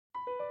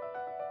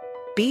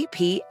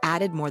BP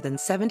added more than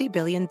 $70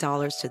 billion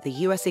to the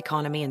U.S.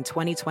 economy in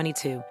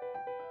 2022.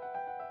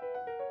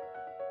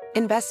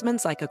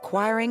 Investments like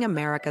acquiring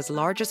America's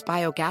largest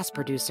biogas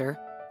producer,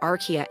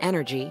 Archaea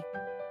Energy,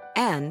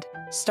 and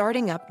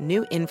starting up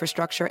new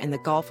infrastructure in the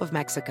Gulf of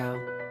Mexico.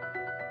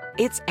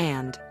 It's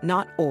and,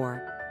 not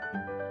or.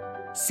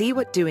 See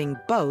what doing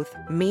both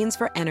means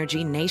for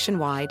energy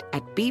nationwide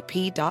at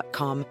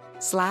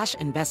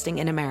bp.com/investing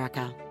in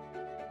America.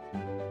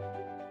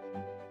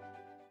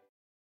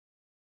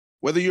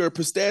 Whether you're a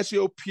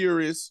pistachio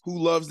purist who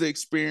loves the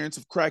experience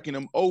of cracking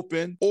them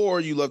open, or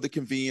you love the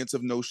convenience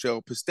of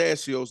no-shell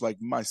pistachios like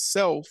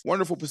myself,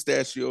 Wonderful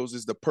Pistachios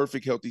is the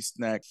perfect healthy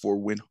snack for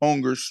when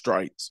hunger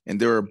strikes. And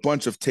there are a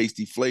bunch of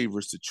tasty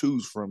flavors to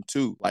choose from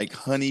too, like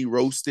honey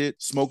roasted,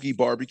 smoky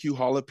barbecue,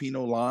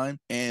 jalapeno lime,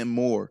 and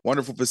more.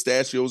 Wonderful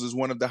Pistachios is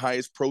one of the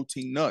highest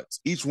protein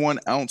nuts. Each 1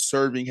 ounce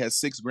serving has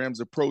 6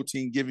 grams of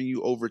protein, giving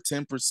you over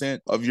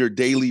 10% of your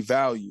daily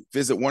value.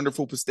 Visit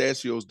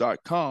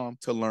wonderfulpistachios.com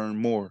to learn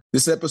more.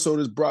 This episode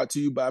is brought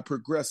to you by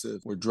Progressive,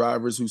 where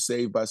drivers who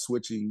save by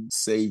switching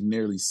save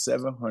nearly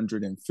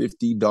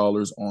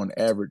 $750 on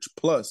average.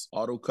 Plus,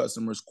 auto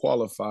customers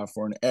qualify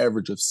for an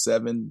average of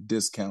 7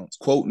 discounts.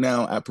 Quote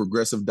now at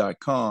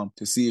Progressive.com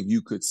to see if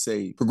you could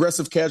save.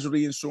 Progressive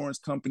Casualty Insurance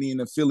Company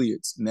and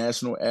Affiliates.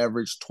 National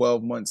average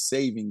 12-month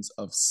savings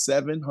of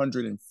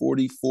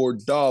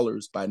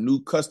 $744 by new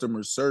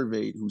customers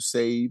surveyed who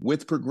saved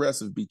with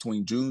Progressive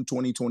between June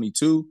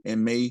 2022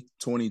 and May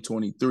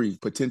 2023.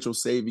 Potential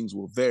savings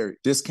will vary.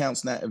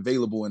 Discounts not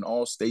available in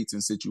all states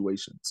and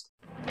situations.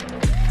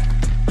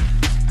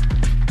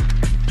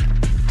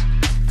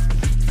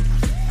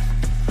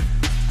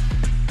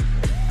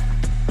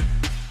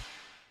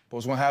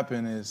 What's going to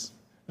happen is,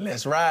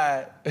 let's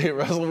ride.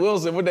 Russell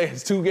Wilson, what day?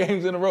 It's 2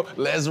 games in a row.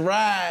 Let's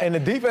ride. And the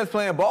defense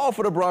playing ball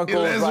for the Broncos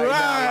let's right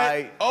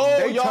ride. now.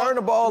 Like, They turn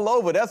the ball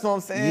over. That's what I'm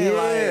saying.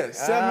 Yeah, like,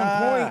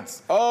 7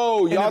 points.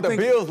 And Y'all if the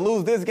think... Bills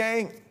lose this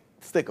game,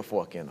 stick a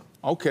fork in them.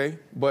 Okay,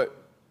 but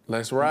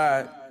let's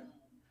ride.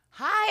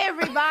 Hi,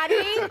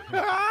 everybody.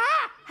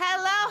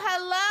 Hello.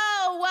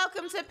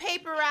 Welcome to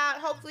Paper Route.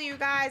 Hopefully you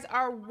guys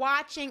are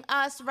watching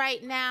us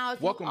right now.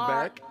 Welcome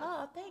back.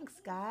 Oh, thanks,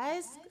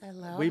 guys.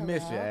 Hello. We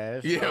miss you,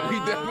 Ash. Yeah, we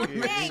definitely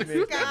miss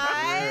you. Thanks,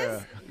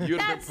 guys. You'd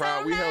have been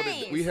proud. So We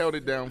nice. held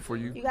it down for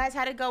you. You guys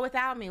had to go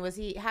without me.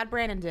 How'd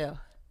Brandon do?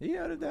 He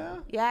held it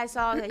down. Yeah, I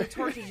saw that he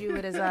tortured you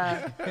with his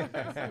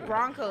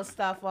Broncos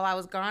stuff while I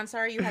was gone.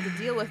 Sorry you had to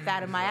deal with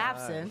that in my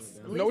absence.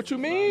 Know what you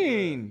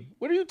mean?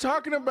 What are you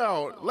talking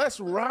about? Let's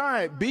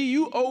ride. B,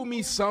 you owe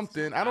me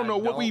something. I don't know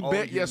what we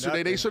bet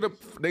yesterday. They should have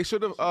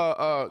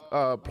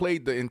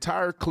played the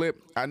entire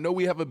clip. I know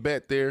we have a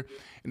bet there.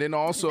 And then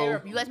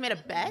also, You guys made a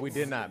bet? We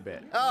did not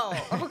bet.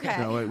 Oh, okay.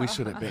 no, wait, we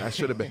should have bet. I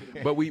should have bet.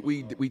 But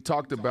we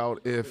talked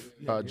about if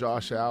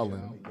Josh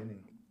Allen,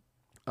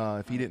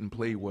 if he didn't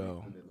play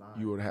well,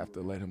 you would have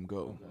to let him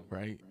go,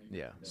 right?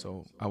 Yeah.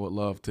 So I would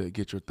love to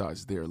get your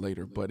thoughts there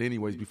later. But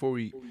anyways, before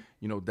we,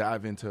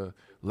 dive into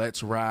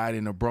Let's Ride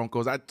and the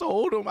Broncos, I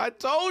told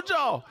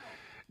y'all.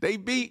 They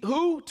beat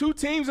who? 2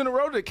 teams in a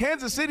row, the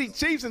Kansas City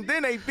Chiefs, and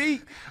then they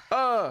beat,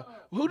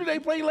 who did they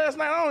play last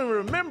night? I don't even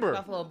remember.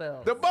 Buffalo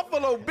Bills. The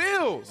Buffalo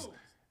Bills.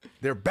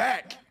 They're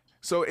back.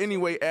 So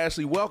anyway,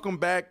 Ashley, welcome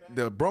back.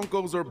 The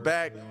Broncos are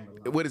back.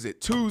 What is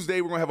it?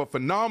 Tuesday. We're going to have a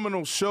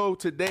phenomenal show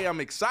today. I'm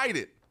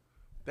excited.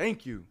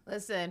 Thank you.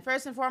 Listen,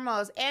 first and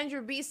foremost,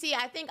 Andrew BC,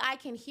 I think I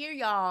can hear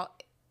y'all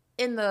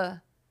in the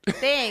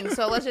thing.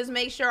 So let's just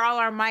make sure all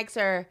our mics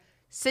are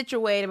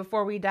situated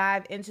before we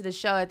dive into the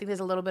show. I think there's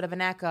a little bit of an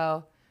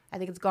echo. I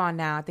think it's gone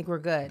now. I think we're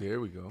good. There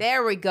we go.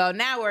 There we go.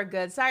 Now we're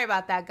good. Sorry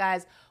about that,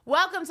 guys.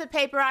 Welcome to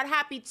Paper Out.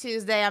 Happy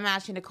Tuesday. I'm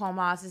Ashley Nicole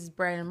Moss. This is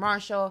Brandon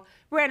Marshall.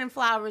 Brandon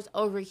Flowers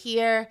over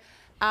here.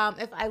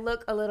 If I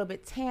look a little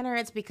bit tanner,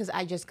 it's because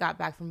I just got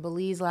back from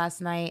Belize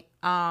last night.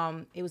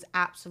 It was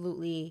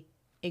absolutely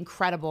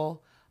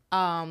incredible.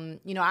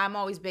 I'm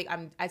always big.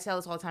 I tell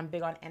this all the time,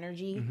 big on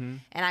energy. Mm-hmm.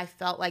 And I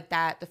felt like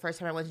that the first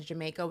time I went to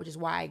Jamaica, which is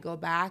why I go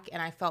back.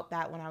 And I felt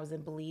that when I was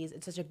in Belize.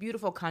 It's such a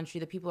beautiful country.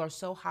 The people are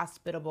so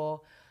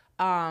hospitable.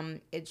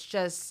 It's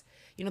just,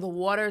 the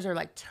waters are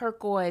like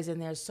turquoise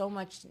and there's so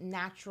much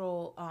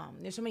natural,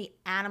 there's so many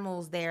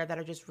animals there that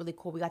are just really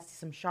cool. We got to see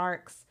some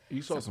sharks.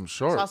 You saw some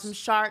sharks? Saw some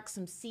sharks,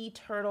 some sea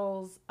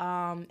turtles.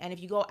 And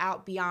if you go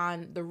out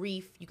beyond the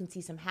reef, you can see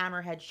some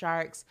hammerhead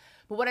sharks.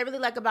 But what I really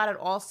like about it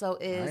also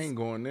is... I ain't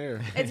going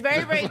there. It's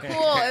very, very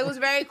cool. It was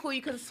very cool.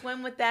 You could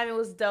swim with them. It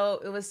was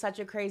dope. It was such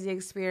a crazy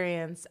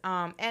experience.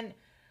 What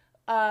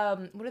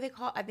are they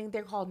called? I think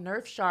they're called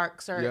Nerf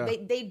sharks.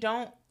 They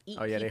don't eat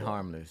people. They're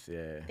harmless,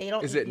 yeah. They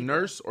don't Is eat it people.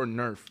 nurse or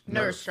nerf?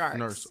 Nurse sharks.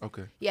 Nurse,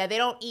 okay. Yeah, they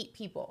don't eat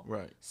people.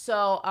 Right.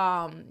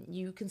 So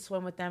you can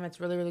swim with them. It's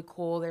really, really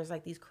cool. There's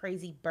like these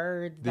crazy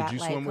birds Did that you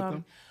swim with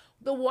them?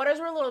 The waters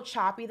were a little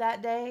choppy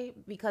that day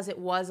because it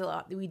was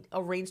a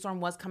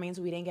rainstorm was coming,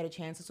 so we didn't get a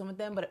chance to swim with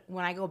them. But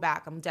when I go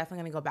back, I'm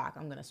definitely gonna go back.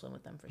 I'm gonna swim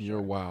with them for sure.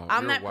 You're wild.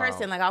 I'm Like that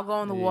person. Like I'll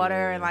go in the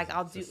water and like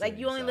I'll do like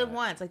you only live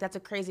once. Like that's a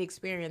crazy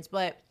experience.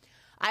 But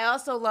I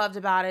also loved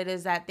about it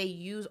is that they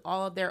use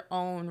all of their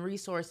own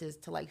resources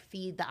to like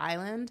feed the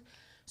island.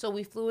 So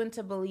we flew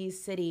into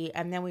Belize City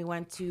and then we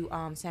went to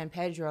San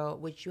Pedro,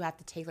 which you have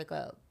to take like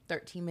a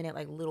 13-minute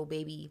like little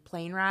baby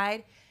plane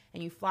ride,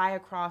 and you fly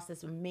across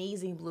this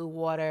amazing blue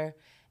water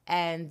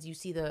and you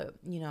see the,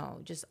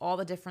 just all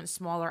the different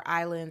smaller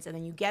islands, and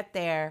then you get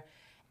there.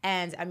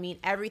 And I mean,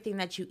 everything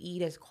that you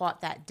eat is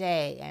caught that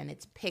day and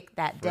it's picked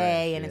that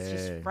day, and it's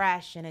just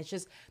fresh, and it's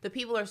just, the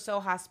people are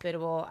so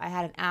hospitable. I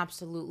had an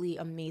absolutely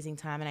amazing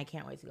time and I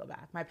can't wait to go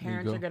back. My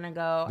parents are going to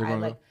go.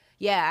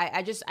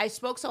 I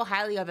spoke so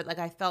highly of it. Like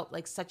I felt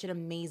like such an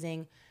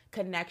amazing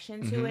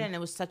connection to it, and it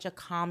was such a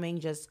calming,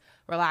 just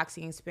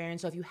relaxing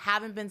experience. So if you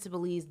haven't been to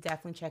Belize,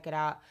 definitely check it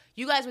out.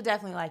 You guys would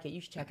definitely like it.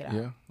 You should check it out.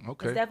 Yeah,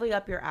 okay. It's definitely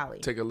up your alley.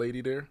 Take a lady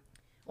there?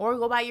 Or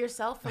go by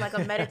yourself for like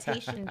a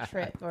meditation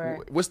trip.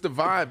 Or what's the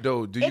vibe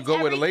though? Do you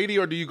go with a lady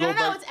or do you go?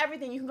 No, it's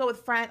everything. You can go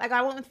with friends. Like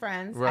I went with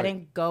friends. Right. I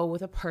didn't go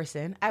with a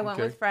person. I went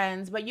with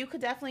friends, but you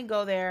could definitely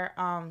go there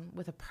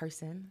with a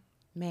person,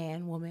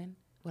 man, woman,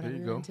 whatever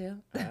you're into.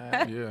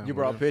 You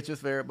brought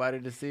pictures for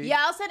everybody to see? Yeah,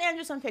 I'll send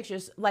Andrew some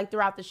pictures like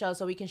throughout the show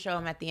so we can show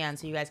them at the end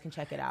so you guys can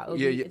check it out.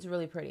 It's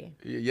really pretty.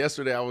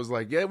 Yesterday I was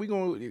like, I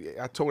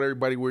told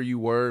everybody where you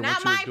were.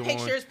 Not what you my were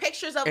doing.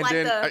 Pictures of and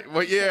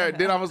like then,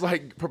 then I was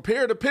like,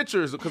 prepare the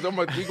pictures because I'm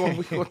like, we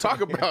gonna talk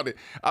about it.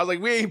 I was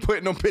like, we ain't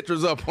putting no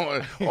pictures up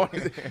on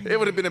it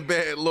would have been a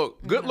bad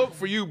look. Good look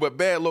for you, but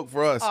bad look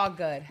for us. All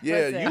good.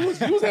 Yeah, you was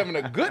having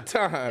a good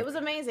time. It was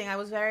amazing. I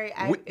was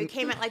it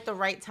came at like the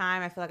right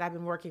time. I feel like I've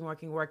been working.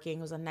 It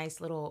was a nice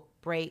little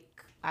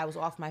break. I was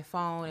off my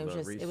phone. It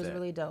was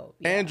really dope.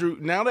 Yeah. Andrew,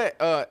 now that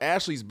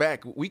Ashley's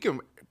back, we can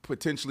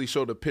potentially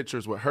show the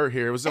pictures with her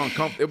hair.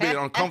 It'd be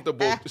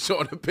uncomfortable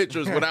showing the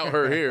pictures without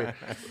her hair.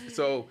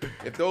 So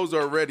if those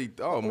are ready,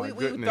 oh my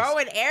goodness. We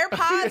throwing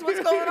AirPods? What's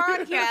going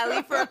on here? I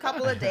leave for a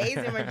couple of days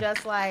and we're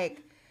just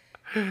like,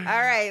 all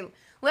right.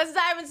 Let's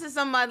dive into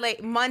some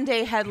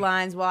Monday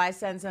headlines while I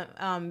send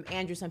some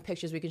Andrew some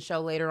pictures we can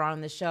show later on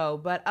in the show.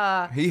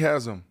 But he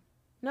has them.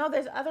 No,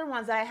 there's other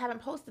ones that I haven't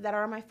posted that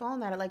are on my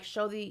phone that I like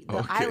show the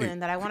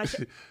island that I want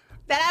to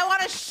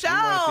show.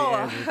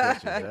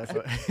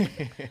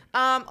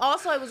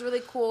 Also, it was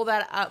really cool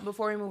that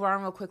before we move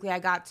on real quickly, I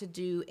got to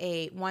do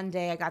one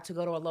day I got to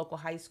go to a local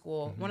high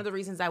school. Mm-hmm. One of the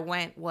reasons I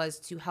went was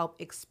to help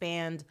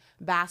expand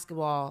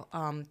basketball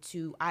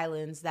to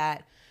islands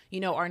that,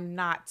 are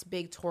not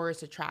big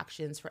tourist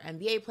attractions for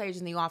NBA players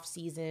in the off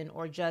season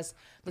or just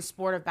the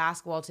sport of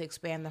basketball, to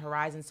expand the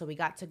horizon. So we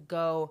got to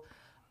go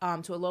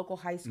to a local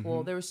high school.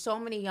 Mm-hmm. There were so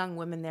many young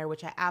women there,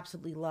 which I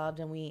absolutely loved.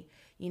 And we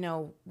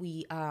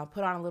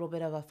put on a little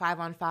bit of a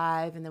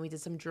 5-on-5, and then we did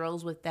some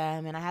drills with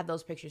them. And I had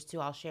those pictures too,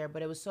 I'll share.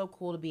 But it was so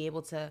cool to be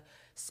able to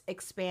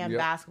expand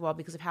basketball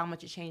because of how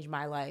much it changed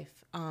my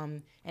life,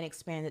 and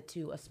expand it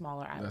to a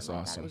smaller island. That's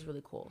awesome. It was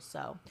really cool.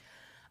 So,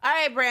 all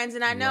right,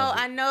 Brandon, I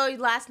know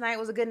last night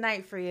was a good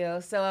night for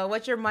you. So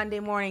what's your Monday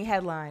morning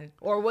headline?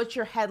 Or what's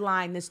your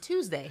headline this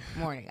Tuesday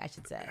morning, I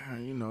should say?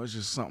 It's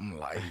just something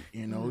light,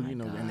 in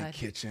the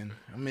kitchen.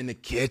 I'm in the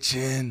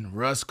kitchen.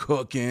 Russ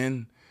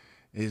cooking.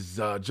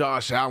 Is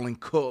Josh Allen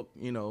cook?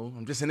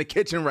 I'm just in the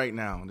kitchen right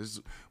now.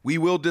 We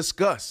will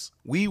discuss.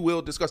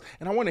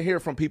 And I want to hear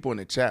from people in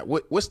the chat.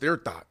 What's their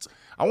thoughts?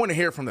 I want to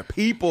hear from the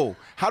people.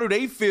 How do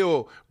they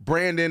feel,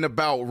 Brandon,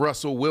 about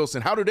Russell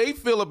Wilson? How do they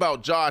feel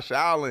about Josh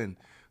Allen?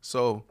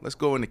 So let's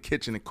go in the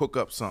kitchen and cook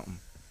up something.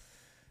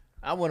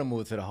 I want to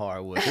move to the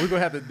hardwood. We're going to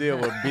have to deal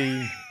with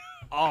B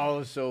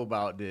all show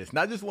about this. And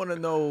I just want to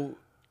know,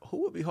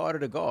 who would be harder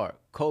to guard,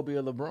 Kobe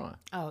or LeBron?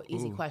 Oh,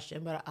 easy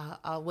question, but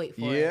I'll wait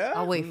for it.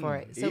 I'll wait for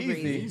it. Super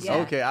easy. Yeah.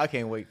 Okay, I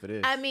can't wait for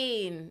this. I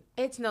mean,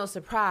 it's no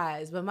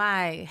surprise, but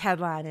my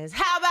headline is,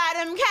 how about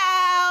them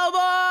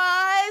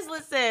Cowboys?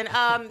 Listen,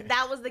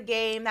 that was the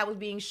game that was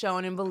being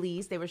shown in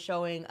Belize. They were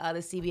showing the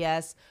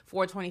CBS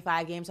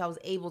 425 game, so I was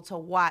able to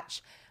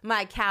watch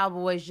my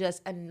Cowboys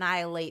just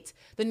annihilate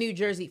the New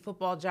Jersey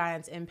Football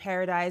Giants in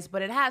paradise.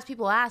 But it has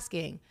people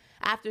asking,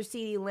 after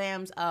CeeDee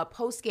Lamb's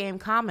post-game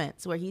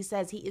comments where he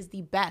says he is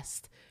the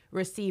best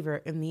receiver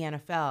in the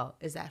NFL.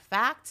 Is that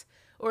fact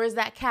or is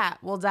that cap?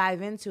 We'll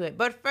dive into it.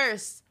 But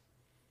first,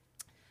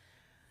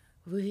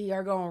 we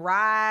are going to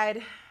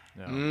ride,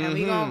 and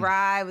we're going to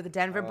ride with the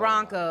Denver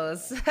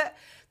Broncos.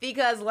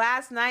 Because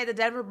last night, the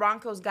Denver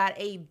Broncos got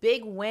a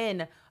big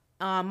win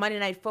Monday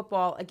Night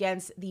Football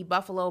against the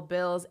Buffalo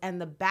Bills,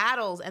 and the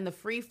battles and the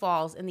free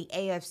falls in the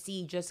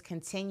AFC just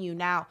continue.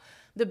 Now,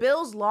 the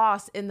Bills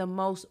lost in the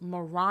most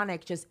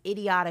moronic, just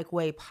idiotic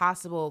way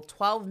possible.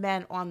 12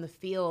 men on the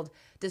field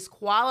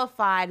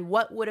disqualified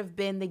what would have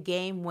been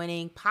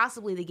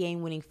possibly the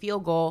game-winning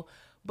field goal.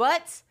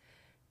 But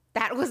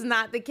that was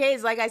not the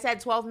case. Like I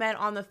said, 12 men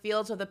on the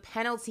field, so the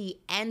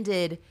penalty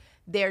ended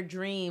their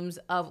dreams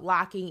of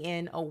locking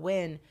in a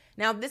win.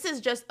 Now, this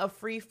is just a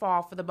free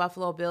fall for the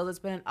Buffalo Bills. It's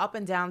been an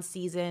up-and-down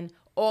season,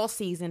 all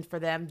season for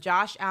them.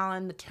 Josh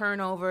Allen, the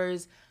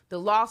turnovers, the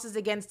losses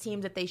against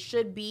teams that they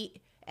should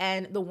beat,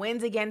 and the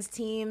wins against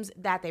teams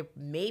that they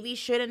maybe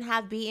shouldn't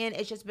have beaten.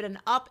 It's just been an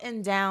up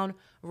and down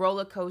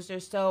roller coaster.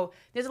 So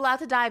there's a lot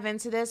to dive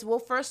into this. We'll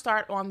first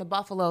start on the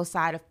Buffalo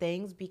side of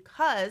things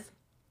because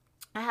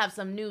I have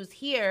some news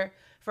here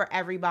for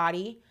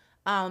everybody.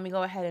 Let me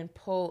go ahead and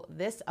pull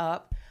this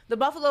up. The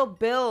Buffalo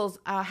Bills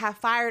have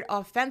fired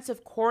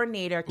offensive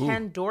coordinator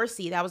Ken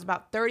Dorsey. That was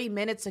about 30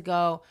 minutes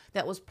ago.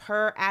 That was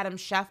per Adam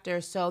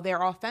Schefter. So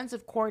their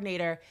offensive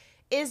coordinator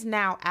is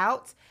now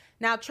out.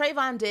 Now,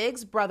 Trayvon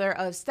Diggs, brother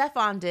of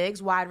Stephon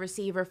Diggs, wide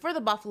receiver for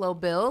the Buffalo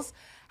Bills,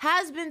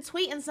 has been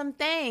tweeting some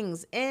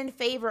things in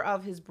favor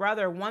of his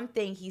brother. One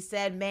thing he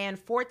said, man,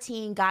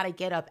 14 got to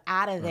get up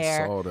out of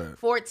there. I saw that.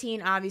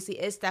 14 obviously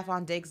is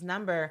Stephon Diggs'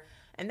 number.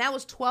 And that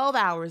was 12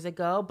 hours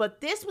ago. But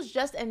this was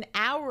just an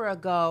hour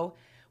ago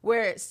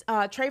where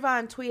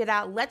Trayvon tweeted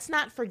out, let's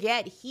not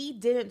forget he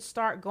didn't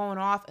start going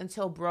off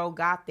until bro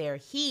got there.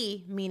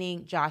 He,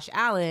 meaning Josh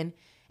Allen,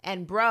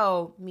 and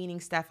bro, meaning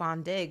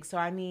Stephon Diggs. So,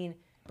 I mean,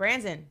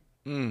 Brandon,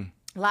 a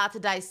lot to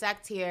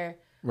dissect here.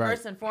 Right.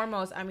 First and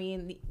foremost, I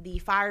mean, the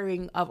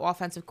firing of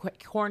offensive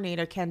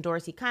coordinator Ken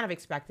Dorsey, kind of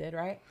expected,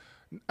 right?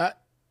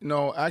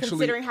 No, actually,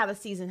 considering how the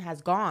season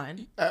has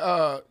gone.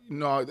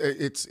 No,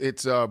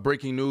 it's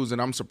breaking news,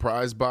 and I'm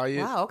surprised by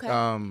it. Wow,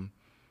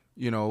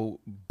 okay.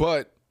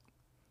 But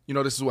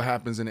this is what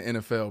happens in the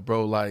NFL,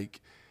 bro. Like,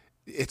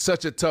 it's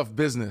such a tough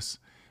business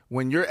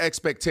when your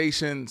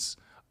expectations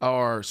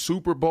are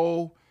Super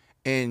Bowl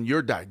and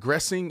you're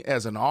digressing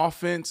as an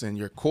offense, and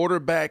your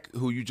quarterback,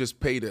 who you just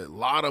paid a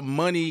lot of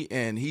money,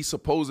 and he's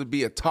supposed to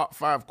be a top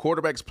 5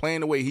 quarterbacks playing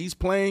the way he's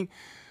playing.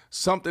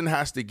 Something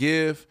has to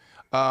give.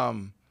 I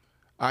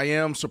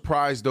am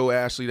surprised, though,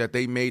 Ashley, that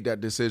they made that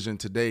decision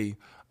today.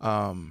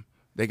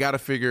 They got to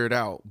figure it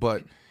out.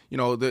 But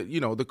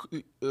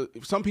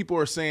some people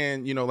are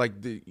saying,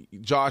 like the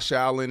Josh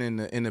Allen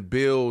and the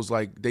Bills,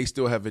 like they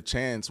still have a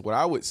chance. What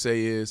I would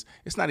say is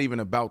it's not even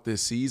about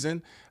this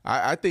season.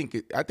 I think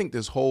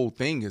this whole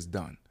thing is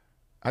done.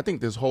 I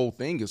think this whole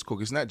thing is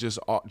cooked. It's not just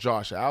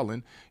Josh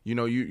Allen.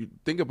 You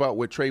think about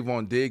what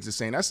Trayvon Diggs is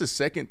saying. That's the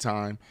second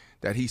time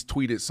that he's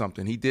tweeted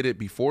something. He did it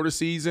before the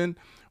season,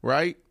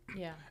 right?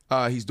 Yeah.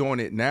 He's doing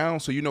it now.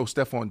 So,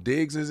 Stephon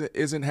Diggs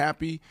isn't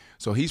happy.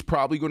 So he's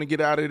probably going to get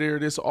out of there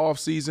this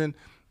offseason.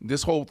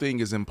 This whole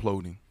thing is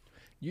imploding.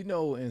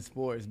 In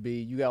sports,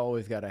 B, you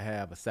always got to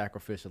have a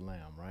sacrificial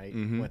lamb, right?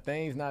 Mm-hmm. When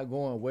things not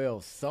going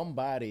well,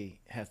 somebody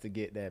has to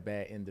get that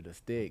bad end of the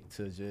stick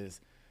to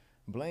just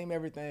blame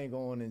everything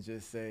on and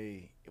just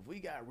say, if we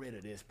got rid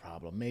of this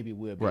problem, maybe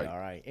we'll be all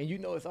right. And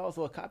it's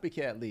also a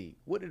copycat league.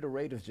 What did the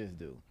Raiders just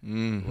do,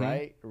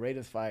 right? The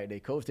Raiders fired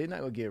their coach. They're not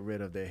going to get rid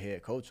of their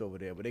head coach over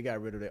there, but they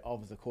got rid of their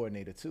offensive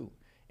coordinator too.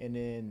 And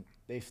then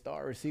they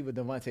star receiver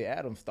Devontae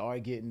Adams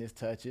started getting his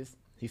touches.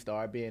 He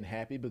started being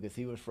happy because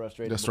he was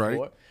frustrated before.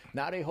 Right.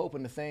 Now they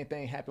hoping the same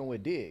thing happened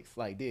with Diggs.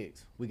 Like,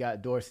 Diggs, we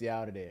got Dorsey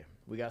out of there.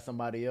 We got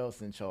somebody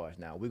else in charge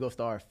now. We're going to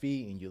start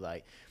feeding you.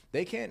 Like,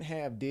 they can't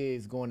have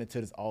Diggs going into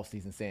this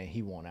offseason saying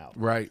he want out.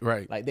 Right.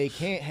 Like, they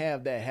can't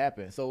have that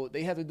happen. So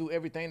they have to do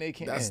everything they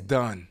can. That's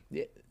done.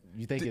 Yeah.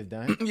 You think it's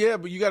done? Yeah,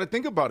 but you got to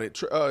think about it.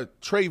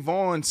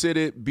 Trayvon said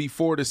it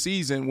before the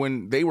season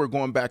when they were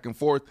going back and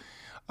forth.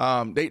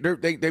 They've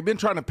been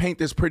trying to paint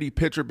this pretty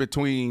picture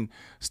between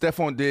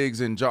Stephon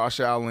Diggs and Josh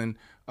Allen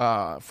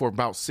for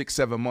about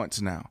 6-7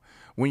 months now.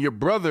 When your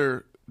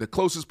brother, the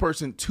closest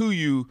person to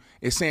you,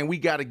 is saying we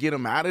got to get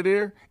him out of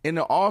there in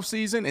the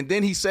offseason, and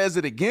then he says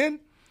it again,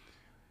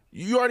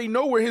 you already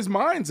know where his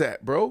mind's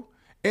at, bro.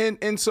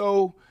 And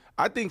so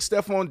I think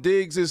Stephon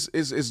Diggs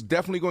is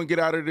definitely going to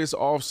get out of this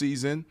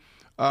offseason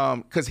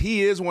because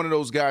he is one of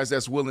those guys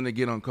that's willing to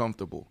get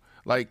uncomfortable.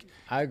 Like,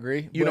 I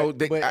agree.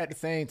 But at the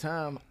same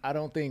time, I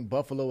don't think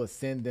Buffalo would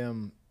send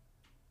them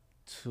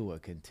to a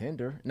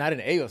contender. Not in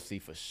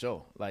AFC for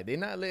sure. Like, they're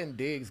not letting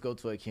Diggs go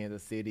to a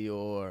Kansas City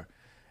or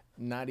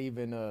not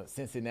even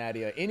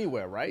Cincinnati or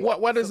anywhere, right?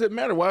 Why does it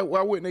matter? Why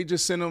wouldn't they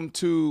just send him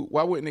to?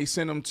 Why wouldn't they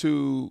send him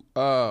to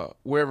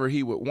wherever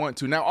he would want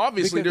to? Now,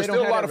 obviously, there's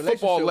still a lot of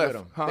football left.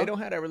 Huh? They don't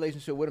have that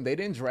relationship with him. They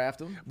didn't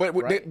draft him. But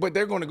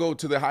they're going to go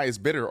to the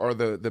highest bidder or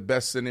the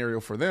best scenario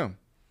for them.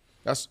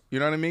 That's, you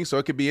know what I mean? So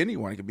it could be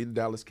anyone. It could be the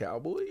Dallas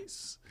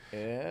Cowboys.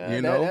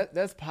 Yeah,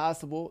 that's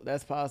possible.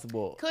 That's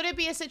possible. Could it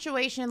be a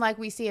situation like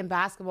we see in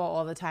basketball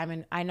all the time?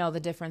 And I know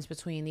the difference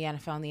between the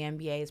NFL and the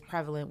NBA is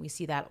prevalent. We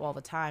see that all the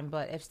time.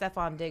 But if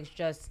Stephon Diggs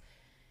just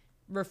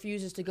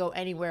refuses to go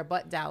anywhere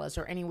but Dallas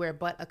or anywhere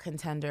but a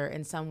contender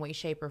in some way,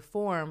 shape, or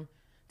form,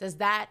 does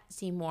that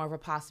seem more of a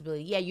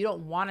possibility? Yeah, you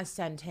don't want to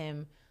send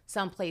him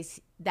someplace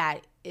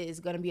that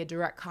is going to be a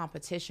direct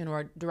competition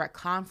or a direct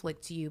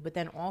conflict to you. But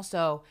then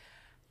also,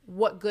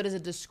 what good is a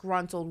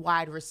disgruntled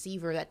wide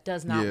receiver that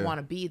does not want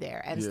to be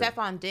there? And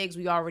Stephon Diggs,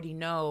 we already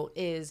know,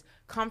 is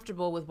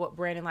comfortable with what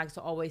Brandon likes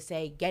to always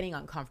say, getting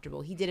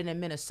uncomfortable. He did it in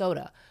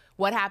Minnesota.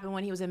 What happened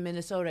when he was in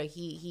Minnesota?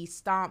 He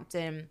stomped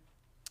and,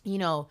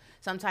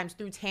 sometimes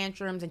threw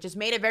tantrums and just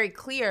made it very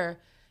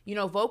clear,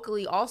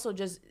 vocally also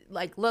just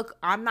like, look,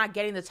 I'm not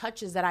getting the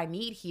touches that I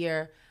need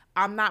here.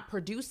 I'm not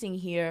producing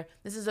here.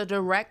 This is a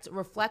direct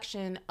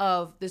reflection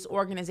of this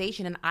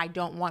organization, and I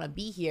don't want to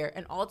be here.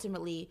 And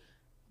ultimately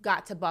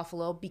got to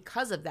Buffalo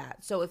because of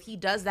that. So if he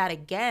does that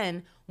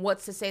again,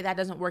 what's to say that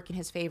doesn't work in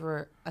his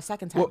favor a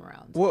second time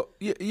around? Well,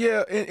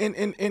 yeah,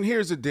 and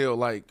here's the deal.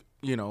 Like,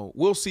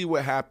 we'll see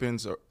what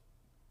happens,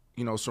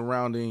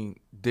 surrounding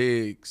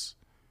Diggs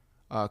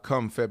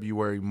come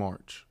February,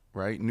 March,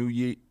 right?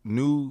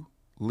 New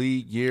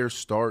league year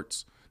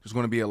starts. There's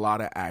going to be a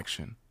lot of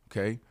action,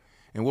 okay?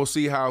 And we'll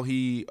see how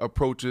he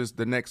approaches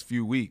the next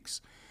few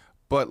weeks.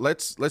 But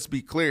let's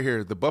be clear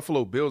here. The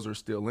Buffalo Bills are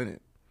still in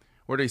it.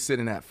 Where are they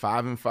sitting at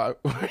 5-5?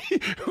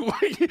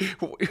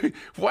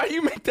 Why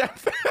you make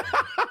that?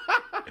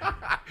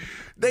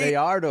 They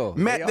are, though.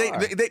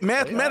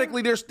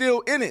 Mathematically, they're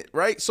still in it,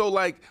 right? So,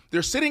 like,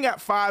 they're sitting at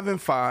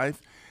 5-5.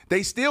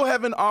 They still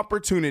have an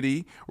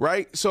opportunity,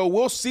 right? So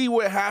we'll see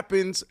what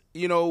happens,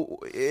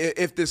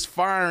 if this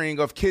firing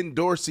of Ken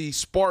Dorsey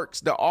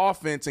sparks the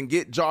offense and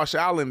get Josh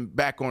Allen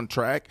back on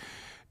track.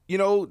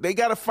 They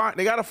gotta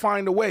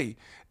find a way.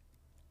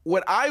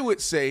 What I would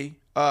say,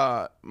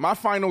 my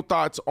final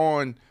thoughts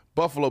on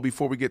Buffalo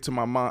before we get to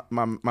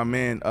my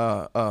man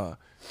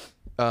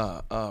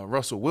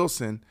Russell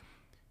Wilson.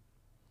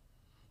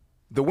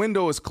 The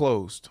window is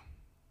closed.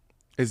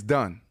 It's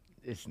done.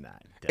 It's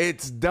not done.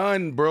 It's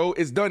done, bro.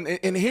 It's done.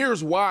 And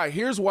here's why.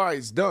 Here's why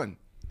it's done.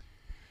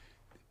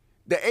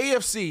 The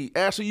AFC,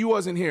 Ashley, you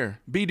wasn't here.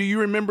 B, do you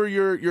remember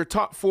your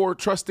top 4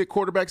 trusted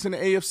quarterbacks in the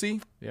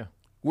AFC? Yeah.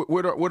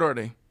 What are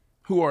they?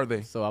 Who are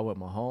they? So I went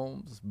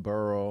Mahomes,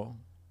 Burrow,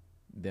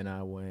 then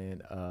I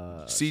went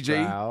CJ,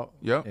 Stroud,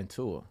 yep, and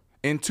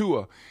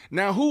Tua.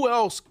 Now, who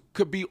else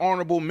could be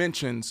honorable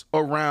mentions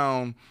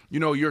around,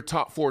 your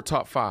top 4,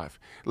 top 5?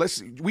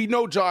 We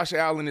know Josh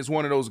Allen is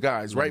one of those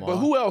guys, right? But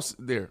who else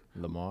there?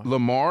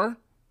 Lamar.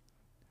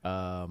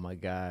 My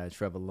guy,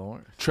 Trevor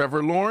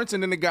Lawrence,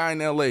 and then the guy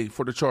in L.A.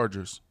 for the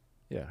Chargers.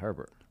 Yeah,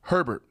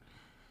 Herbert.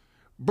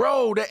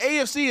 Bro, the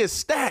AFC is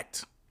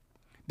stacked.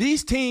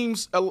 These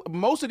teams,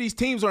 most of these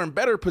teams are in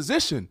better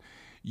position.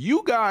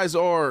 You guys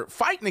are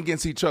fighting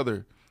against each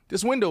other.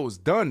 This window is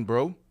done,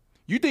 bro.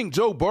 You think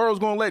Joe Burrow's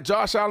going to let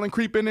Josh Allen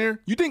creep in there?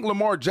 You think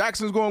Lamar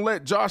Jackson's going to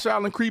let Josh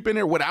Allen creep in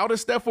there without a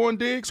Stephon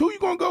Diggs? Who you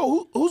going to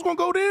go? Who's going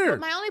to go there?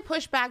 But my only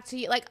pushback to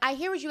you, I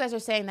hear what you guys are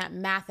saying, that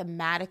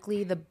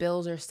mathematically the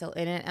Bills are still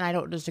in it, and I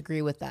don't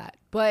disagree with that.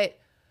 But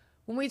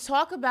when we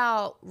talk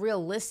about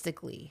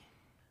realistically,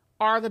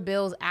 are the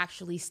Bills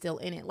actually still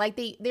in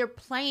it? They're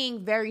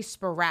playing very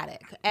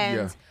sporadic.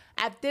 And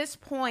at this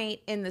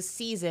point in the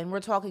season, we're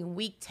talking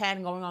week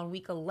 10 going on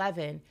week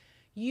 11,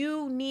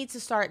 you need to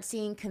start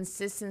seeing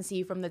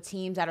consistency from the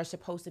teams that are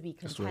supposed to be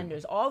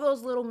contenders. Right. All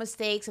those little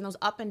mistakes and those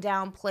up and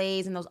down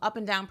plays and those up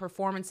and down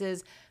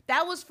performances,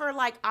 that was for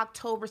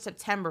October,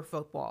 September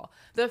football.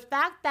 The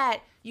fact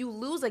that you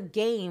lose a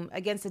game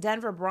against the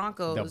Denver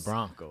Broncos,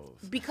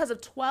 because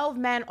of 12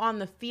 men on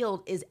the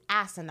field is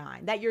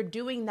asinine. That you're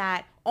doing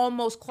that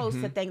almost close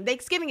to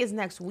Thanksgiving is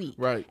next week.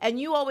 Right. And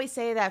you always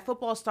say that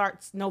football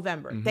starts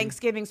November,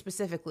 Thanksgiving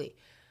specifically.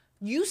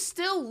 You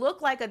still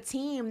look like a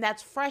team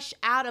that's fresh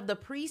out of the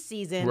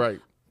preseason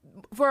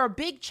for a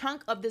big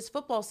chunk of this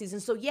football season.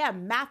 So, yeah,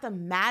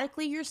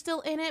 mathematically you're still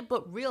in it,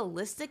 but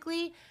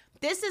realistically,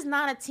 this is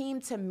not a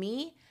team to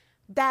me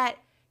that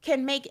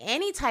can make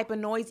any type of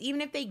noise,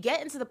 even if they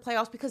get into the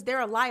playoffs, because they're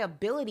a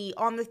liability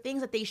on the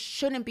things that they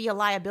shouldn't be a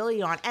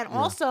liability on. And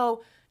also,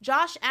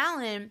 Josh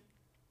Allen,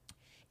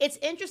 it's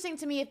interesting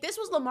to me, if this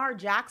was Lamar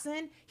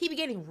Jackson, he'd be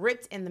getting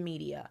ripped in the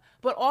media.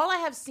 But all I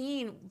have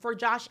seen for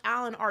Josh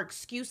Allen are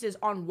excuses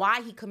on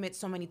why he commits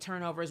so many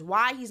turnovers,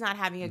 why he's not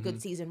having a good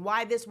season,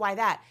 why this, why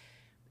that.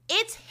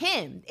 It's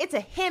him. It's a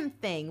him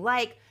thing.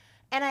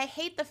 And I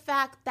hate the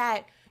fact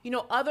that,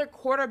 other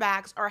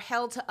quarterbacks are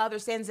held to other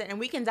standards. And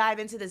we can dive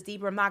into this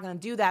deeper. I'm not going to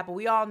do that. But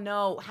we all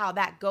know how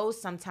that goes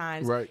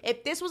sometimes. Right.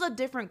 If this was a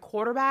different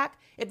quarterback,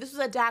 if this was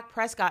a Dak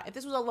Prescott, if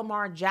this was a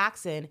Lamar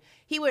Jackson,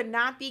 he would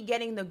not be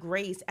getting the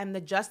grace and the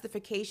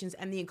justifications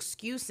and the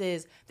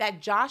excuses that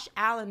Josh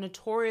Allen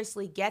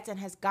notoriously gets and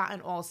has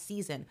gotten all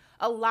season.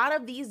 A lot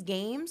of these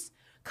games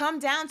come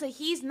down to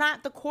he's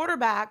not the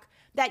quarterback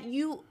that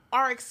you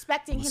are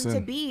expecting him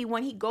to be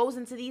when he goes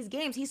into these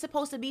games. He's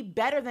supposed to be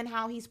better than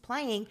how he's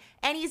playing,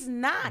 and he's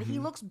not. He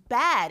looks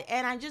bad,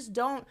 and I just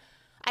don't.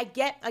 I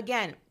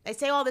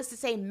say all this to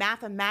say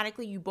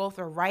mathematically you both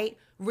are right.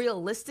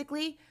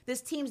 Realistically,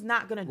 this team's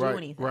not going to do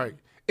anything. Right.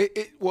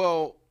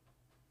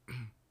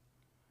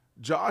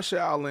 Josh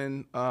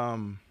Allen,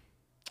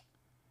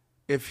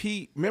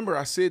 remember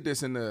I said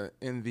this in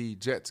the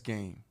Jets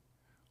game,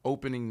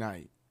 opening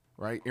night,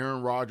 right?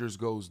 Aaron Rodgers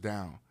goes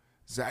down.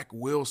 Zach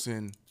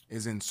Wilson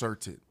is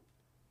inserted.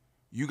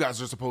 You guys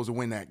are supposed to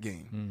win that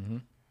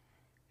game.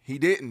 He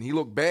didn't. He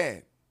looked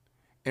bad.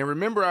 And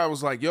remember, I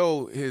was like,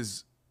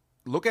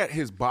 look at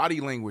his body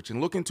language and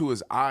look into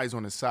his eyes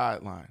on the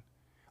sideline.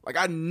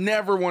 I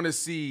never want to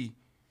see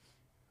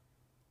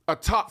a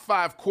top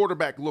 5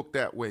 quarterback look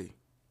that way.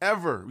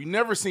 Ever. You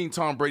never seen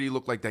Tom Brady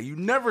look like that. You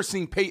never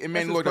seen Peyton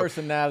Manning look like that.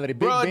 Personality.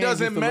 Bro, it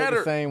doesn't matter.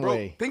 The same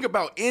way. Think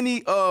about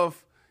any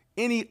of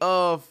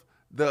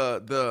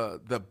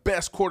the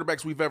best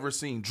quarterbacks we've ever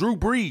seen. Drew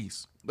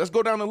Brees. Let's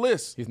go down the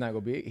list. He's never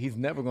going to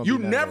be. You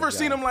never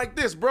seen him like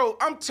this, bro.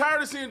 I'm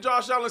tired of seeing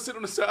Josh Allen sit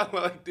on the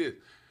sideline like this.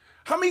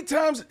 How many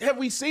times have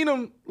we seen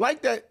him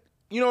like that,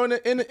 in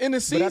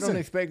the season? But I don't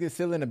expect his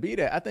ceiling to be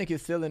that. I think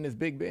his ceiling is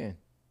Big Ben.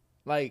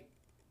 Like,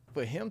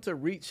 for him to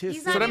reach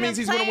his So that means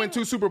he's going to win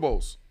 2 Super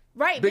Bowls.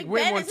 Right. Big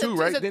Ben won 2,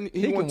 right? Then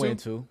he can win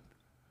 2.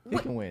 He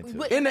can win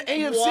 2. In the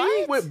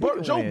AFC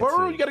with Joe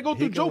Burrow, you got to go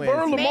through Joe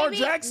Burrow, Lamar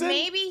Jackson.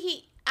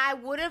 I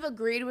would have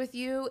agreed with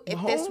you if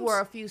this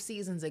were a few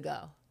seasons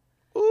ago.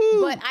 Ooh.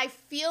 But I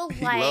feel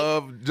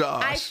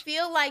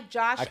like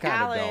Josh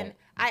Allen.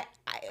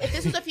 If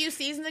this was a few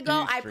seasons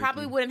ago, I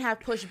probably wouldn't have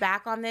pushed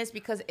back on this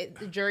because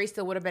the jury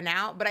still would have been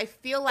out. But I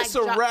feel like it's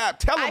a wrap.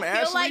 Tell him, I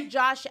Ashley. feel like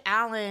Josh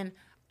Allen.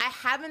 I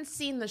haven't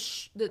seen the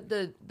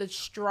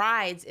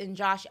strides in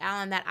Josh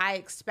Allen that I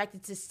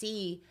expected to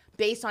see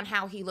based on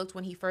how he looked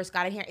when he first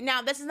got in here.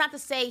 Now, this is not to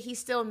say he's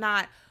still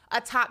not a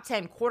top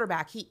 10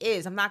 quarterback. He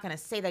is. I'm not going to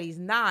say that he's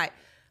not,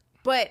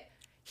 but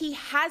he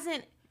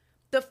hasn't.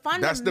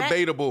 That's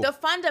debatable.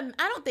 I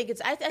don't think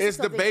it's. It's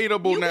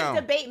debatable now. You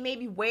can debate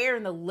maybe where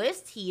in the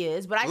list he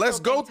is, but let's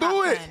go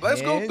through it.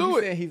 Let's go through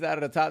it. He's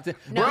out of the top 10.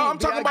 No, bro, I'm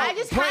talking about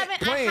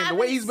playing the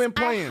way he's been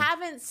playing. I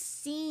haven't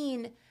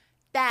seen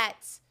that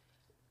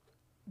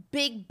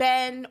Big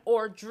Ben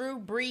or Drew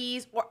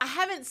Brees, or I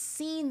haven't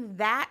seen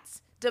that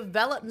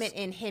development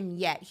in him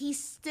yet.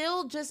 He's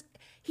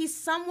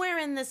somewhere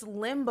in this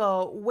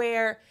limbo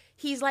where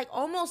he's like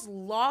almost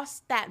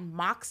lost that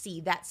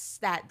moxie, that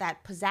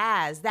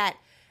pizzazz,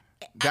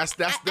 That's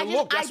the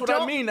look. That's what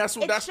I mean. That's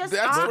what I'm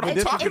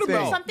talking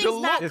about.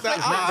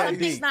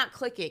 Something's not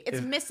clicking.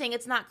 It's missing.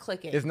 It's not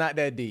clicking. It's not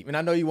that deep. And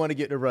I know you want to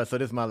get to Russ, so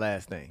this is my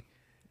last thing.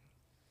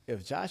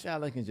 If Josh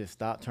Allen can just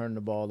stop turning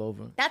the ball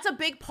over. That's a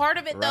big part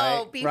of it,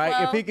 though, B-Flow.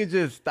 Right? If he can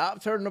just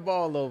stop turning the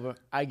ball over,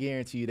 I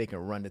guarantee you they can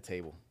run the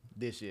table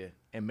this year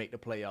and make the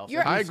playoffs.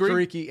 I agree.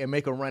 Streaky and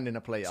make a run in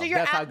the playoffs. So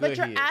that's how good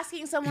he is.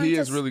 Asking someone he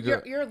is really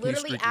good. You're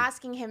literally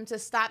asking him to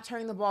stop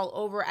turning the ball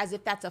over as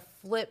if that's a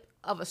flip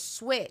of a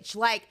switch.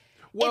 Like,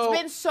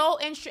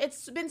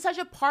 it's been such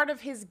a part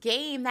of his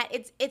game that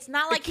it's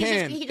not like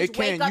he just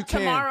wake up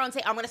tomorrow and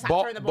say, I'm going to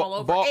stop turning the ball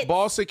over.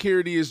 Ball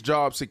security is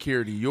job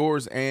security,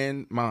 yours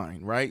and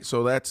mine, right?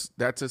 So that's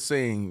a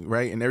saying,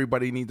 right? And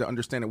everybody needs to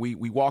understand that we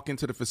walk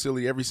into the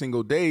facility every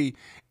single day,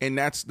 and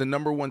that's the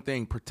number one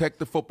thing: protect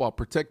the football,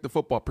 protect the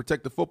football,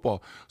 protect the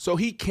football. So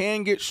he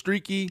can get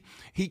streaky,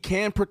 he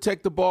can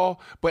protect the ball,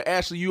 but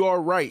Ashley, you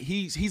are right.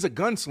 He's a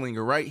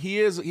gunslinger, right? He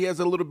has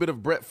a little bit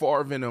of Brett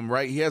Favre in him,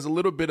 right? He has a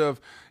little bit of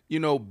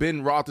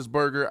Ben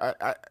Roethlisberger.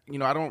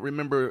 I don't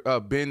remember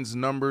Ben's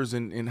numbers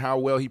and how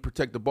well he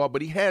protect the ball,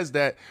 but he has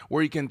that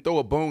where he can throw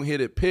a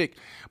boneheaded pick.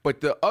 But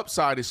the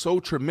upside is so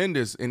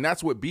tremendous, and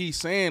that's what B's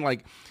saying.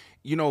 Like,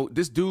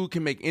 this dude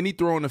can make any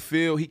throw on the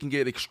field. He can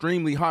get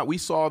extremely hot. We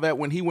saw that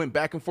when he went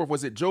back and forth.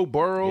 Was it Joe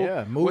Burrow?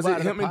 Yeah, was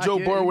it him and Joe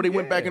Burrow where they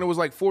went back and it was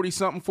like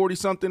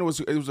 40-something? It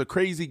was a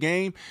crazy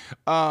game.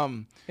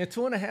 And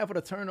 2.5 of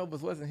the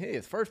turnovers wasn't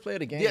his. First play of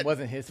the game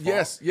wasn't his fault.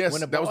 Yes.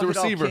 That was the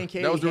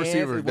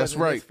receiver. That's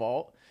right. His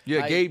fault.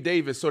 Yeah, Gabe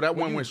Davis. So that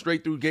one went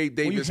straight through Gabe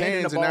Davis'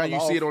 hands, and now you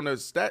see it on the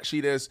stat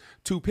sheet as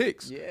 2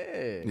 picks.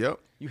 Yeah. Yep.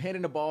 You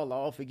handing the ball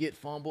off, it get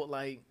fumbled.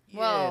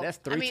 That's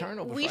 3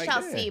 turnovers. We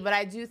shall see, but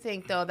I do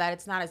think, though, that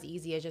it's not as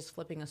easy as just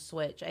flipping a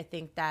switch. I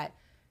think that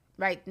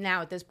right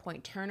now at this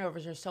point,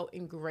 turnovers are so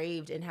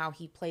engraved in how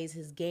he plays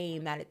his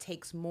game that it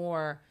takes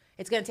more.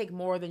 It's going to take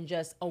more than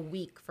just a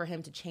week for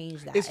him to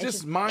change that. It's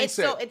just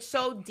mindset. It's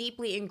so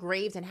deeply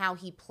engraved in how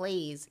he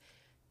plays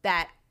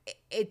that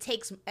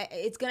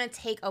it's going to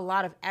take a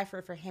lot of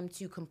effort for him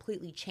to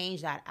completely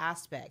change that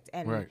aspect.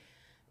 And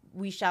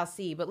we shall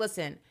see. But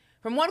listen,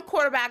 from one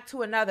quarterback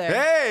to another.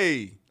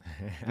 Hey,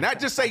 not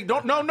just say,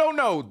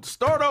 no.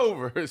 Start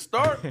over.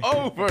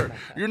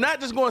 You're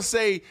not just going to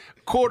say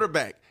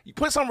quarterback. You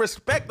put some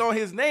respect on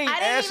his name,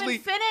 Ashley. I didn't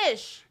even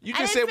finish. You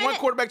just said one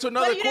quarterback to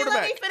another quarterback. Didn't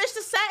let me finish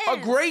the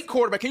sentence. A great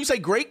quarterback. Can you say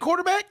great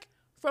quarterback?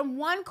 From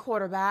one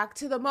quarterback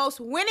to the most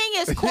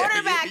winningest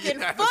quarterback in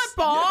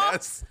football,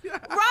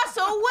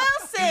 Russell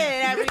Wilson,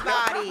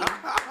 everybody.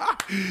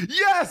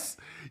 Yes.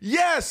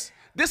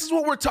 This is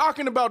what we're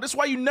talking about. This is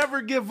why you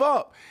never give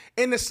up.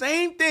 And the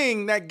same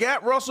thing that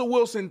got Russell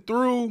Wilson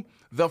through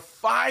the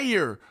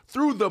fire,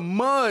 through the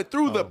mud,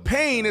 through the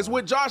pain is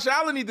what Josh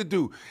Allen need to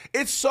do.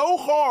 It's so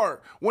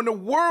hard when the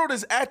world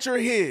is at your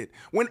head,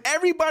 when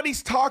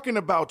everybody's talking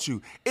about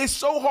you. It's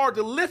so hard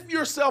to lift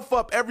yourself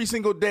up every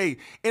single day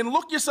and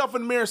look yourself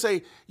in the mirror and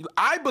say,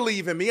 I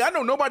believe in me. I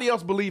know nobody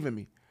else believe in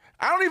me.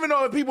 I don't even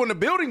know if people in the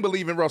building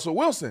believe in Russell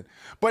Wilson.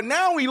 But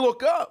now we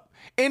look up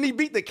and he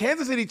beat the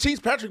Kansas City Chiefs,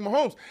 Patrick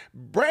Mahomes.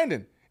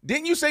 Brandon,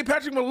 didn't you say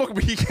Patrick Mahomes?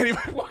 Look, he can't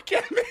even look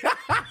at me.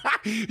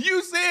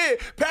 You said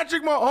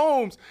Patrick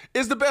Mahomes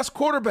is the best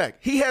quarterback.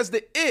 He has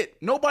the it.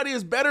 Nobody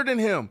is better than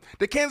him.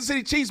 The Kansas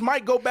City Chiefs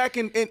might go back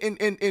in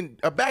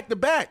a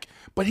back-to-back,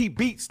 but he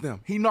beats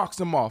them. He knocks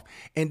them off.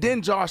 And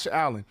then Josh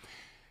Allen.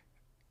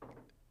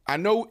 I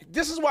know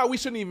this is why we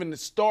shouldn't even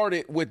start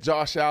it with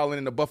Josh Allen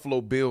and the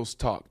Buffalo Bills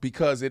talk,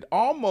 because it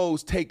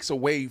almost takes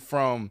away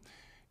from,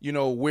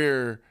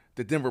 where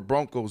the Denver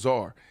Broncos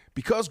are.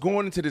 Because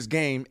going into this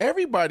game,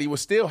 everybody was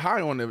still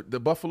high on the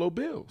Buffalo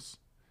Bills.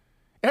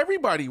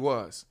 Everybody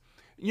was.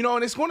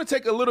 And it's going to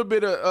take a little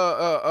bit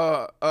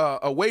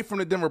away from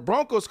the Denver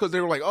Broncos because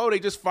they were like, oh, they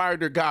just fired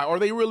their guy. Or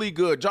they really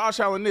good. Josh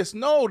Allen this.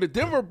 No, the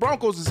Denver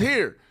Broncos is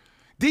here.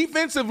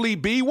 Defensively,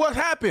 B, what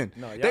happened?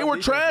 They were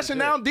trash, and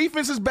now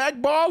defense is back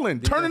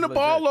balling, turning the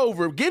ball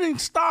over, getting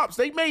stops.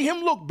 They made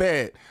him look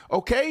bad,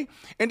 okay?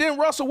 And then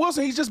Russell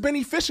Wilson, he's just been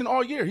efficient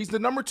all year. He's the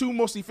number 2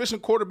 most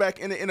efficient quarterback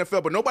in the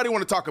NFL, but nobody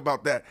want to talk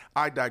about that.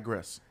 I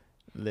digress.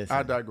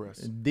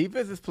 Listen,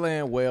 defense is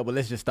playing well, but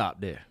let's just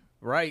stop there.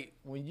 Right,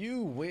 when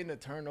you win a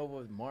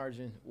turnover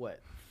margin, 4-0,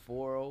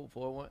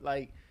 4-1,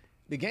 like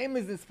the game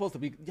isn't supposed to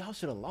be. Y'all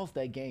should have lost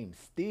that game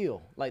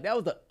still. Like that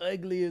was the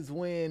ugliest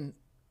win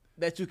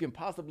that you can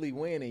possibly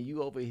win, and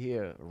you over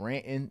here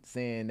ranting,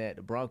 saying that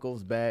the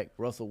Broncos back,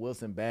 Russell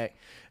Wilson back.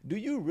 Do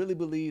you really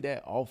believe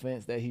that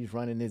offense that he's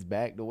running is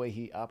back the way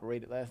he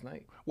operated last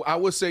night? Well, I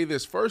would say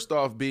this first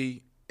off,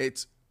 B.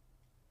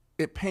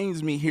 It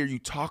pains me hear you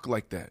talk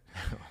like that.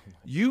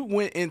 You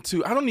went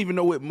into, I don't even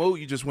know what mode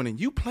you just went in.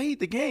 You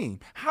played the game.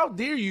 How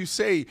dare you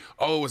say,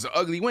 oh, it was an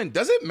ugly win?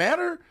 Does it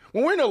matter?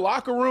 When we're in the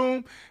locker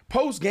room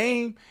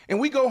post-game and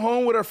we go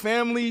home with our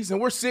families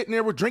and we're sitting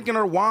there, we're drinking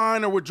our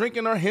wine or we're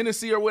drinking our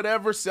Hennessy or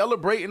whatever,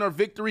 celebrating our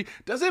victory.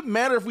 Does it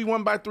matter if we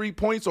won by 3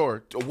 points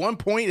or 1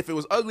 point, if it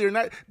was ugly or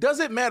not? Does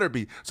it matter,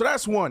 B? So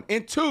that's one.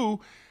 And two,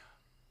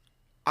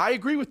 I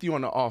agree with you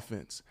on the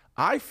offense.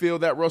 I feel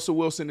that Russell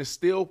Wilson is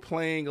still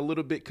playing a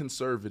little bit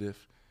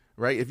conservative,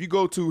 right? If you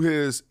go to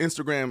his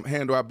Instagram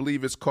handle, I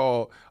believe it's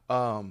called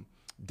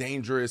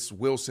Dangerous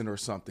Wilson or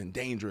something,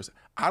 Dangerous.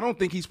 I don't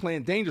think he's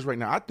playing dangerous right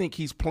now. I think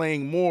he's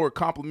playing more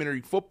complimentary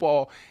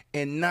football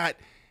and not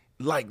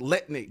like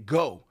letting it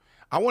go.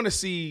 I want to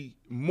see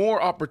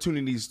more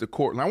opportunities to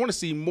Cortland. I want to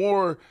see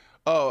more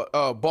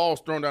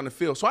balls thrown down the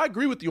field. So I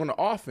agree with you on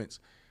the offense,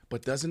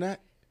 but doesn't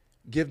that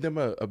give them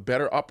a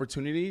better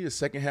opportunity the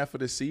second half of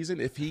the season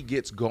if he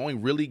gets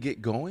going, really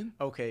get going?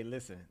 Okay,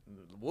 listen.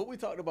 What we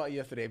talked about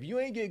yesterday, if you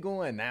ain't get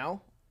going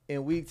now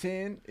in Week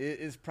 10,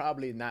 it's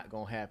probably not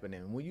going to happen.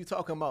 And when you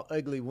talking about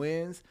ugly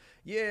wins,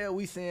 yeah,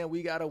 we saying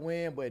we got to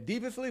win, but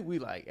defensively, we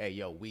like, hey,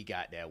 yo, we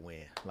got that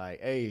win.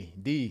 Like, hey,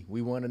 D,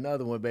 we won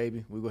another one,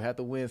 baby. We're going to have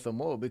to win some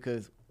more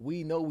because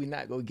we know we're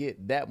not going to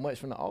get that much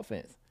from the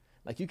offense.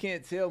 Like, you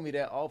can't tell me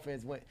that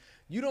offense went.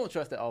 You don't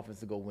trust that offense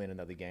to go win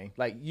another game.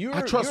 Like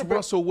I trust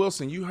Russell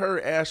Wilson. You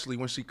heard Ashley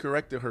when she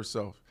corrected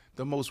herself.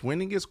 The most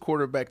winningest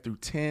quarterback through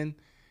 10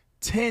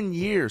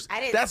 years.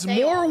 That's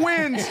more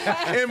wins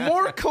and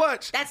more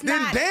clutch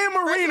than Dan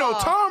Marino,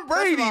 Tom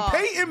Brady,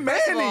 Peyton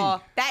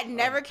Manning. That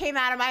never came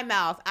out of my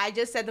mouth. I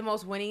just said the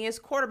most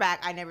winningest quarterback.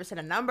 I never said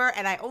a number,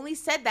 and I only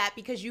said that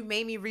because you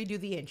made me redo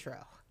the intro.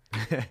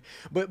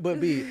 but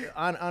B,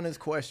 honest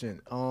question.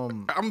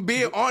 I'm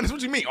being honest. What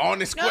do you mean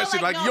honest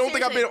question? Like, you don't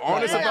think I'm being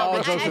honest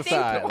about this?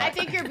 I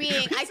think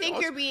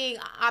you're being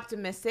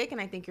optimistic, and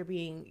I think you're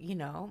being,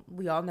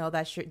 we all know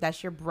that's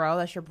your bro,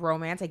 that's your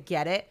bromance. I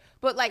get it,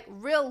 but like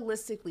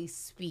realistically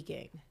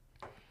speaking,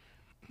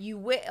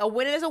 a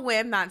win is a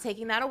win. Not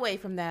taking that away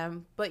from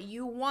them, but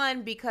you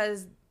won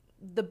because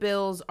the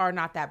Bills are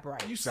not that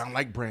bright. You sound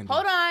like Brandon.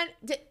 Hold on.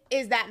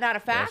 Is that not a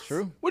fact? That's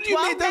true. What do you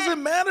mean it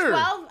doesn't matter?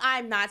 12,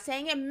 I'm not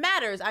saying it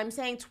matters. I'm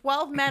saying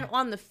 12 men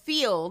on the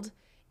field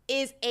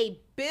is a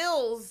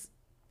Bills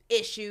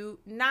issue,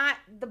 not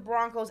the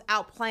Broncos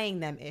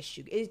outplaying them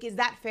issue. Is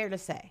that fair to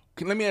say?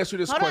 Let me ask you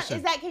this question.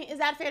 Is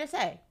that fair to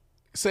say?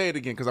 Say it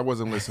again because I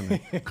wasn't listening.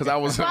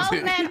 12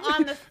 men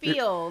on the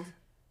field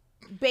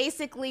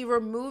basically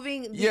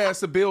removing Yeah,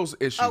 it's a Bills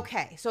issue.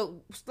 Okay,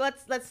 so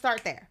let's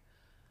start there.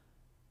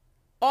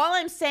 All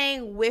I'm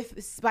saying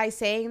by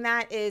saying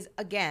that is,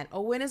 again,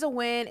 a win is a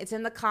win. It's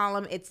in the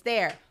column. It's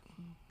there.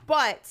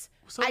 But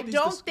I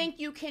don't think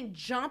you can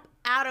jump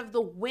out of the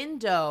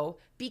window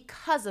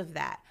because of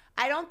that.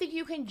 I don't think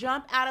you can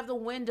jump out of the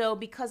window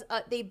because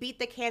they beat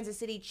the Kansas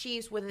City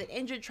Chiefs with an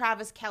injured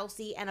Travis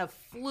Kelce and a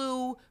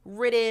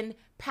flu-ridden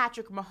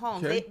Patrick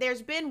Mahomes. Okay.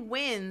 There's been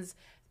wins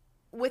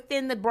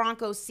within the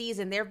Broncos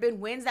season. There have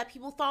been wins that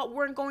people thought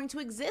weren't going to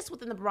exist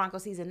within the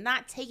Broncos season,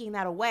 not taking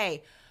that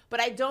away. But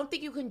I don't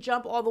think you can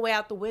jump all the way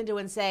out the window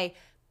and say,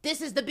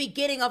 this is the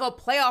beginning of a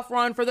playoff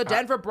run for the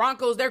Denver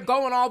Broncos. They're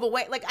going all the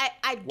way. Like,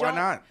 I don't. Why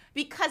not?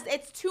 Because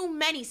it's too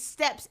many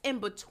steps in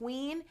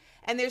between,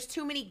 and there's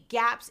too many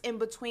gaps in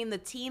between the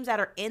teams that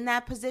are in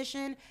that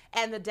position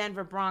and the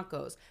Denver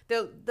Broncos.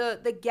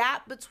 The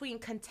gap between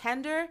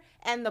contender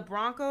and the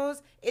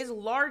Broncos is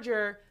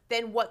larger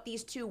than what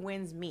these two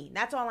wins mean.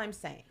 That's all I'm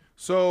saying.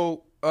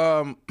 So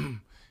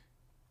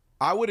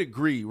I would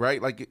agree,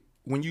 right? Like,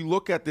 when you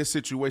look at this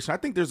situation, I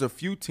think there's a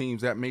few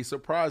teams that may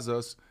surprise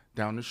us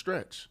down the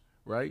stretch,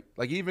 right?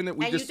 Like, even if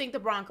you think the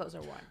Broncos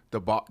are one?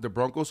 The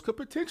Broncos could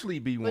potentially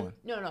be one.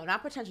 No,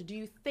 not potential. Do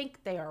you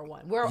think they are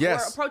one? We're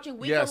approaching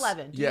week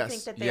 11. Do you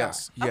think that they are?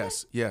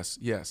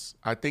 Yes.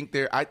 I think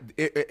they're.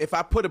 If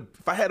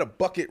I had a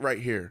bucket right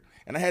here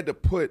and I had to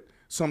put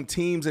some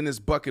teams in this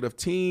bucket of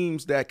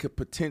teams that could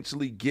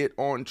potentially get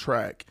on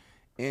track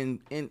and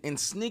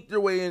sneak their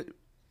way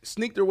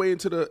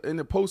into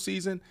the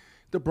postseason.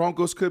 The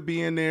Broncos could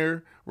be in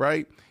there,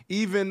 right?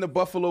 Even the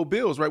Buffalo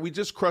Bills, right? We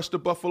just crushed the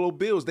Buffalo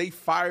Bills. They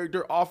fired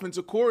their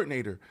offensive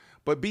coordinator.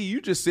 But, B,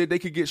 you just said they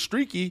could get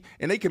streaky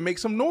and they can make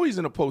some noise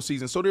in the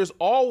postseason. So there's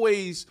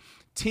always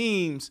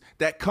teams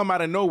that come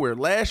out of nowhere.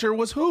 Last year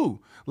was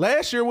who?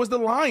 Last year was the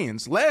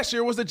Lions. Last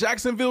year was the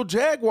Jacksonville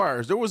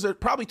Jaguars. There was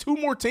probably 2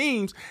 more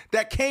teams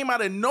that came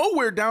out of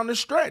nowhere down the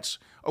stretch,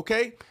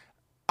 okay?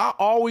 I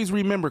always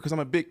remember, because I'm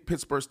a big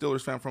Pittsburgh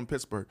Steelers fan from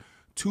Pittsburgh,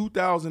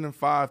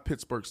 2005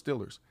 Pittsburgh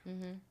Steelers.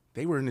 Mm-hmm.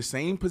 They were in the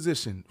same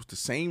position with the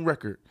same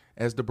record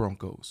as the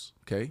Broncos,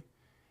 okay?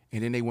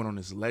 And then they went on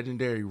this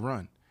legendary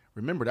run.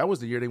 Remember, that was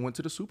the year they went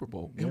to the Super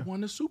Bowl and won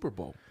the Super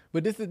Bowl.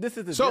 But this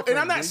is the so, and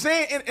I'm not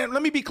saying, and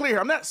let me be clear,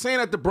 I'm not saying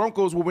that the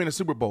Broncos will win a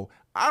Super Bowl.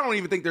 I don't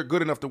even think they're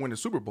good enough to win the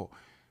Super Bowl.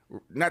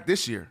 Not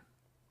this year.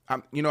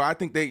 I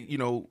think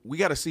we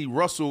got to see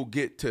Russell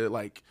get to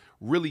like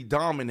really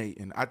dominate,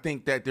 and I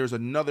think that there's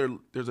another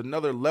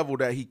level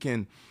that he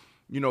can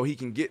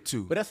get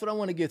to. But that's what I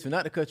want to get to,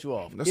 not to cut you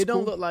off. It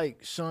don't look like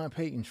Sean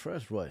Payton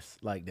trusts Russ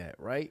like that,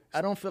 right?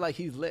 I don't feel like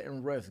he's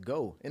letting Russ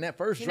go. In that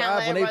first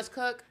drive,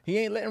 he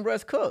ain't letting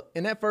Russ cook.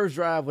 In that first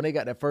drive, when they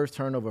got that first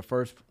turnover,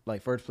 first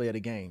play of the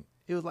game,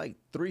 it was like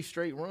 3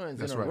 straight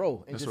runs in a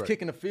row, and just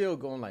kicking the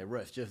field, going like,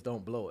 Russ, just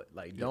don't blow it.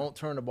 Like, don't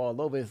turn the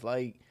ball over. It's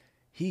like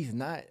he's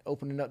not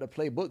opening up the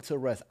playbook to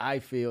Russ, I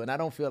feel, and I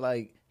don't feel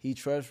like he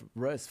trusts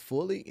Russ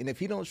fully. And if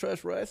he don't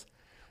trust Russ,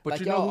 but like,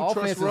 you know who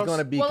trusts Russ? Is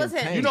gonna be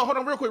contained. Hold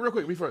on real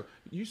quick. Before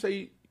you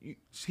say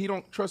he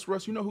don't trust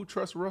Russ, you know who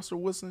trusts Russell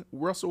Wilson?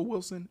 Russell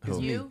Wilson is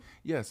you? Me.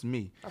 Yes,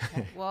 me.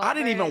 Okay. Well, I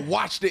didn't even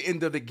watch the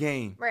end of the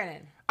game.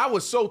 Brandon. I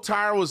was so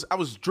tired. I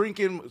was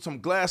drinking some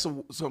glass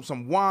of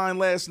some wine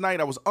last night.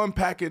 I was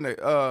unpacking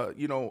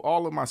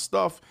all of my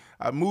stuff.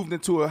 I moved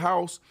into a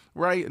house,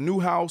 right? A new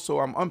house, so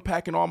I'm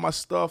unpacking all my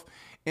stuff,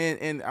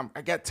 and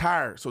I got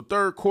tired. So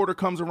third quarter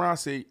comes around, I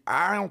say,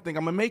 I don't think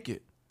I'm gonna make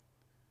it.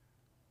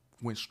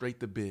 Went straight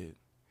to bed.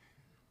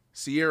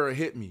 Sierra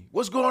hit me.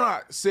 What's going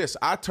on? Sis,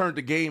 I turned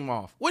the game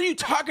off. What are you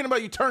talking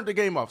about? You turned the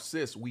game off.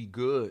 Sis, we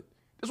good.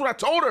 That's what I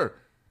told her.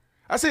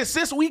 I said,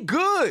 sis, we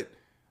good.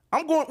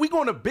 We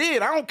going to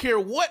bed. I don't care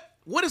what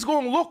it's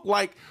going to look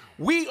like.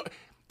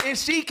 And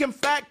she can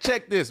fact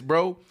check this,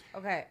 bro.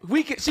 Okay.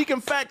 She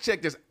can fact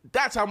check this.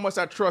 That's how much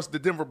I trust the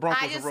Denver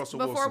Broncos and Russell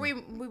Wilson. Before we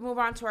move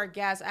on to our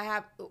guests,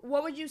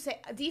 what would you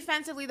say?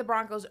 Defensively, the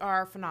Broncos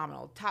are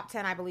phenomenal. Top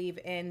 10, I believe,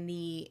 in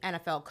the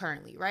NFL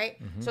currently,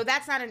 right? Mm-hmm. So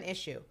that's not an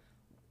issue.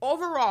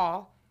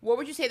 Overall, what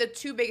would you say the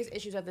 2 biggest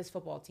issues of this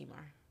football team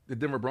are? The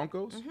Denver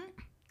Broncos?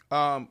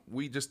 Mm-hmm.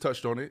 We just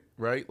touched on it,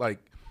 right? Like,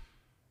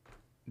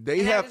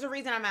 there's a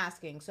reason I'm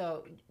asking.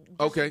 So,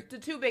 okay, the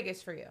 2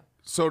 biggest for you.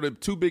 So the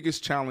 2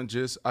 biggest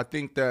challenges, I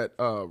think that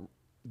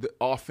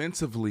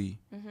offensively,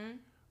 mm-hmm.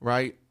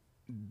 right?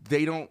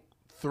 They don't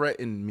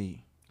threaten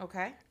me.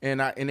 Okay. And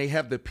they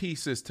have the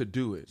pieces to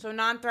do it. So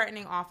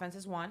non-threatening offense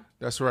is 1.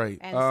 That's right.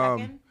 And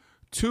second?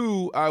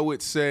 2, I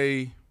would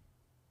say,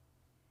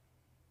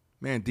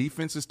 man,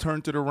 defense has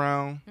turned it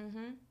around.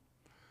 Mm-hmm.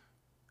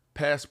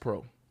 Pass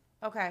pro.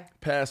 Okay.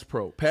 Pass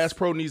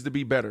pro needs to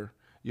be better.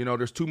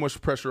 There's too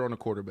much pressure on the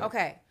quarterback.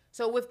 Okay.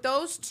 So with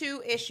those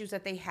 2 issues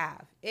that they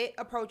have, it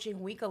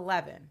approaching week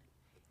 11,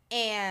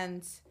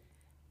 and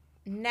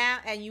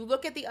you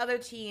look at the other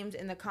teams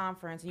in the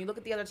conference, and you look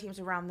at the other teams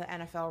around the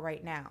NFL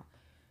right now,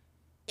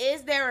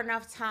 is there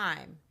enough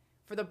time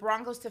for the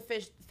Broncos to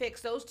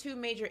fix those 2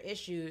 major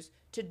issues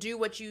to do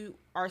what you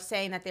are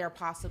saying that they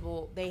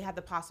have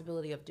the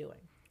possibility of doing?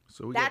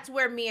 So that's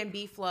where me and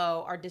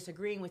B-Flow are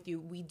disagreeing with you.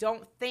 We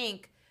don't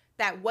think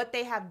that what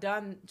they have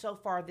done so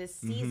far this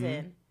season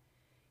mm-hmm.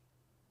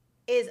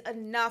 is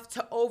enough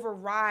to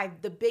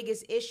override the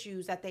biggest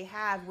issues that they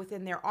have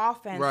within their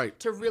offense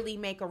to really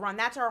make a run.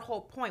 That's our whole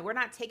point. We're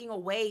not taking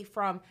away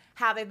from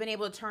how they've been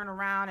able to turn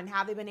around and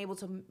how they've been able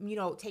to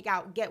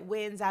get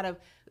wins out of,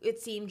 it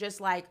seemed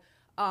just like,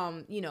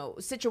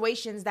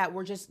 situations that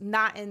were just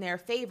not in their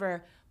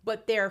favor.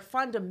 But their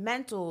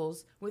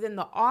fundamentals within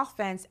the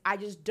offense,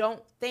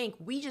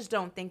 we just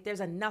don't think there's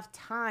enough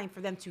time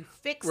for them to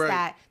fix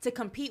that to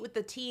compete with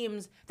the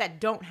teams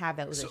that don't have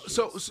those issues.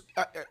 So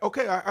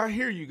okay, I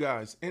hear you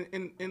guys. And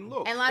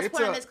look. And last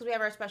point on this, because we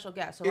have our special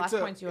guest. So last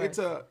point's yours.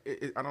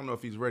 I don't know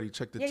if he's ready.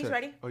 Check the text. He's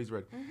ready. Oh, he's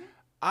ready.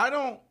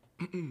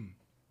 Mm-hmm.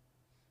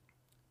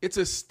 It's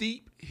a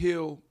steep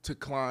hill to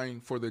climb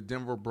for the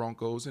Denver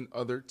Broncos and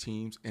other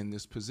teams in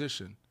this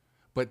position.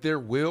 But there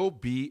will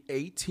be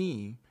a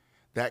team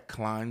that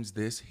climbs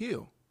this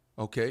hill,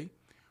 okay?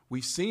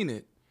 We've seen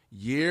it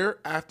year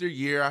after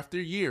year after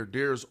year.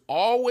 There's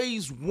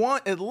always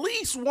at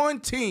least one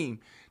team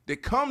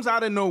that comes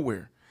out of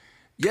nowhere.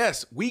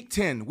 Yes, week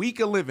 10, week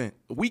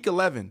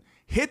 11,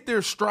 hit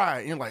their stride,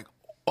 and you're like,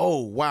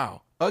 oh,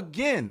 wow.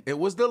 Again, it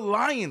was the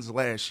Lions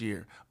last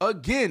year.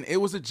 Again, it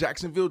was the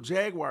Jacksonville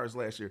Jaguars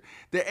last year.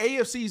 The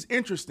AFC is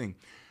interesting.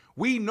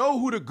 We know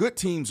who the good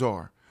teams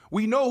are.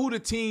 We know who the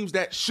teams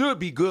that should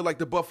be good, like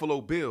the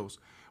Buffalo Bills.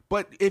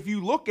 But if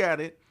you look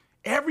at it,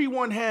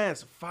 everyone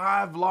has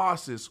 5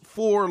 losses,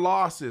 4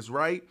 losses,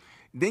 right?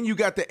 Then you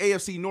got the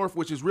AFC North,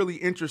 which is really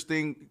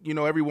interesting. You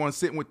know, everyone's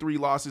sitting with 3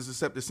 losses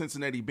except the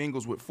Cincinnati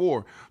Bengals with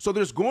 4. So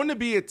there's going to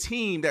be a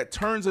team that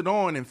turns it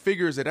on and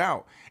figures it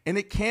out. And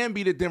it can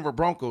be the Denver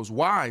Broncos.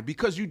 Why?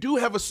 Because you do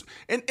have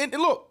and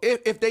look,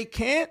 if they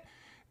can't,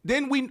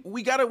 then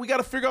we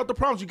gotta figure out the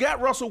problems. You got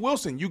Russell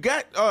Wilson, you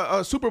got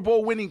a Super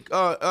Bowl winning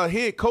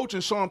head coach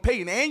and Sean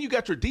Payton, and you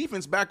got your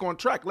defense back on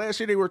track. Last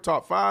year they were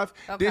top 5.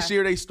 Okay. This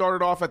year they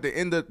started off at the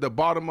end of the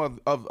bottom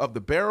of the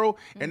barrel,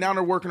 and now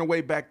they're working their way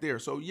back there.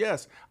 So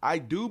yes, I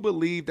do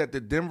believe that the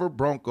Denver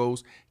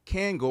Broncos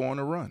can go on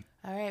a run.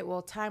 All right,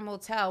 well, time will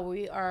tell.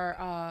 We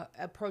are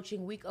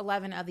approaching week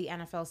 11 of the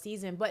NFL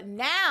season, but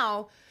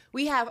now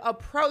we have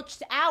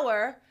approached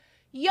our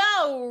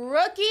Yo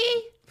Rookie,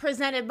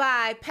 presented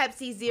by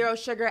Pepsi Zero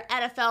Sugar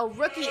NFL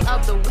Rookie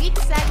of the Week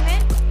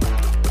segment.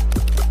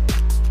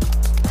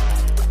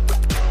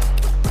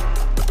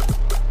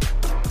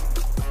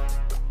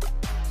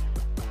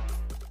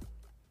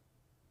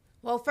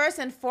 Well, first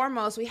and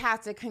foremost, we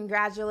have to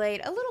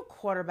congratulate a little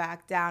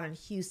quarterback down in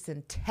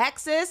Houston,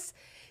 Texas,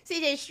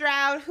 C.J.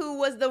 Stroud, who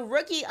was the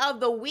Rookie of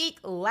the Week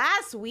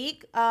last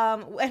week,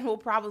 and will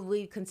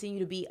probably continue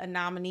to be a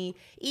nominee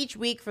each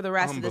week for the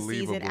rest of the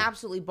season.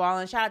 Absolutely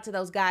balling. Shout out to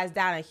those guys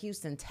down in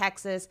Houston,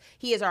 Texas.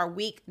 He is our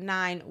Week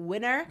 9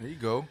 winner. There you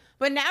go.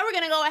 But now we're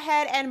going to go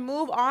ahead and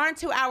move on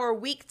to our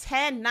Week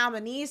 10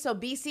 nominees. So,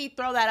 BC,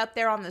 throw that up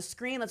there on the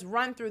screen. Let's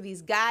run through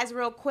these guys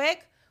real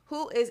quick.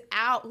 Who is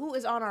out? Who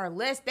is on our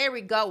list? There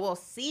we go. Well,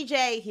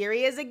 CJ, here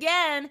he is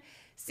again.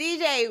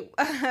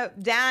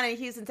 CJ, down in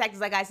Houston,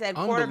 Texas, like I said,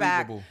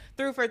 quarterback,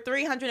 threw for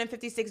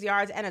 356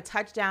 yards and a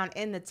touchdown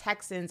in the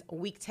Texans'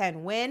 Week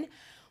 10 win.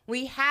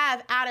 We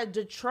have out of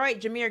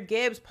Detroit, Jahmyr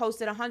Gibbs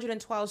posted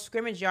 112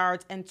 scrimmage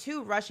yards and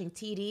 2 rushing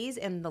TDs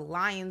in the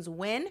Lions'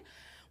 win.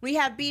 We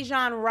have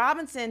Bijan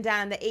Robinson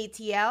down in the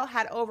ATL,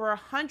 had over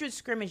 100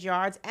 scrimmage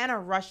yards and a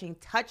rushing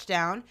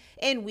touchdown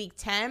in Week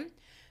 10.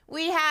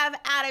 We have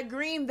out of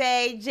Green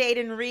Bay,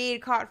 Jayden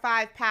Reed caught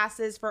 5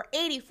 passes for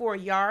 84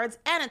 yards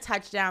and a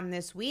touchdown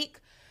this week.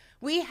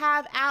 We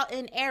have out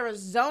in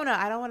Arizona,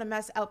 I don't want to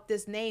mess up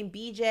this name,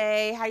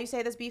 BJ, how do you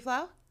say this,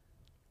 B-Flow?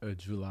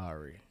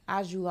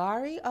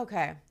 Ajulari?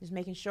 Okay, just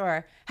making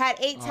sure. Had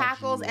 8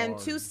 tackles and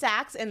 2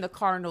 sacks in the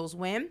Cardinals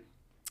win.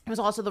 It was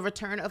also the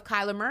return of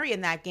Kyler Murray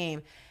in that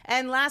game.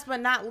 And last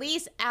but not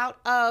least, out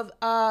of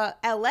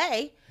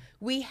L.A.,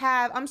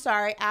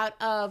 out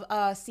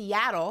of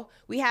Seattle,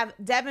 we have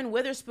Devin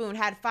Witherspoon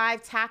had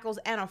 5 tackles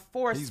and a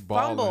forced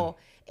fumble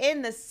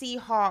in the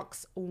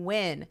Seahawks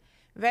win.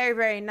 Very,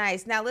 very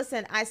nice. Now,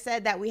 listen, I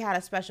said that we had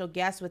a special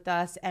guest with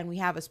us, and we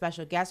have a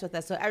special guest with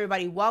us. So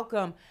everybody,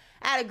 welcome.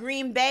 Out of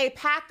Green Bay,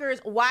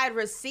 Packers wide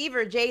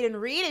receiver Jayden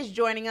Reed is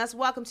joining us.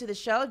 Welcome to the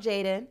show,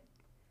 Jayden.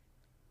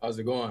 How's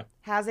it going?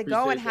 How's it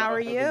going? How are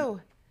you?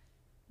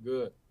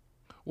 Good.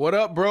 What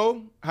up,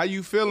 bro? How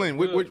you feeling?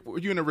 Were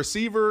you in a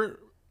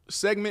receiver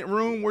segment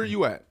room? Where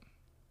you at?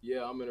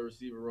 Yeah, I'm in the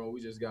receiver room.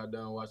 We just got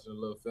done watching a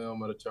little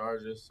film of the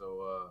Chargers,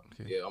 so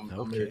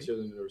I'm here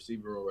chilling in the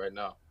receiver room right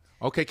now.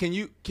 Okay, can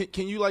you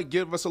like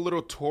give us a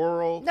little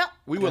tour? No.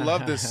 We would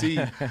love to see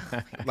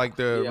like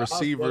the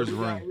receivers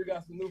room. We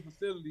got some new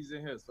facilities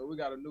in here, so we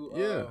got a new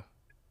a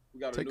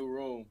new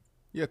room.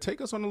 Yeah,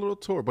 take us on a little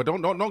tour, but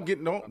don't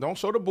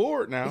show the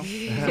board now.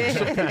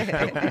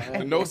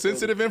 No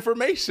sensitive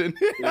information.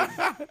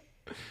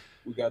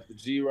 We got the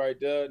G right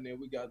there, and then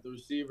we got the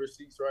receiver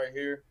seats right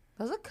here.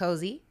 Those are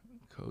cozy.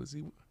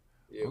 Cozy.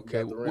 Yeah,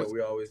 okay. We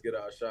always get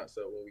our shots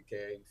up when we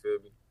can. You feel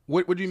me?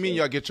 What do you mean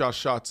y'all get y'all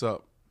shots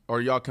up?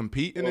 Are y'all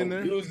competing in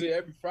there? Usually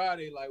every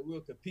Friday, like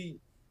we'll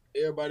compete.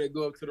 Everybody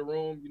go up to the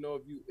room. You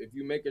know, if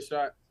you make a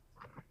shot,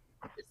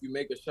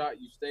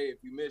 you stay.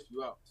 If you miss,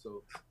 you out.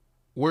 So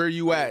where are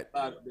you at?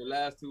 The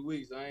last 2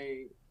 weeks,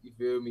 you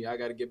feel me? I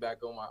got to get back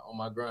on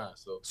my grind.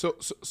 So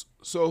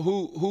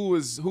who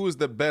is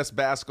the best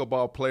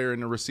basketball player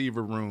in the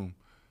receiver room?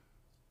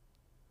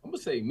 I'm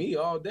gonna say me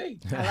all day.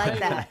 I like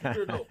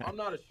that. I'm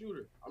not a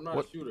shooter.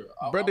 a shooter.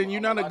 Brother,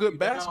 you're not a good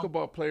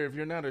basketball player if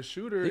you're not a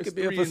shooter. You could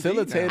be a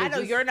facilitator. I know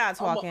you're not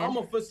talking. I'm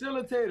a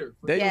facilitator.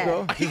 There you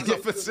go. He's a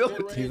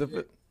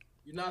facilitator.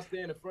 You're not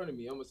staying in front of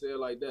me. I'm going to say it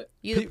like that.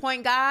 You the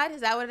point guard?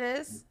 Is that what it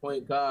is?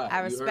 Point guard. I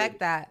respect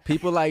that.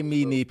 People like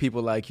me need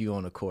people like you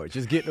on the court.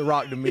 Just get the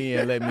rock to me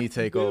and let me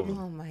take over.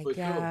 Oh, my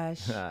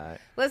gosh. Sure. Right.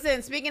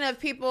 Listen, speaking of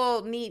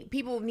people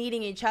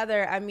needing each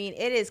other, I mean,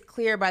 it is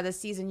clear by the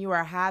season you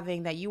are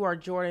having that you are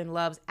Jordan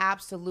Love's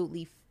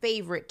absolutely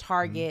favorite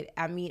target.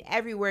 I mean,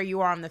 everywhere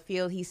you are on the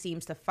field, he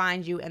seems to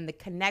find you, and the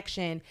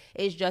connection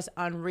is just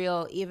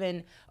unreal,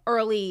 even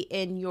early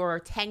in your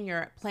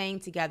tenure playing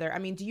together. I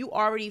mean, do you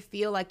already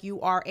feel like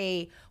you are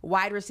a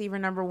wide receiver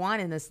number 1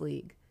 in this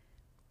league?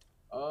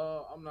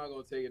 I'm not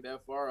going to take it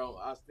that far.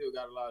 I still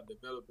got a lot of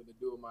developing to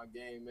do with my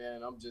game,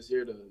 man. I'm just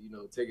here to,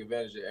 take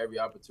advantage of every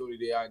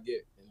opportunity I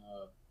get.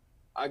 And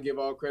I give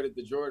all credit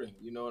to Jordan,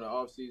 in the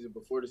offseason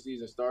before the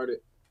season started.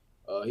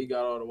 He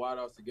got all the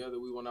wideouts together.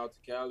 We went out to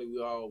Cali.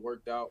 We all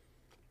worked out,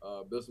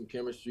 built some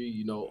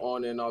chemistry,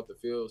 on and off the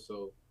field.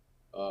 So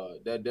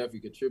that definitely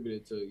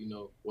contributed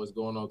to, what's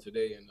going on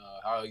today and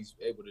how he's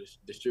able to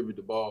distribute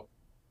the ball.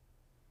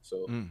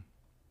 So,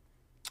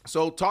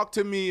 So talk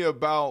to me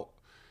about,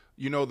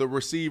 the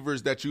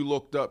receivers that you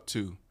looked up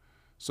to.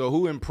 So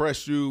who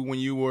impressed you when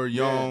you were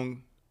young?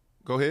 Man.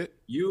 Go ahead.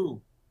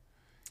 You.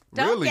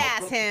 Don't Really?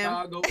 gas him.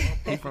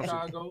 I'm from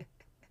Chicago.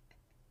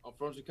 I'm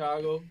from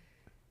Chicago.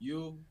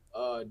 You,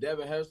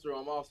 Devin Hester,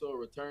 I'm also a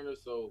returner,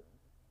 so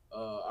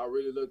I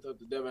really looked up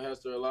to Devin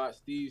Hester a lot.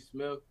 Steve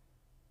Smith.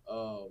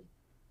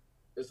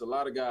 It's a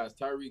lot of guys.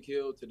 Tyreek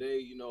Hill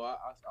today,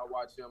 I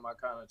watch him. I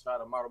kind of try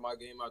to model my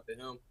game after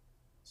him.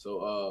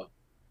 So,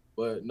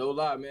 but no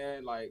lie,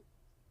 man, like,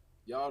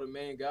 y'all the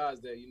main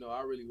guys that,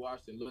 I really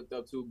watched and looked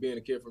up to being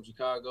a kid from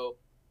Chicago.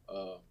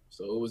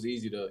 So it was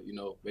easy to,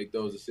 make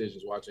those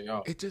decisions watching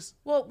y'all.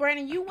 Well,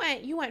 Brandon, you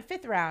went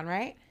 5th round,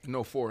 right?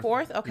 No, 4th.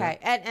 4th? Okay.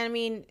 Yeah. And I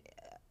mean,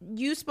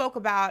 you spoke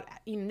about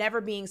never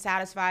being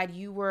satisfied.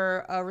 You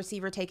were a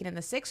receiver taken in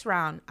the 6th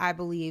round, I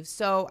believe.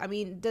 So, I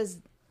mean,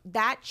 does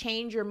that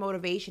change your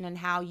motivation and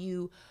how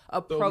you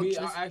approach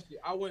so this?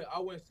 I went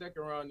 2nd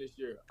round this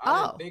year.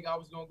 I didn't think I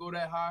was going to go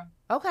that high.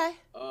 Okay.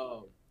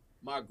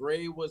 My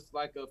grade was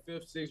like a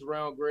 5th, 6th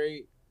round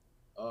grade.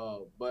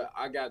 But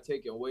I got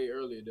taken way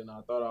earlier than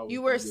I thought I was.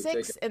 You were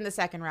 6th in the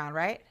 2nd round,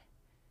 right?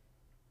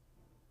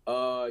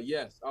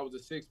 Yes, I was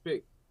a 6th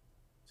pick,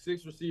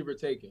 6th receiver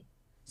taken.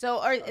 So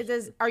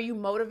are you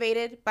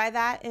motivated by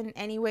that in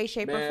any way,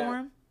 shape, or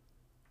form?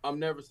 I'm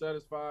never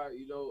satisfied.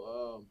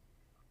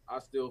 I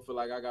still feel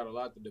like I got a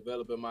lot to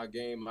develop in my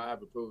game. I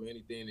haven't proven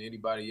anything to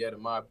anybody yet,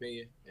 in my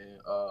opinion,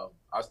 and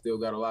I still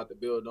got a lot to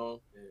build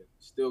on, and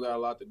still got a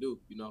lot to do.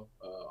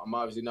 I'm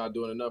obviously not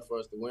doing enough for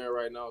us to win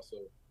right now,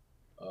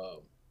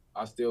 so.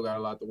 I still got a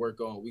lot to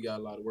work on. We got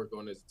a lot to work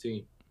on as a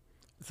team.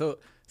 So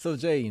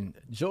Jaden,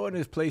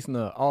 Jordan is placing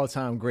an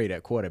all-time great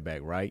at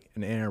quarterback, right?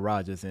 And Aaron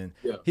Rodgers, and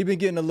he's been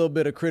getting a little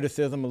bit of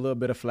criticism, a little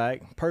bit of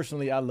flack.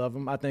 Personally, I love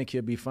him. I think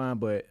he'll be fine.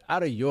 But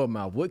out of your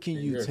mouth, what can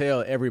you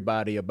tell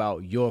everybody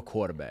about your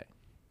quarterback?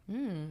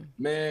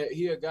 Man,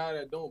 he a guy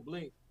that don't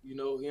blink. He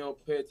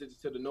don't pay attention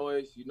to the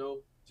noise.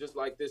 Just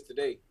like this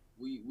today.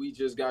 We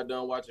just got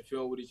done watching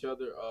film with each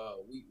other.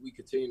 We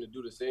continue to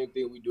do the same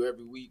thing we do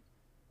every week.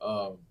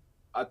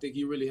 I think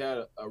he really had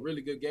a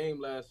really good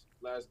game last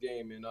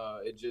game, and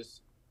it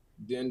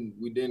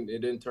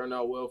didn't turn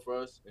out well for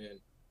us. And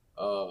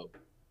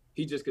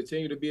he just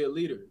continued to be a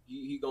leader.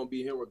 He gonna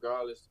be him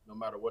regardless, no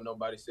matter what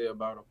nobody say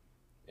about him.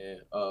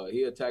 And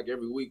he attack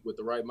every week with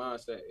the right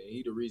mindset, and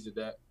he the reason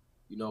that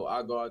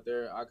I go out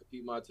there, I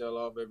compete my tail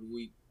off every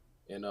week,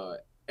 and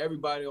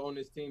everybody on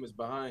this team is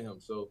behind him.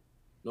 So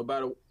no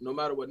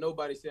matter what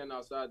nobody's saying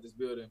outside this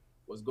building,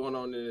 what's going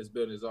on in this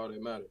building is all that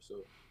matters.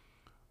 So.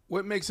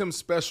 What makes him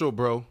special,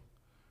 bro?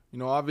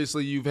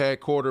 Obviously you've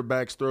had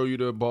quarterbacks throw you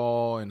the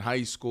ball in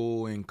high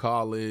school, in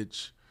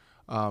college.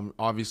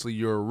 Obviously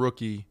you're a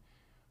rookie,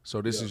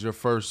 so this is your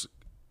first,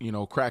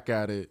 crack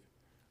at it.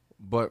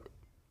 But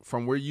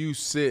from where you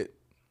sit,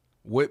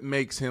 what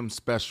makes him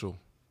special?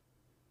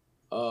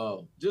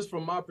 Just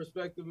from my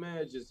perspective,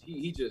 man,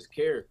 he just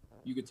cared.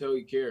 You could tell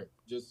he cared.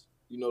 Just,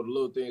 the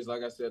little things,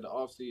 like I said, the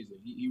offseason.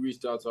 He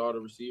reached out to all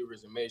the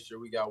receivers and made sure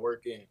we got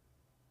work in.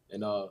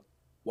 And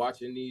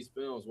watching these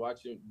films,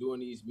 doing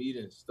these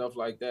meetings, stuff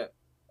like that.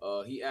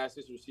 He asked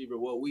his receiver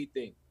what we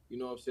think. You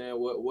know what I'm saying?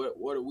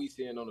 What are we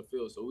seeing on the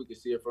field so we can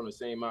see it from the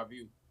same eye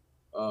view.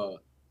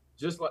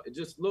 Just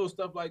little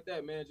stuff like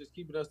that, man. Just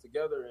keeping us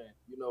together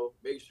and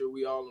make sure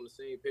we all on the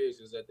same page.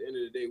 Because at the end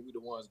of the day, we the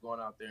ones going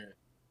out there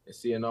and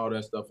seeing all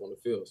that stuff on the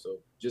field.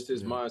 So just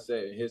his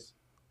mindset and his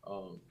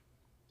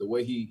the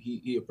way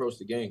he approached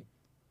the game.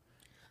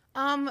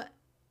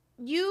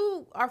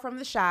 You are from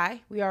the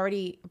Chi. We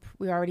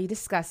already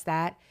discussed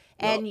that.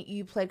 And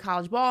you played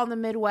college ball in the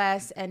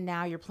Midwest, and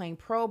now you're playing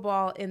pro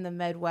ball in the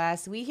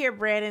Midwest. We hear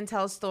Brandon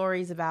tell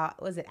stories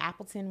about, was it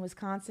Appleton,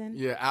 Wisconsin?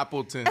 Yeah,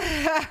 Appleton.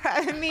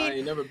 I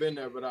ain't never been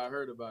there, but I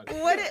heard about it.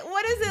 What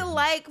is it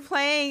like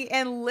playing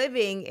and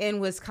living in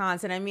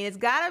Wisconsin? I mean, it's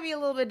got to be a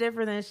little bit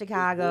different than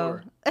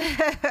Chicago.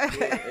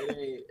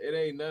 It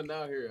ain't nothing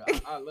out here.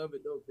 I love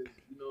it, though, because,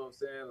 you know what I'm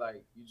saying?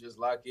 Like, you just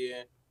lock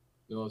in.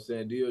 You know what I'm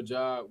saying? Do your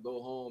job,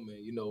 go home,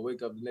 and,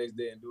 wake up the next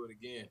day and do it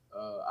again.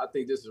 I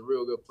think this is a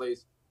real good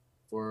place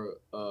for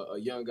a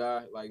young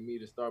guy like me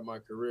to start my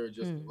career,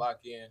 just to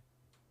lock in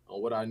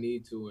on what I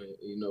need to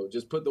and,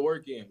 just put the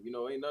work in.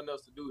 Ain't nothing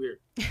else to do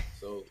here.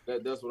 So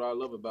that's what I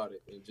love about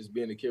it. And just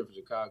being a kid from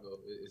Chicago,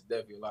 it's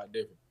definitely a lot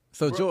different.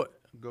 So, Jordan,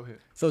 go ahead.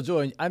 So,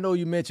 Jordan, I know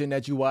you mentioned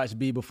that you watched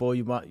B before.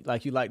 You like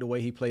the way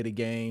he played the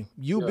game.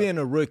 You being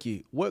a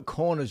rookie, what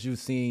corners you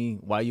seen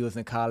while you was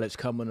in college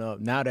coming up,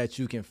 now that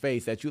you can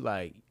face, that you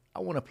like, I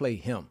want to play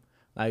him?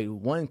 Like,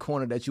 one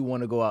corner that you want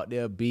to go out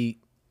there,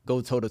 beat,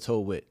 go toe-to-toe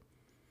with?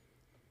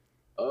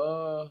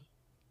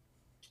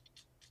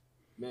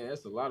 Man,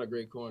 that's a lot of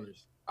great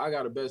corners. I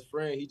got a best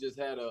friend. He just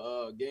had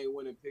a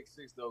game-winning pick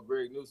six, though,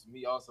 Greg Newsom.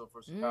 He also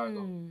from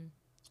Chicago.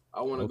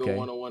 I want to go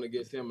one-on-one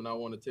against him, and I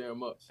want to tear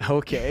him up. So,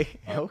 okay.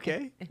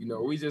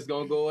 We just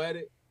going to go at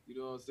it. You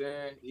know what I'm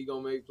saying? He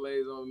going to make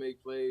plays, I'm going to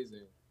make plays,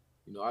 and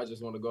I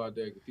just want to go out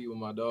there and compete with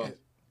my dogs.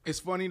 It's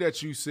funny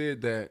that you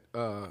said that.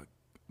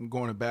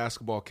 Going to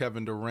basketball,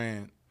 Kevin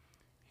Durant,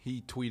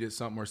 he tweeted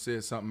something or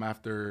said something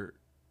after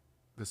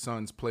the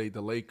Suns played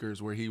the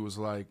Lakers where he was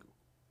like,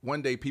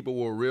 one day people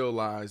will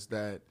realize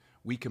that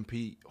we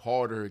compete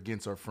harder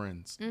against our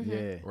friends. Mm-hmm.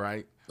 Yeah.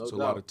 Right? No So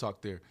doubt. a lot of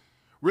talk there.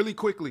 Really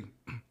quickly,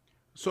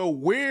 so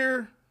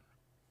where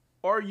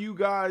are you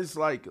guys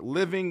like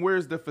living?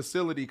 Where's the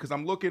facility? Because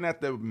I'm looking at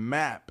the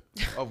map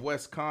of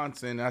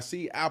Wisconsin. I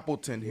see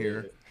Appleton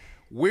here.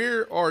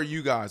 Where are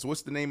you guys?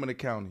 What's the name of the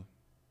county?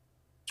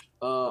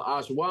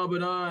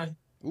 Ashwaubenon.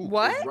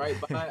 What? Is right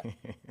by.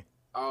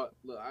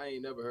 Look, I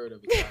ain't never heard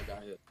of it till I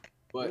got here.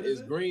 But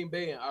it's Green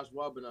Bay and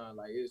Ashwaubenon.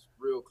 Like, it's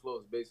real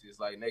close. Basically, it's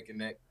like neck and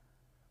neck.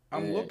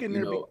 I'm looking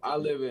there. I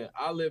live in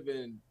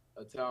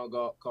a town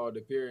called De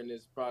Pere, and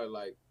it's probably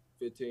like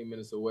 15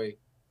 minutes away.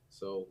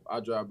 So I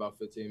drive about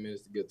 15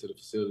 minutes to get to the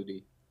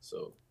facility.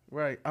 So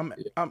Right. I'm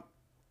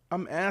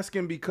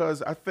asking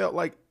because I felt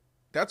like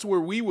that's where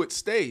we would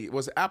stay. It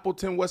was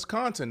Appleton,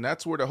 Wisconsin.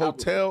 That's where the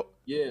hotel.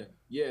 Yeah,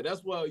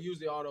 that's where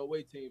usually all the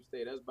away teams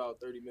stay. That's about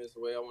 30 minutes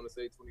away. I want to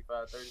say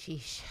 25, 30.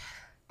 Sheesh.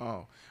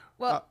 Oh.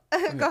 Well,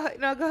 go ahead.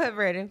 No, go ahead,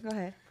 Brandon. Go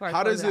ahead.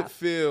 How does it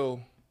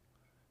feel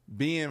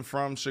being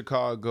from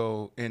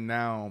Chicago and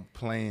now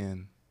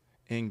playing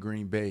in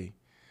Green Bay?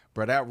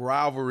 Bro, that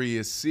rivalry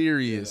is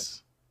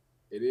serious.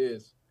 Yeah, it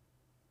is.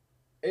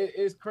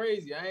 It's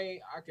crazy. I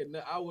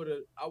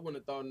wouldn't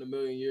have thought in a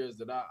million years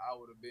that I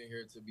would have been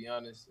here, to be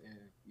honest. And,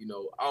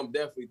 I'm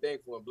definitely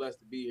thankful and blessed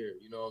to be here.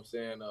 You know what I'm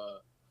saying? The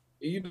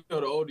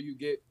older you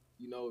get,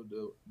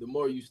 the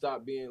more you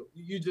stop being,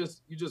 you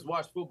just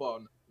watch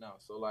football now.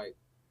 So, like,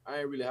 I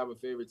ain't really have a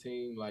favorite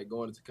team, like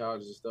going to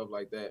college and stuff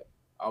like that.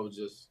 I was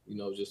just,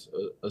 just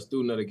a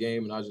student of the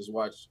game, and I just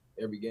watched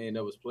every game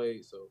that was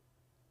played. So,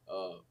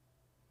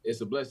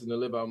 it's a blessing to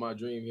live out my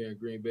dream here in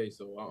Green Bay.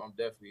 So I'm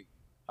definitely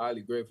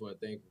highly grateful and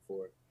thankful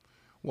for it.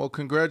 Well,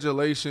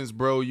 congratulations,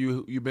 bro.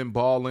 You've been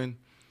balling.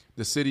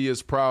 The city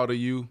is proud of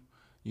you.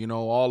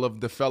 All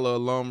of the fellow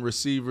alum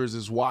receivers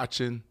is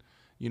watching.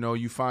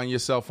 You find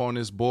yourself on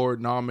this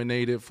board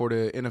nominated for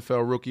the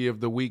NFL Rookie of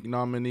the Week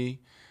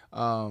nominee.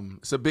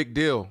 It's a big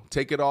deal.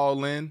 Take it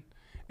all in.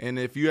 And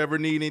if you ever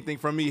need anything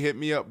from me, hit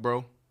me up,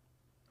 bro.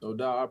 No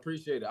doubt. I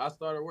appreciate it. I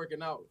started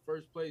working out.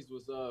 First place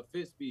was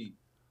Fit Speed.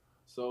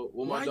 So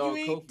with my dog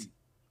Kofi.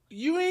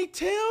 You ain't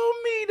tell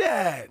me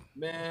that.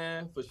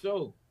 Man, for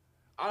sure.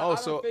 I done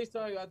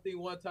FaceTime you, I think,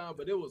 one time,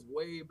 but it was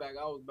way back.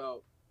 I was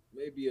about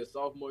maybe a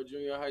sophomore,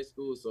 junior in high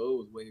school, so it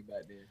was way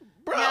back then.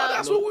 Bro,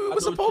 that's what we were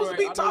supposed to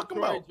be talking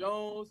about. Troy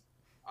Jones.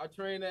 I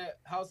trained at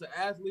House of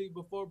Athlete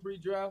before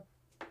pre-draft.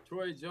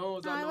 Troy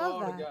Jones, I know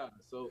all the guys.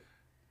 So,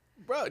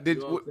 bro,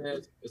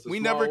 we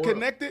never world.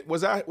 connected?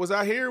 Was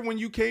I here when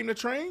you came to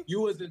train?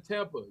 You was in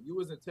Tampa.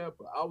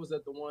 I was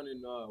at the one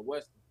in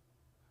Weston.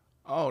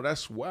 Oh,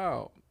 that's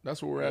wild.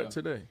 That's where we're at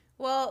today.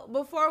 Well,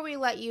 before we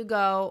let you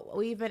go,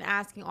 we've been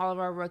asking all of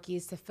our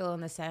rookies to fill in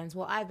the sentence.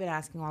 Well, I've been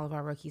asking all of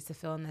our rookies to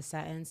fill in the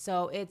sentence.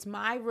 So it's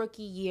my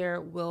rookie year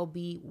will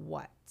be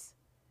what?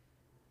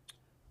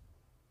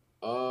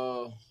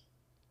 That's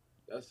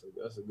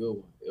a good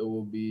one. It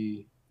will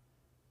be,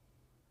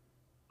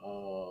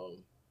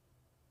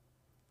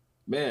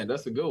 man,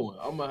 that's a good one.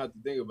 I'm gonna have to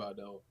think about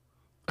that one.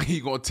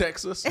 You gonna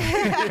text us? It's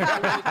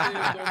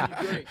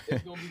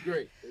gonna be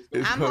great.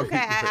 I'm okay.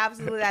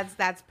 Absolutely,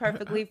 that's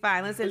perfectly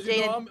fine. Listen,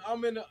 Jaden,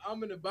 I'm in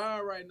the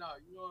bind right now.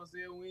 You know what I'm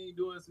saying? We ain't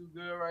doing too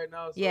good right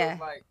now. So yeah.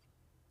 It's like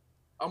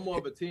I'm more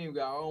of a team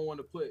guy. I don't want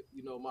to put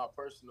my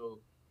personal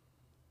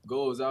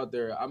goals out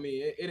there. I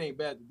mean, it ain't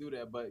bad to do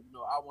that, but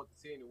I want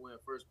the team to win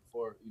first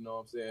before what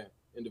I'm saying,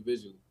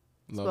 individually.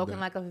 Spoken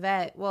like a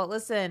vet. Well,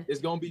 listen,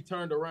 it's gonna be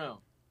turned around.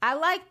 I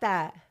like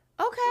that.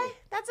 Okay,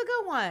 that's a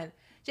good one.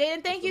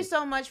 Jaden, thank you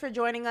so much for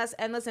joining us.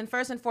 And listen,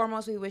 first and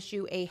foremost, we wish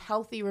you a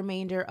healthy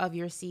remainder of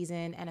your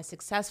season and a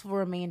successful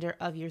remainder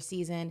of your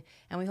season.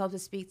 And we hope to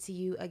speak to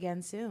you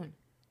again soon.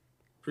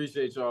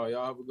 Appreciate y'all.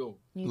 Y'all have a good one.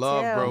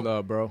 Love, bro.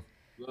 Love, bro.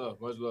 Love.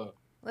 Much love.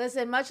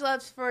 Listen, much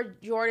love for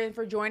Jordan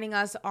for joining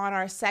us on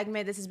our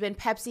segment. This has been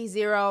Pepsi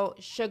Zero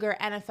Sugar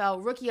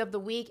NFL Rookie of the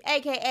Week,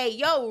 a.k.a.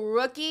 Yo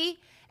Rookie.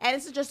 And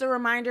this is just a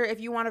reminder,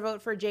 if you want to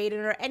vote for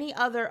Jaden or any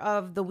other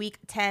of the Week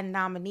 10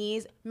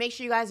 nominees, make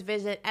sure you guys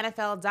visit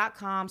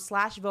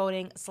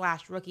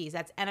NFL.com/voting/rookies.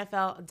 That's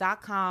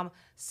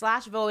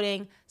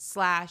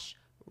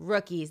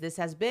NFL.com/voting/rookies. This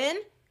has been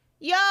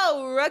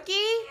Yo Rookie,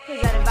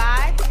 presented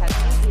by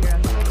Pepsi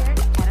Zero Sugar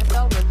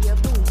NFL Rookie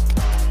of the Week.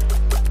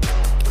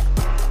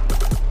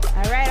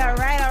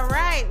 All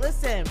right.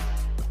 Listen.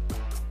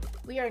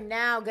 We are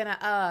now going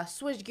to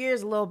switch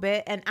gears a little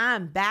bit, and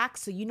I'm back,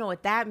 so you know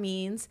what that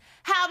means.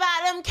 How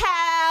about them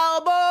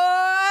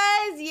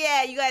Cowboys?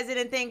 Yeah, you guys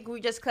didn't think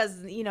just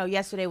because,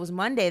 yesterday was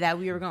Monday that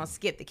we were going to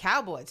skip the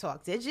Cowboy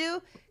talk, did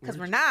you? Because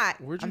we're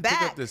not. Where'd you I'm pick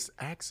back. up this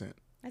accent?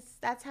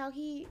 That's how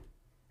he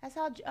That's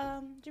how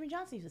Jimmy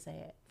Johnson used to say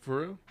it.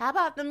 For real? How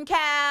about them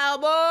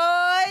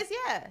Cowboys?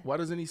 Yeah. Why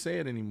doesn't he say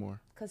it anymore?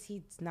 Because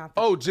he's not.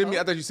 Oh, Jimmy!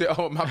 I thought you said.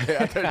 Oh, my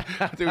bad. I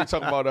thought we were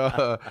talking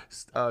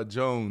about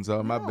Jones.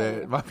 My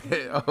bad. My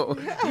bad. Oh,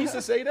 he used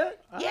to say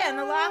that. Yeah, in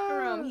the locker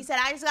room, he said,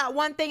 "I just got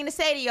one thing to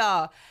say to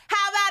y'all.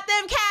 How about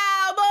them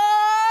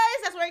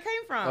Cowboys?" That's where he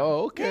came from.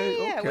 Oh,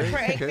 okay. Yeah, Okay. with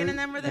Craig Okay. and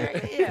them were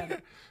there. Yeah.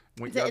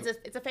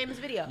 It's a famous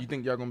video. You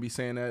think y'all gonna be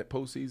saying that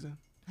postseason?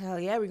 Hell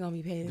yeah, we're gonna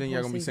be paying. You think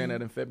y'all gonna be saying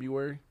that in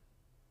February?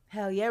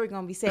 Hell yeah, we're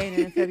going to be saying it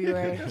in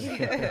February.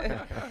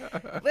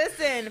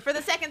 Listen, for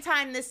the second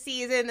time this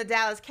season, the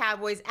Dallas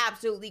Cowboys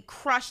absolutely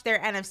crushed their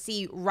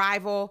NFC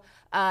rival,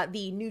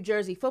 the New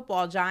Jersey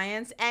Football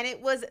Giants, and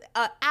it was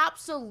an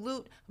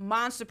absolute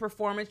monster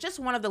performance, just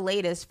one of the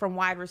latest from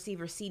wide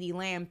receiver CeeDee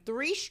Lamb.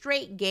 3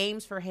 straight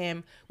games for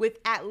him with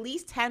at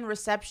least 10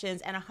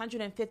 receptions and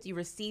 150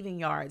 receiving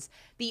yards.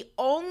 The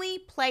only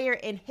player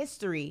in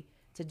history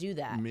to do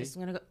that. Just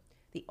gonna go.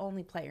 The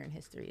only player in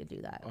history to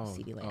do that,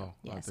 CeeDee Lamb.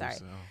 Yeah, sorry.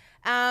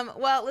 So.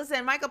 Well,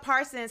 listen, Micah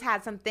Parsons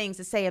had some things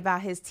to say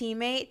about his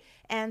teammate,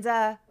 and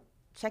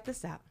check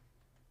this out.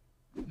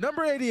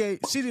 Number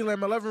 88, CeeDee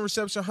Lamb, 11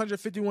 receptions,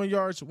 151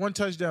 yards, 1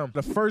 touchdown.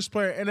 The first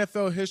player in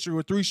NFL history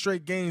with 3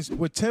 straight games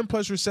with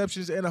 10-plus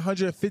receptions and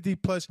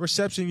 150-plus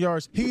reception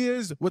yards. He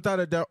is, without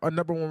a doubt, a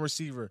number 1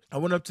 receiver. I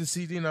went up to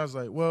CeeDee and I was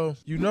like, well,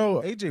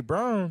 A.J.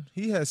 Brown,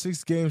 he had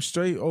 6 games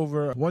straight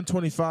over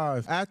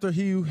 125. After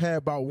he had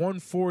about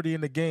 140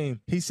 in the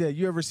game, he said,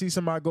 you ever see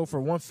somebody go for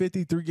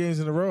 150 3 games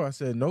in a row? I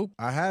said, nope,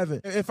 I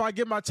haven't. If I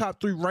get my top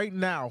 3 right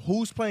now,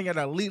 who's playing at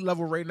elite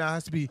level right now? It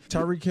has to be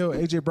Tyreek Hill,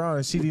 A.J. Brown,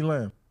 and CeeDee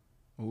Lamb.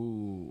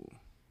 Ooh.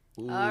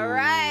 All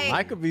right.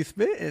 Micah be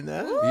spitting,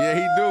 huh? Yeah,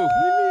 he do.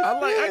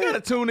 I gotta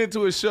tune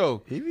into his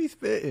show. He be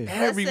spitting.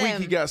 Every week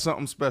he got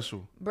something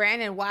special.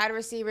 Brandon, wide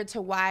receiver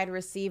to wide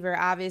receiver,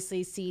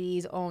 obviously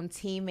CeeDee's own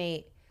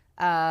teammate.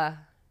 May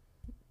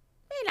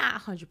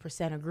not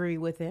 100% agree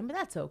with him, but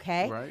that's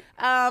okay. Right.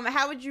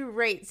 How would you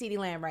rate CeeDee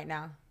Lamb right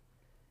now?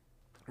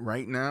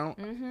 Right now?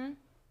 Mm-hmm.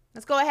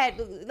 Let's go ahead.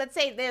 Let's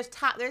say there's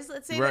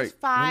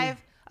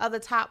 5 of the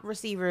top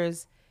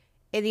receivers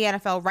in the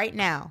NFL right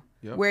now.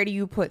 Yep. Where do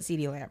you put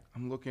CeeDee Lamb?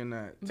 I'm looking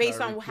at based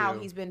on Tyreek how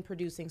Hill. he's been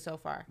producing so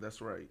far. That's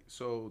right.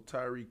 So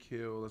Tyreek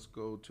Hill, let's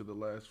go to the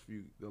last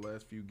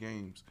few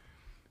games.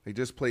 They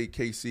just played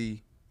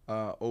KC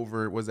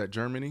over, was that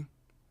Germany?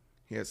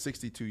 He had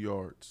 62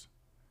 yards.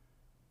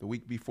 The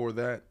week before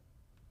that,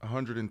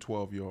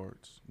 112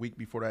 yards. Week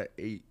before that,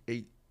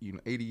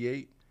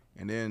 88,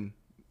 and then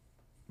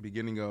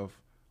beginning of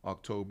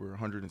October,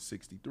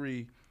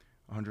 163,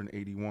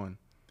 181.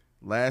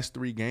 Last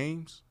 3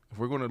 games, if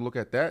we're going to look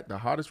at that, the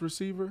hottest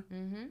receiver,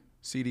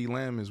 CeeDee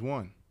Lamb is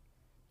 1.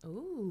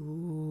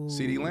 Ooh.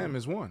 CeeDee Lamb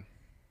is 1,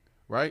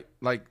 right?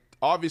 Like,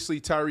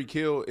 obviously, Tyreek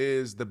Hill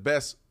is the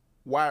best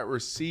wide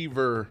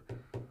receiver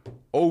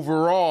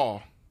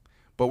overall,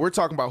 but we're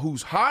talking about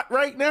who's hot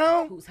right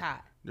now. Who's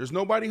hot? There's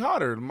nobody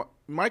hotter.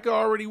 Micah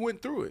already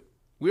went through it.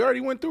 We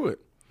already went through it.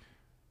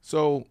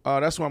 So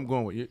that's what I'm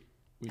going with.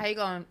 How you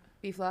going,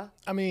 B-Flow?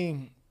 I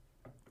mean,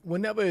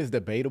 whenever it's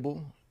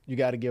debatable, you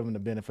got to give him the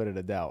benefit of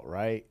the doubt,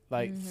 right?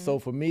 Like, so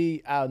for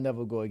me, I'll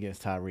never go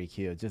against Tyreek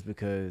Hill just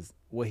because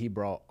what he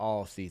brought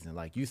all season.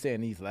 Like you said,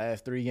 in these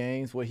last 3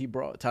 games, what he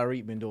brought,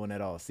 Tyreek been doing that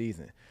all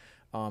season.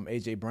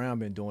 A.J. Brown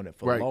been doing it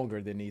for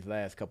longer than these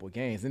last couple of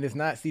games. And it's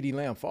not CeeDee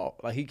Lamb's fault.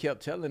 Like, he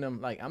kept telling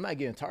them, like, I'm not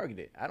getting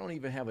targeted. I don't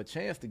even have a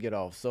chance to get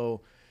off.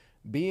 So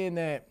being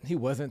that he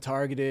wasn't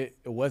targeted,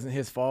 it wasn't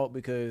his fault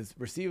because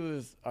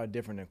receivers are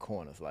different than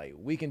corners. Like,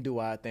 we can do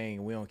our thing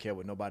and we don't care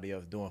what nobody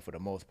else doing for the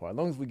most part. As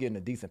long as we're getting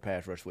a decent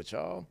pass rush with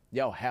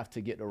y'all have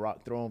to get the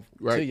rock thrown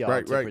to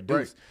y'all to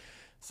produce.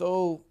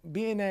 So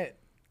being that,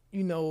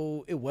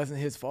 it wasn't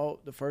his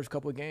fault the first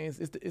couple of games,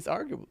 it's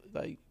arguable.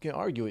 Like, you can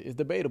argue it. It's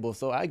debatable.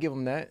 So I give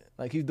him that.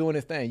 Like, he's doing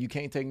his thing. You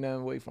can't take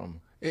nothing away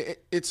from him.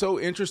 It's so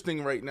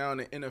interesting right now in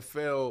the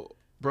NFL,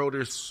 bro.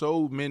 There's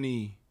so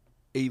many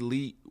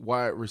elite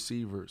wide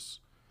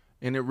receivers,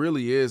 and it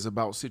really is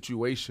about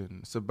situation.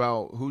 It's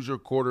about who's your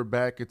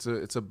quarterback.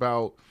 It's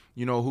about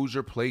who's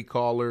your play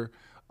caller.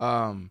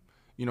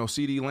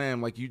 CeeDee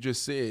Lamb, like you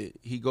just said,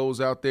 he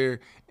goes out there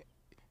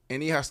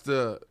and he has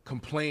to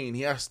complain.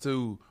 He has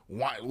to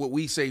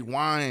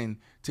whine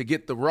to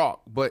get the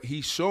rock, but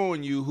he's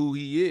showing you who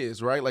he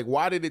is, right? Like,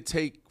 why did it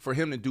take for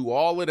him to do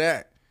all of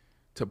that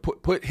to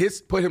put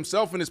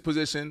himself in his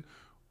position,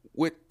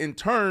 with in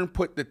turn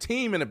put the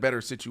team in a better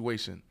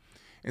situation?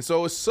 And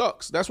so it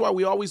sucks. That's why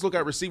we always look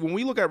at receivers. When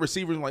we look at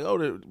receivers, like, oh,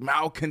 they're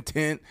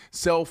malcontent,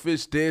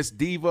 selfish,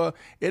 diva.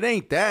 It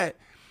ain't that.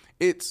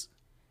 It's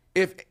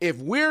if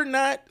we're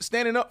not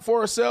standing up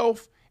for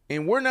ourselves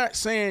and we're not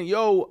saying,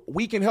 yo,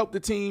 we can help the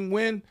team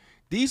win,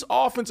 these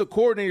offensive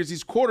coordinators,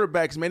 these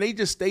quarterbacks, man, they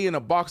just stay in a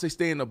box. They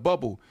stay in a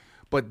bubble.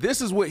 But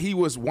this is what he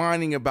was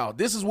whining about.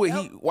 This is what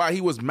why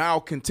he was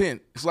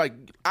malcontent. It's like,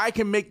 I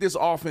can make this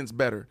offense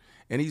better.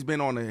 And he's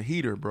been on a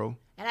heater, bro.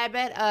 And I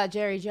bet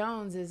Jerry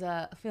Jones is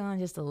feeling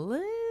just a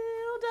little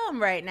dumb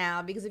right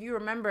now because if you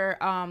remember,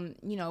 when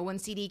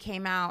CeeDee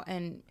came out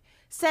and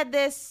said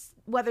this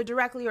whether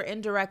directly or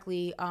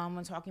indirectly,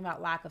 when talking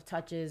about lack of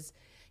touches,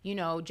 you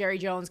know, Jerry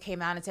Jones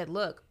came out and said,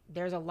 look,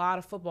 there's a lot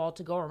of football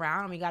to go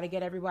around, and we got to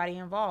get everybody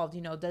involved.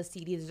 You know, does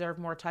CeeDee deserve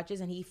more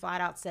touches? And he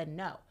flat out said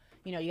no.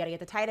 You know, you got to get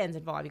the tight ends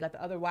involved. You got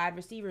the other wide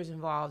receivers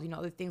involved, you know,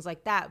 other things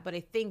like that. But I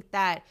think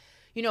that,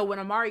 you know, when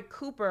Amari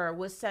Cooper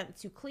was sent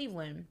to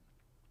Cleveland,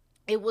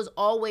 it was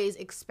always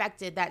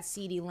expected that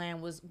CeeDee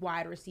Lamb was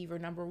wide receiver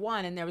number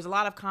one. And there was a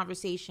lot of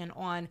conversation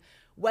on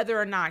whether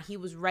or not he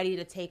was ready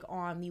to take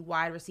on the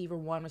wide receiver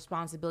one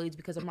responsibilities,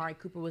 because Amari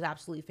Cooper was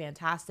absolutely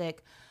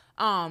fantastic.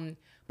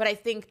 But I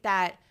think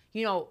that,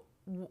 you know,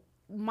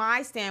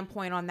 my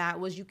standpoint on that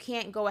was you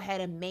can't go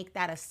ahead and make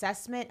that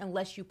assessment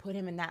unless you put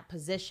him in that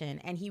position.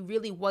 And he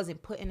really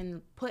wasn't put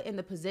in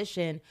the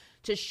position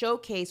to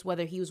showcase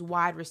whether he was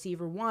wide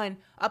receiver one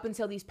up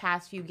until these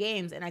past few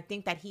games. And I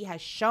think that he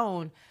has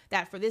shown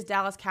that for this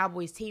Dallas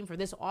Cowboys team, for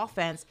this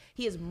offense,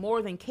 he is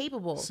more than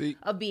capable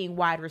of being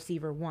wide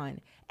receiver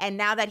one. And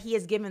now that he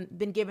has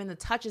been given the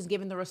touches,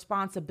 given the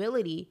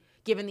responsibility,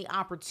 given the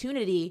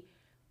opportunity,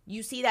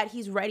 you see that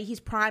he's ready. He's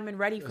prime and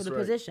ready for the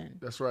position.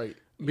 That's right.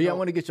 B, I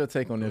want to get your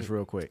take on this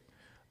real quick.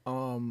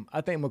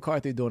 I think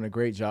McCarthy doing a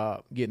great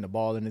job getting the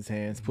ball in his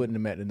hands, putting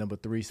him at the number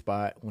 3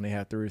 spot when they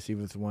have 3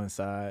 receivers to one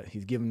side.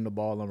 He's giving him the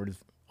ball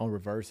on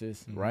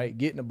reverses, right?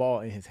 Getting the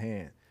ball in his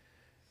hand.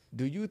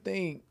 Do you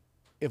think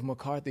if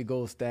McCarthy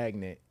goes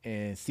stagnant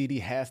and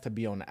CeeDee has to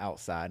be on the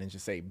outside and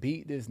just say,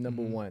 beat this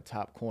number one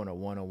top corner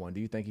one-on-one, do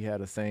you think he had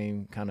the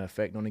same kind of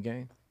effect on the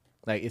game?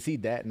 Like, is he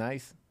that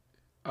nice?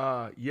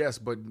 Yes,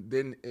 but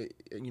then,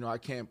 you know, I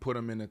can't put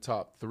him in the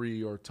top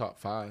 3 or top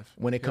 5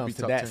 when it comes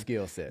to that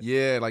skill set.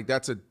 Yeah, like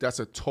that's a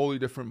totally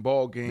different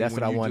ball game. That's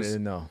what I wanted to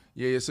know.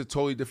 Yeah, it's a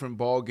totally different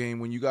ball game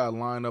when you got to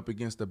line up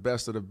against the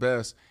best of the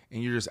best,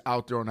 and you're just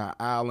out there on that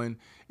island.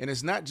 And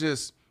it's not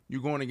just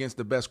you're going against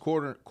the best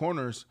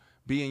corners.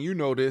 Being, you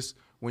know this,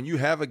 when you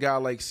have a guy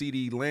like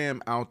CeeDee Lamb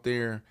out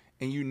there,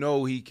 and you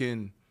know he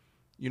can,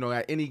 you know,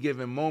 at any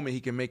given moment he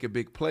can make a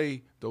big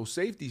play, those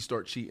safeties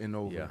start cheating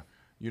over. Yeah.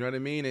 You know what I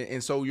mean?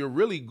 And so you're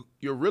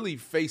really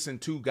facing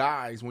 2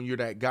 guys when you're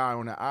that guy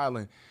on the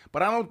island.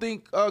 But I don't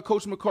think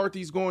Coach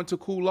McCarthy's going to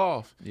cool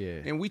off. Yeah.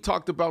 And we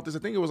talked about this, I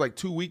think it was like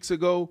 2 weeks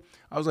ago.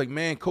 I was like,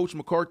 man, Coach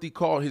McCarthy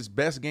called his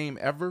best game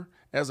ever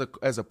as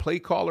a play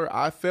caller,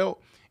 I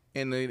felt.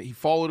 And then he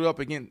followed it up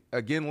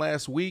again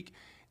last week.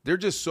 They're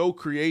just so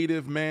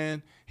creative,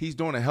 man. He's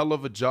doing a hell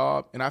of a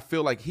job, and I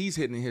feel like he's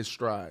hitting his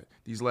stride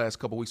these last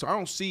couple weeks. So I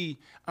don't see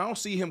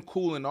him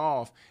cooling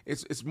off.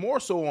 It's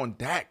more so on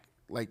Dak,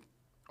 like,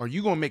 are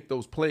you going to make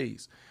those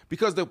plays?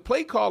 Because the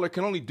play caller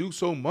can only do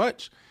so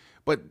much,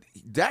 but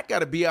Dak got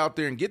to be out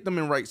there and get them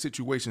in right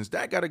situations.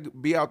 Dak got to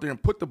be out there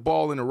and put the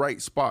ball in the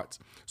right spots.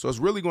 So it's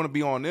really going to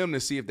be on them to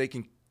see if they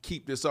can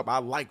keep this up. I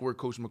like where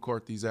Coach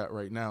McCarthy's at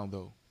right now,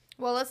 though.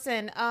 Well,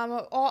 listen,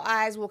 all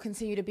eyes will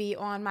continue to be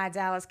on my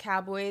Dallas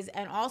Cowboys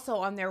and also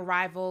on their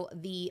rival,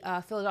 the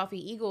Philadelphia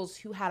Eagles,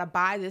 who had a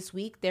bye this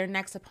week. Their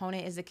next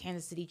opponent is the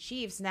Kansas City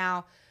Chiefs.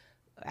 Now,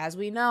 as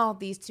we know,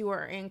 these two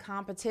are in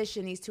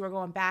competition. These two are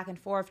going back and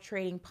forth,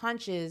 trading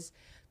punches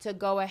to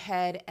go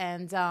ahead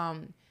and,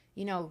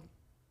 you know,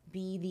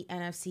 be the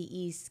NFC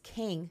East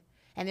king.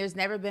 And there's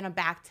never been a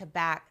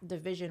back-to-back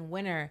division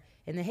winner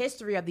in the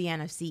history of the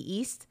NFC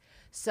East.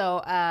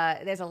 So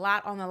there's a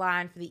lot on the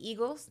line for the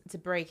Eagles to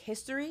break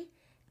history.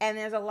 And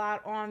there's a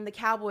lot on the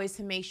Cowboys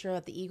to make sure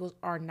that the Eagles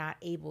are not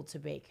able to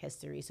break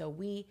history. So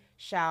we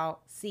shall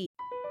see.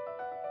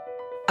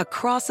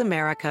 Across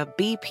America,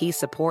 BP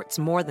supports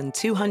more than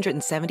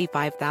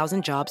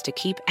 275,000 jobs to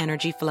keep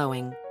energy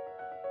flowing.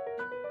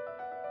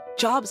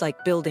 Jobs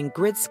like building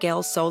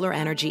grid-scale solar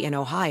energy in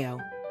Ohio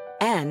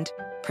and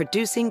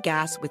producing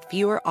gas with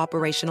fewer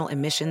operational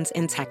emissions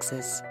in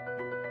Texas.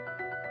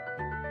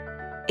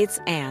 It's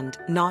and,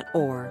 not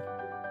or.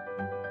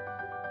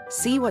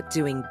 See what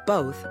doing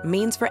both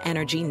means for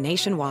energy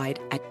nationwide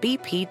at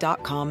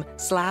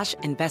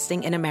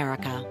bp.com/investing in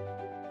America.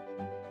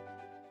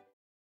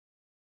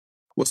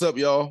 What's up,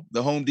 y'all?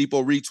 The Home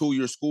Depot Retool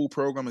Your School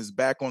program is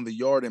back on the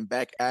yard and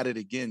back at it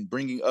again,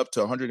 bringing up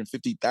to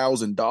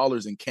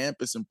 $150,000 in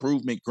campus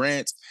improvement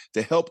grants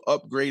to help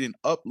upgrade and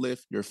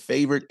uplift your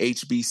favorite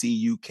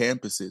HBCU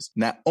campuses.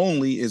 Not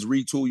only is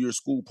Retool Your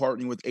School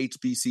partnering with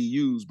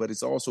HBCUs, but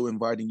it's also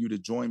inviting you to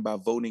join by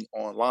voting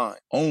online,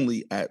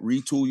 only at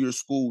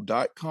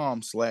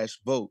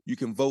retoolyourschool.com/vote. You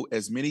can vote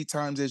as many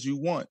times as you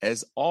want,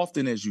 as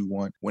often as you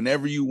want,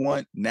 whenever you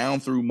want, now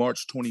through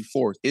March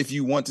 24th. If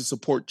you want to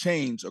support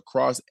change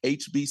across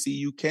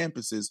HBCU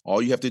campuses,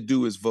 all you have to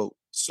do is vote.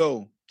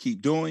 So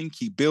keep doing,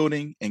 keep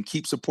building, and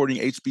keep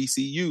supporting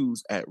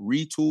HBCUs at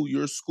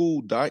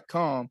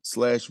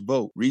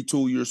retoolyourschool.com/vote.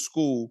 Retool Your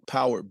School,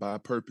 powered by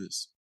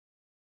purpose.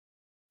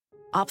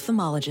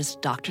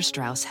 Ophthalmologist Dr.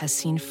 Strauss has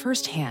seen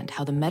firsthand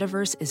how the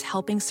metaverse is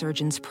helping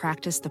surgeons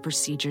practice the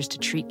procedures to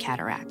treat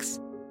cataracts.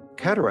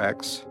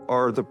 Cataracts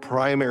are the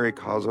primary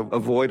cause of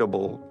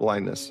avoidable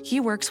blindness. He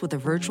works with a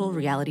virtual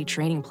reality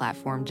training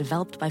platform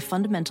developed by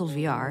Fundamental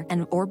VR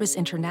and Orbis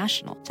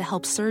International to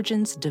help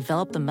surgeons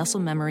develop the muscle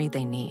memory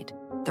they need.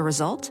 The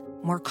result?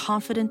 more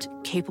confident,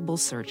 capable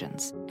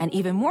surgeons. And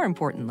even more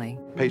importantly,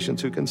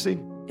 Patients who can see.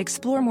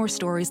 explore more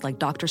stories like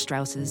Dr.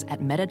 Strauss's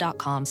at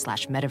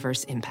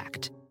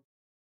meta.com/metaverseimpact.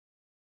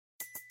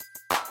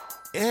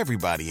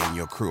 Everybody in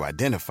your crew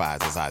identifies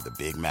as either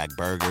Big Mac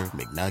Burger,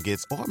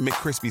 McNuggets, or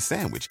McCrispy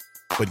Sandwich.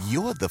 But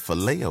you're the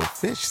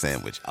Filet-O-Fish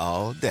Sandwich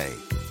all day.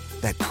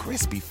 That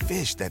crispy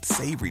fish, that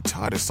savory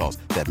tartar sauce,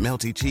 that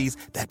melty cheese,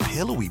 that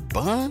pillowy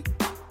bun.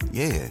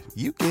 Yeah,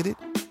 you get it.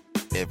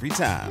 Every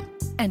time.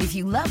 And if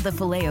you love the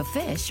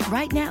Filet-O-Fish,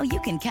 right now you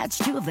can catch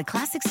 2 of the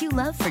classics you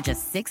love for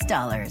just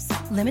 $6.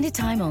 Limited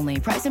time only.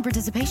 Price and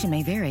participation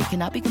may vary.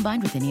 Cannot be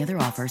combined with any other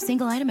offer.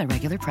 Single item at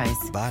regular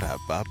price.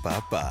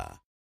 Ba-da-ba-ba-ba.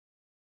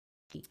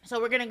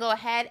 So we're going to go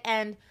ahead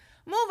and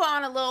move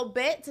on a little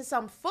bit to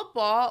some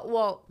football.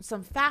 Well,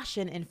 some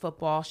fashion in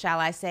football, shall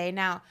I say.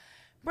 Now,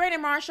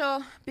 Brandon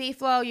Marshall,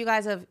 B-Flow, you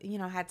guys have,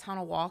 had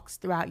tunnel walks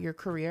throughout your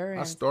career.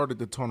 I started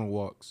the tunnel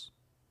walks.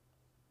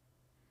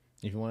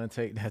 If you want to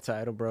take that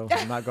title, bro,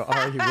 I'm not going to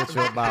argue with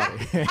you about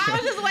it. I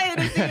was just waiting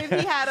to see if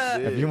he had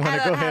a... If you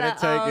want to go ahead and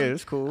take it,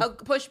 it's cool. A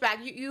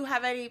pushback. You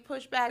have any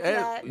pushback to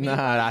that?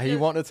 Nah, he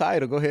want the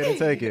title. Go ahead and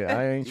take it.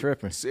 I ain't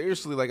tripping.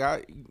 Seriously,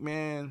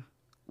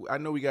 I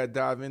know we got to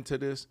dive into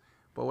this,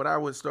 but what I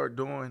would start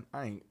doing,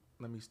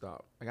 let me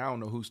stop. I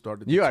don't know who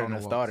started the You tunnel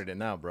already walks. started it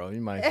now, bro.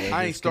 You might say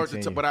I ain't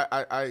started but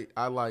I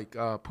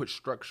put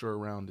structure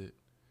around it.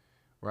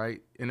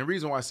 Right? And the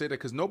reason why I say that,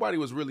 because nobody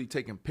was really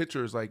taking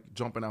pictures like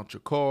jumping out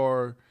your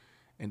car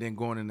and then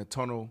going in the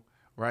tunnel,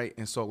 right?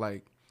 And so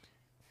I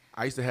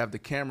used to have the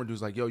camera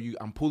dudes like, yo,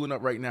 I'm pulling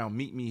up right now,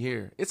 meet me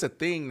here. It's a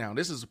thing now.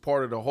 This is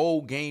part of the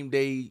whole game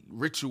day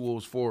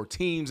rituals for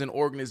teams and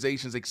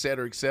organizations, et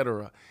cetera, et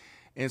cetera.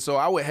 And so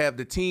I would have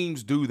the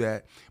teams do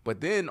that.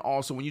 But then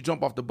also when you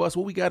jump off the bus,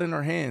 what we got in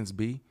our hands,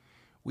 B?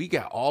 We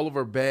got all of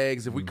our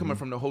bags. If we coming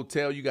from the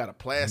hotel, you got a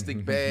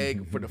plastic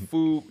bag for the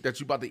food that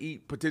you about to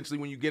eat potentially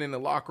when you get in the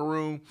locker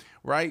room,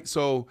 right?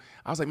 So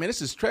I was like, man,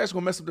 this is trash.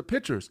 Gonna mess up the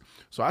pictures.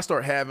 So I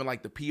start having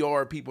the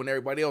PR people and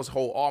everybody else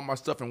hold all my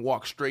stuff and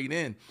walk straight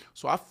in.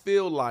 So I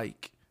feel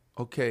like,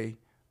 okay,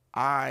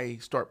 I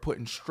start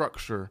putting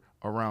structure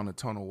around the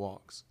tunnel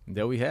walks.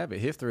 There we have it.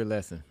 History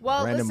lesson.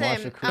 Well, Brandon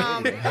listen,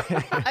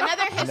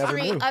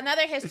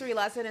 another history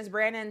lesson is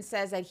Brandon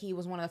says that he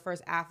was one of the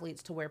first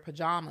athletes to wear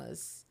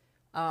pajamas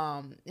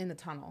in the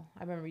tunnel.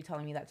 I remember you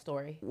telling me that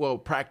story. Well,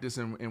 practice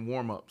and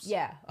warm-ups.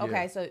 Yeah.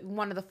 Okay. Yeah. So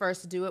one of the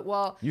first to do it.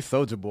 Well, you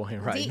Soulja Boy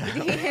right now.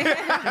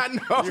 I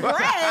know.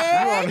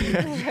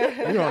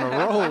 You're on a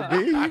roll,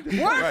 B.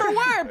 Word for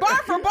word,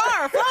 bar for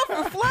bar, flow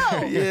for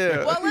flow.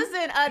 Yeah. Well,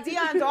 listen,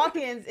 Deion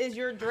Dawkins is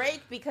your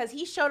Drake because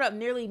he showed up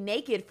nearly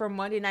naked for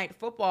Monday Night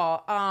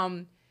Football.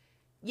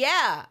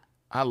 Yeah.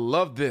 I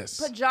love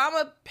this.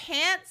 Pajama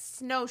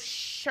pants, no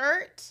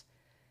shirt.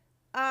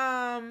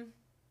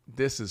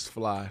 This is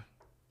fly.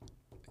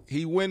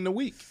 He wins the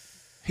week.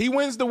 He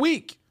wins the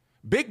week.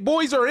 Big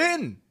boys are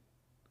in.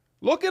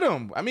 Look at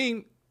him. I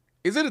mean,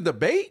 is it a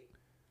debate?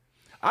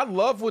 I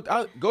love what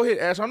go ahead,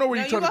 Ash. I know where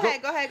you're trying to go.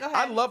 Go ahead.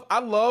 I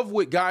love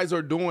what guys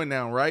are doing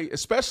now, right?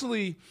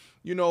 Especially,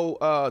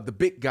 the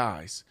big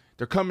guys.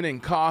 They're coming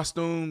in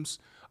costumes.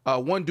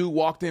 One dude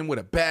walked in with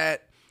a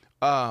bat.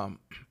 Now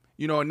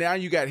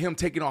you got him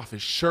taking off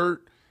his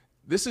shirt.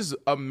 This is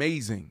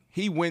amazing.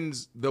 He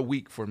wins the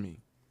week for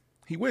me.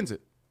 He wins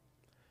it.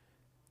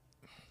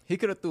 He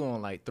could have threw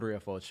on 3 or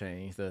 4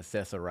 chains to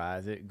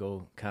accessorize it,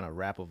 go kind of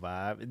rapper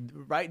vibe.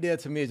 Right there,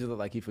 to me, it just looked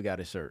like he forgot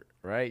his shirt.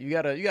 Right? You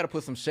gotta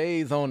put some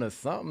shades on or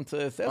something to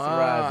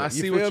accessorize it. I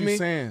see what you're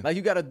saying.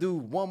 You gotta do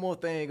one more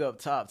thing up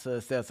top to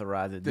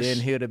accessorize it. Then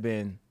he'd have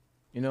been,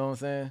 you know what I'm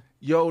saying?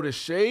 Yo, the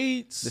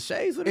shades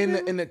would have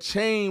been. And the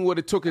chain would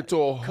have took it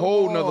to a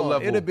whole nother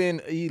level. It'd have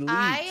been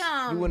elite.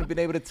 You wouldn't have been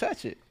able to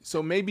touch it.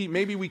 So maybe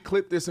we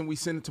clip this and we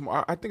send it to.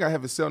 I think I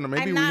have a cell number.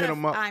 Maybe we hit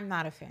him up. I'm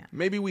not a fan.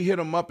 Maybe we hit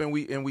him up and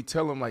we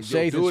tell him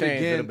shades do and it chains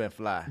again. Would have been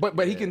fly.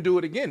 But he can do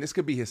it again. This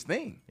could be his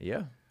thing.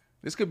 Yeah.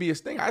 This could be his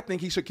thing. I think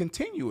he should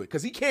continue it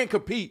because he can't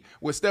compete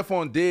with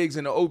Stephon Diggs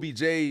and the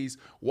OBJs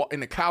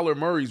and the Kyler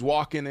Murrays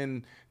walking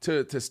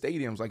into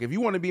stadiums. If you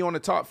want to be on the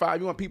top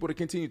 5, you want people to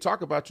continue to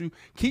talk about you,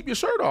 keep your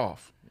shirt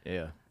off.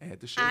 Yeah. Add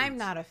the shades. I'm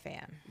not a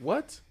fan.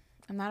 What?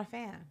 I'm not a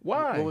fan.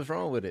 Why? What was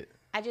wrong with it?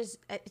 I'm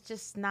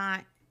just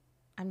not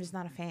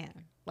a fan.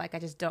 I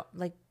just don't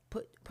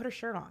put a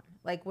shirt on.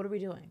 What are we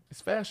doing? It's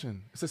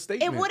fashion. It's a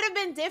statement. It would have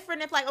been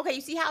different if okay,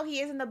 you see how he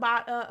is in the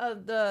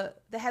bottom the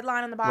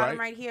headline on the bottom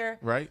right here,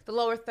 right, the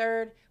lower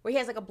third, where he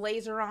has a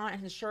blazer on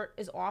and his shirt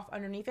is off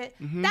underneath it.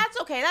 Mm-hmm.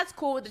 That's okay. That's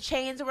cool with the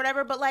chains or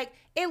whatever. But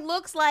it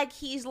looks like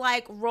he's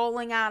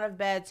rolling out of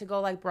bed to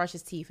go brush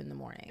his teeth in the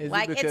morning. Is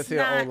it because he's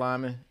an old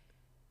lineman?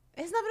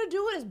 It's nothing to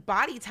do with his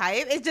body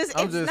type. It's just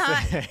I'm just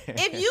not. saying.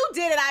 If you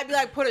did it, I'd be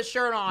put a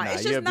shirt on. Nah,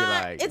 it's just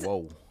not. It's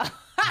whoa.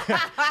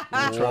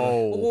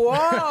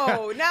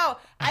 Whoa. No,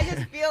 I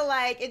just feel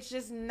it's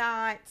just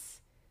not.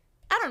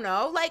 I don't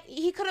know.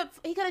 He could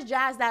have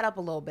jazzed that up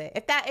a little bit.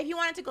 If you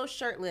wanted to go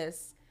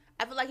shirtless,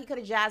 I feel he could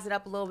have jazzed it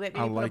up a little bit.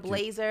 Maybe put a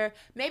blazer.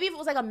 Maybe if it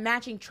was a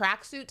matching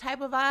tracksuit type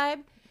of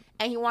vibe,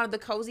 and he wanted the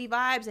cozy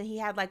vibes, and he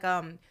had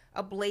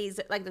a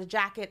blazer, the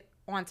jacket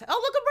on time.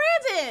 Oh, look at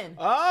Brandon.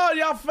 Oh,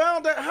 y'all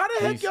found that. How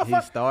the heck y'all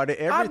found? He started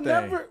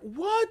everything.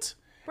 What?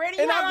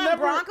 Brandon, you had on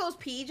Broncos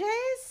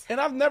PJs?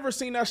 And I've never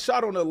seen that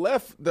shot on the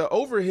left, the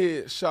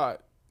overhead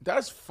shot.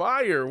 That's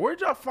fire.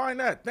 Where'd y'all find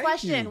that?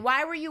 Question,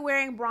 why were you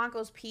wearing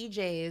Broncos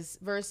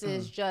PJs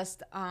versus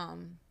just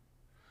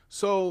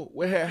So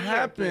what had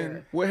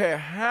happened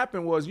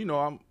was,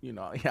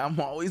 I'm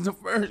always the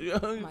first. You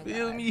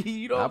feel me?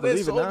 You know, I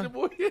believe it now.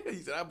 Boy. Yeah, he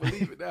said, I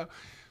believe it now.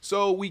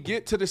 So we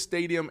get to the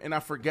stadium and I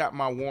forgot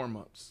my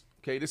warm-ups.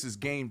 Okay, this is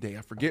game day.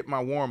 I forget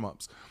my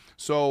warm-ups.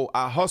 So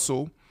I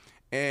hustle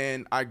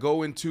and I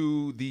go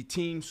into the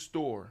team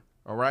store,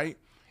 all right?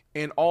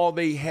 And all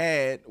they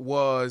had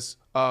was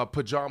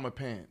pajama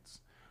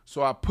pants.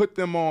 So I put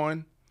them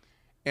on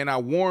and I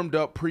warmed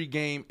up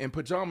pregame in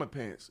pajama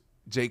pants.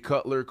 Jay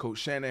Cutler, Coach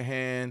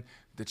Shanahan,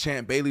 the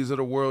Champ Baileys of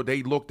the world,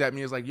 they looked at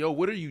me and was like, yo,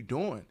 what are you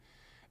doing?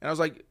 And I was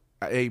like,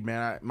 hey,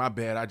 man, my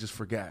bad. I just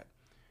forgot.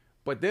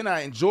 But then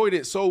I enjoyed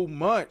it so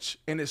much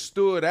and it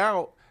stood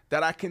out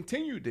that I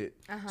continued it.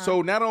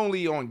 So not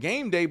only on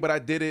game day, but I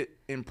did it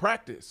in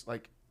practice.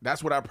 Like,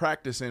 that's what I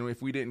practiced in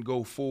if we didn't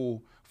go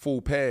full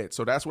pad.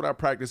 So that's what I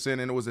practiced in,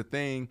 and it was a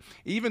thing,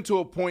 even to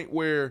a point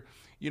where,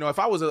 if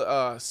I was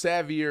a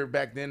savvier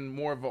back then,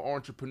 more of an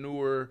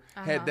entrepreneur,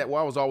 I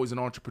was always an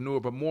entrepreneur,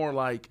 but more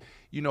like,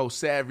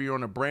 savvier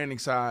on the branding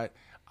side,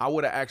 I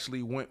would have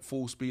actually went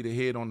full speed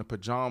ahead on the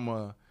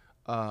pajama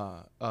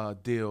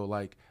deal.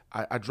 Like,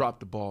 I dropped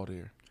the ball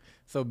there.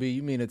 So, B,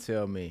 you mean to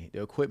tell me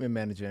the equipment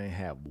manager ain't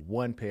have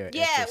one pair of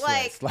extra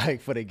sweats,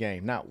 like for the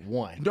game, not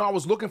one? No, I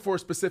was looking for a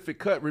specific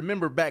cut.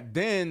 Remember back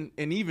then,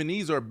 and even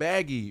these are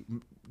baggy.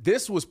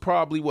 This was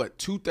probably,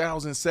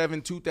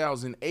 2007,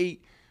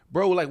 2008.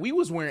 Bro, like, we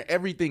was wearing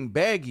everything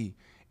baggy.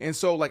 And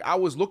so, like, I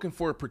was looking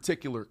for a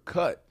particular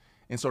cut.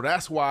 And so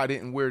that's why I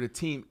didn't wear the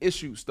team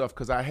issue stuff,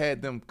 because I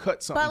had them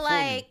cut something for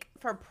me.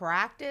 For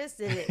practice,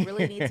 did it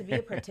really need to be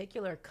a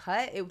particular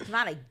cut? It's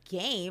not a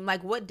game.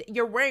 Like, what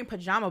you're wearing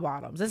pajama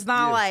bottoms. It's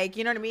not like,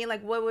 you know what I mean?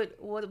 Like, what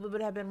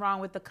would have been wrong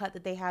with the cut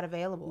that they had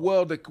available?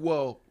 Well, the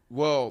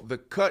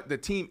cut, the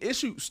team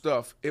issue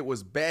stuff, it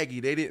was baggy.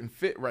 They didn't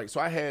fit right.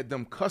 So I had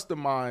them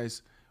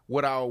customize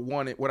what I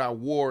wanted, what I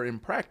wore in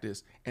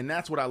practice, and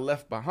that's what I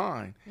left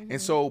behind.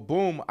 And so,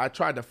 boom, I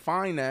tried to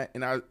find that,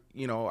 and I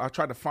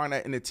tried to find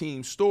that in the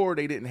team store.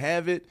 They didn't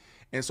have it.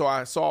 And so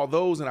I saw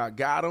those and I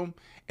got them,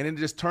 and it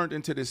just turned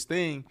into this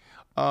thing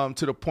to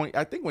the point.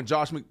 I think when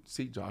Josh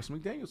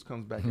McDaniels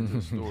comes back into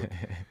the story.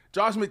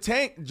 Josh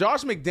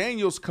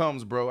McDaniels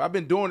comes, bro. I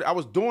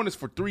was doing this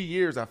for 3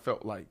 years, I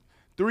felt like.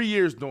 3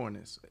 years doing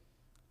this.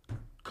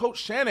 Coach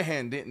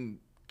Shanahan didn't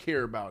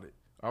care about it,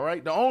 all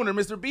right? The owner,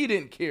 Mr. B,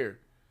 didn't care.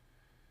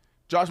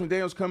 Josh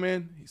McDaniels come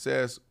in, he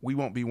says, we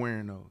won't be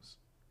wearing those.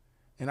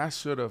 And I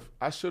should have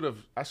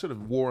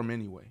wore them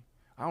anyway.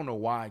 I don't know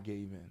why I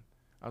gave in.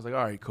 I was like,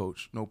 all right,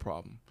 coach, no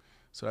problem.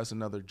 So that's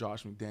another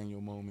Josh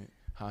McDaniel moment,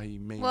 how he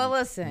made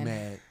me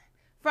mad.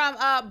 From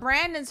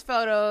Brandon's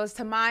photos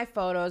to my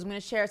photos, I'm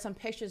going to share some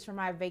pictures from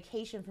my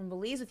vacation from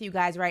Belize with you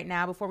guys right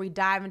now before we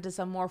dive into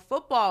some more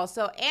football.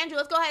 So, Andrew,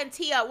 let's go ahead and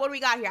tee up. What do we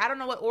got here? I don't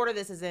know what order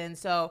this is in,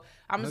 so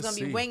I'm just going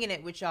to be winging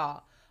it with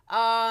y'all.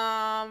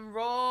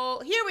 Roll.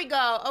 Here we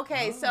go.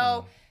 Okay,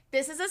 so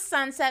this is a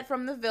sunset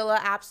from the villa.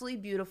 Absolutely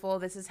beautiful.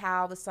 This is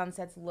how the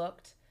sunsets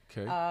looked.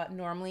 Okay.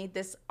 Normally,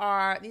 these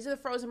are the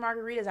frozen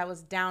margaritas I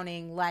was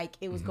downing like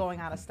it was going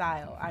out of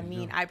style. I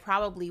mean, I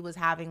probably was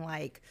having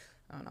like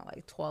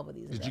 12 of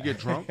these. Did you get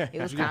drunk?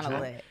 It was kind of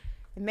lit.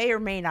 It may or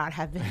may not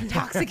have been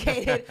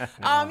intoxicated.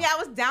 I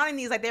was downing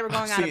these like they were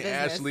going out of business.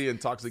 I've seen Ashley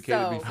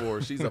intoxicated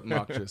before. She's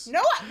obnoxious. No,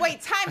 wait,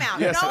 time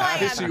out. Yes, no,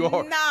 I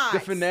am not. The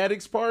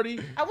Fanatics party?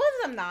 I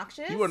wasn't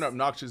obnoxious. You weren't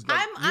obnoxious.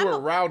 Like, you were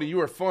rowdy. You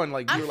were fun.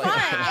 Like, you were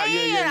like,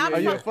 yeah. Are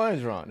you a fun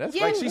drunk? That's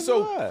like she's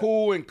so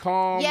cool and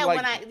calm. Yeah, like,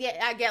 when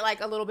I get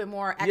like a little bit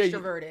more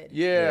extroverted.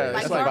 Yeah.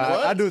 Like,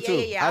 I do too.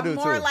 Yeah. I do I'm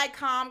more too. like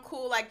calm,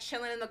 cool, like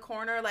chilling in the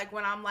corner. Like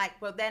when I'm like,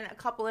 but then a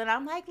couple in,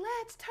 I'm like,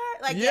 let's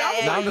turn. Like,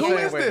 who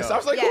is this? I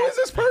was like, who is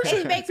this person?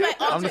 It makes my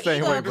alter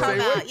ego come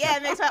out. Yeah,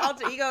 it makes my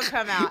alter ego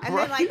come out. And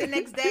then like the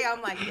next day, I'm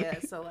like, yeah.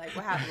 So like,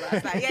 what happened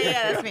last night?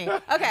 Yeah, that's me. Okay.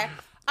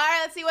 All right,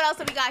 let's see what else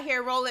we got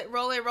here. Roll it.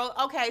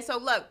 Okay, so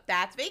look,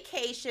 that's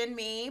vacation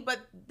me, but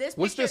this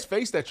What's picture, this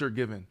face that you're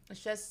giving?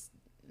 It's just,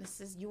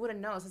 you wouldn't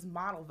know. This is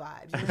model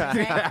vibes. You know what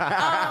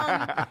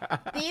I'm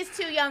saying? These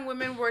two young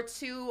women were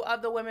two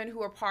of the women who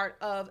were part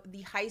of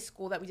the high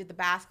school that we did the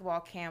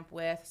basketball camp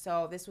with.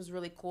 So this was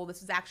really cool.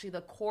 This is actually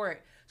the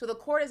court. So the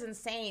court is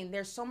insane.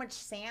 There's so much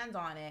sand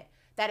on it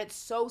that it's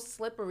so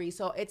slippery.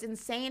 So it's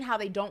insane how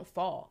they don't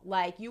fall.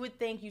 Like, you would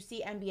think you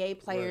see NBA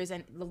players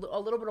and a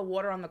little bit of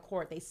water on the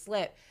court, they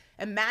slip.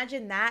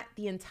 Imagine that,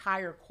 the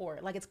entire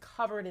court. Like, it's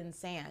covered in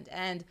sand.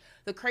 And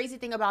the crazy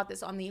thing about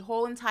this, on the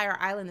whole entire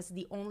island, this is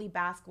the only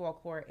basketball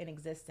court in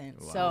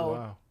existence.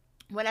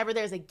 Whenever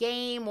there's a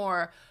game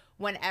or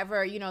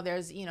whenever,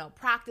 there's,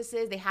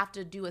 practices, they have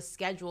to do a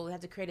schedule. They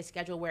have to create a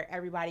schedule where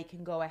everybody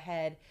can go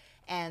ahead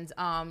and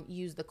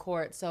use the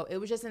court. So it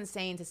was just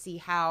insane to see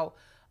how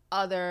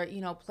other,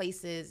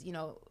 places,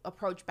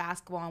 approach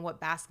basketball and what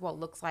basketball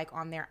looks like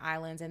on their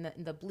islands. And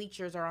the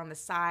bleachers are on the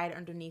side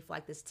underneath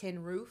like this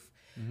tin roof.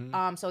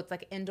 Mm-hmm. So it's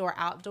like indoor,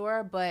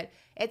 outdoor, but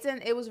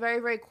it was very,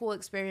 very cool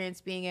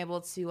experience being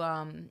able to,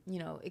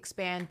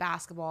 expand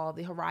basketball,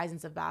 the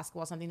horizons of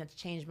basketball, something that's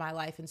changed my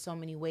life in so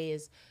many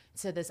ways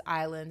to this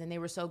island. And they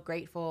were so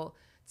grateful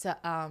to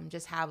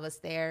just have us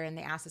there. And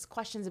they asked us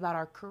questions about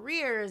our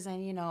careers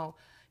and,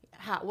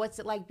 what's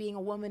it like being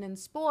a woman in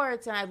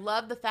sports. And I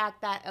love the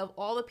fact that of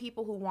all the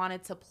people who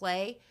wanted to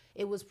play,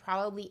 it was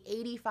probably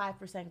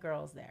 85%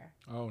 girls there.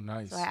 Oh,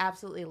 nice. So I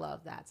absolutely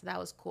love that. So that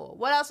was cool.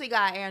 What else we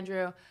got,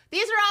 Andrew?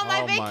 These are all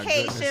my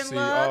vacation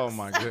looks. Oh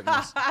my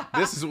goodness.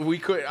 This is what we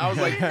could. I was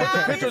like,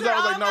 these pictures. are I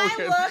was like, all no.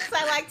 my looks.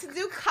 I like to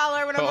do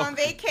color when I'm on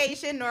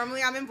vacation.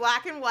 Normally I'm in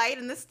black and white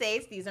in the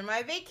States. These are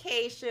my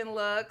vacation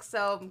looks.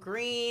 So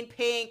green,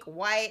 pink,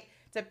 white.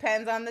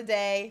 Depends on the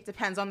day.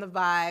 Depends on the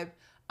vibe.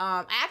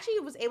 I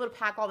actually was able to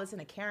pack all this in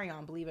a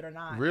carry-on, believe it or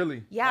not.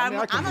 Really? Yeah, I'm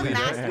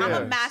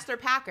a master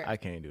packer. I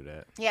can't do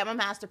that. Yeah, I'm a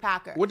master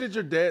packer. What did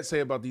your dad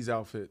say about these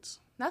outfits?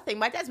 Nothing.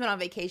 My dad's been on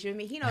vacation with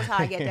me. He knows how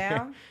I get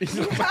down.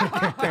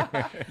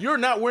 You're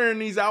not wearing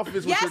these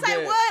outfits with your dad. Yes, I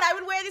would. I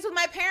would wear these with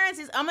my parents.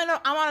 I'm on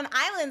an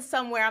island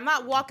somewhere. I'm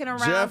not walking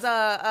around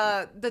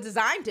the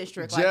design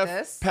district like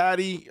this.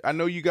 Patty, I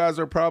know you guys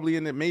are probably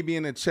maybe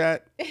in the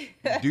chat.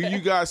 Do you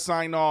guys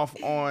sign off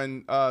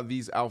on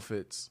these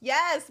outfits?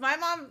 Yes, my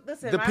mom.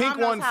 Listen, the my pink mom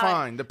knows one how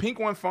fine. The pink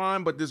one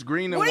fine, but this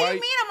green and white. What do you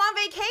mean? I'm on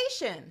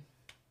vacation.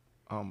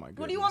 Oh my goodness.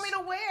 What do you want me to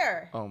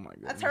wear? Oh my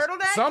goodness. A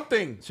turtleneck?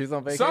 Something. She's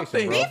on vacation.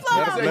 Something. Bro.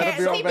 Let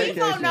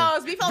Beeflo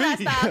knows. Beeflo that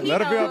style.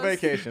 Let her be on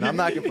vacation. I'm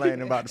not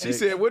complaining about the She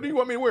said, what do you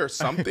want me to wear?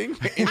 Something?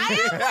 I am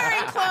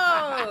wearing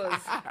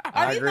clothes.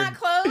 Are these not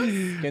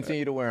clothes?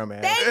 Continue to wear them,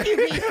 man. Thank you,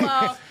 Beeflo.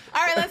 All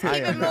right, let's keep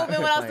it moving.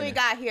 What else do we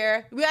got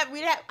here?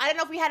 I don't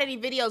know if we had any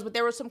videos, but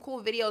there were some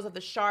cool videos of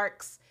the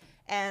sharks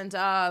and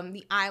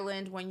the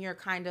island when you're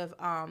kind of,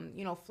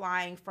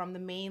 flying from the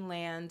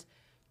mainland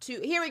to,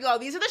 here we go.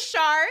 These are the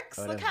sharks.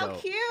 Look how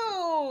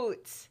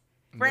cute.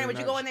 Brandon, would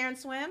you go in there and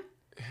swim?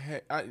 Hey,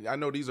 I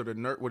know these are the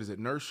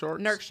nurse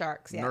sharks? Nurse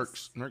sharks,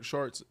 yes. Nurse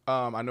sharks.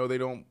 I know they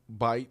don't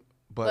bite,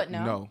 but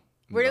no.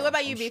 What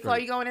about you, Beeflo? Are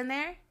you going in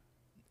there?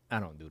 I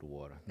don't do the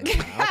water. Do you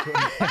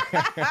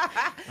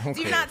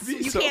not?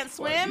 You can't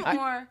swim,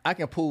 or I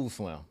can pool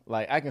swim.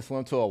 Like I can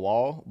swim to a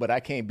wall, but I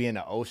can't be in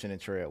the ocean and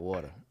tread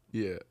water.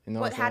 Yeah. You know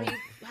but how do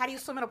you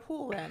swim in a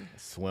pool then?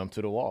 Swim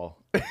to the wall.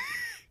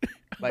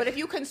 But if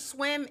you can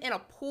swim in a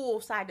pool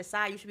side to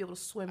side, you should be able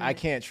to swim. I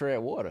can't tread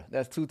water.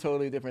 That's two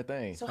totally different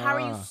things. So how are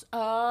you?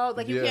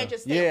 You can't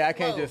just stay afloat. I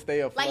can't just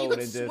stay afloat. Like you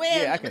could swim,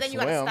 but then you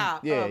gotta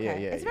stop. Yeah,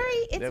 okay. yeah.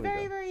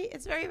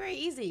 It's very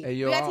easy.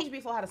 Hey, we gotta teach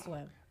people how to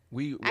swim.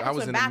 I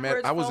was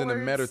in the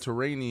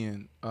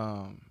Mediterranean.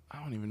 I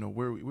don't even know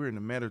where we were in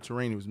the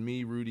Mediterranean. It was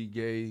me, Rudy,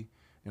 Gay,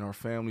 and our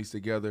families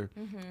together,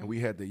 and we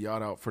had the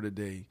yacht out for the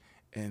day.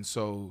 And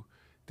so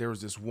there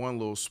was this one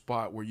little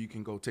spot where you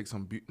can go take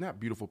some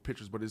not beautiful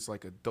pictures, but it's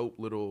like a dope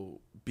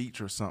little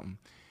beach or something.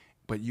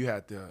 But you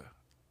had to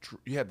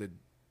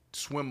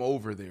swim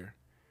over there,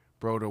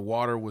 bro. The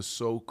water was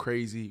so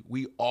crazy.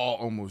 We all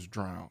almost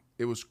drowned.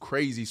 It was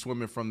crazy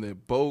swimming from the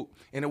boat,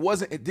 and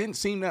it didn't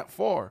seem that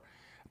far.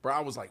 Bro,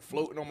 I was like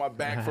floating on my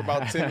back for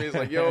about 10 minutes,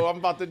 like, yo, I'm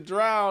about to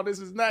drown. This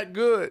is not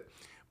good.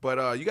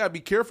 But you got to be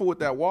careful with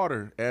that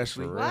water,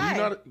 Ashley.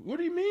 Why? What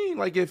do you mean?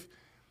 Like, if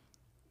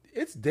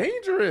it's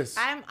dangerous.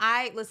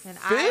 Listen.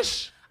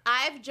 Fish?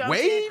 I've jumped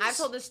Waves? in. I've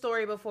told this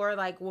story before.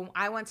 Like, when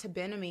I went to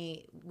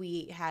Benami,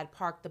 we had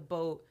docked the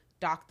boat,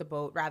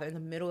 in the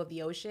middle of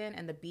the ocean.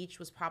 And the beach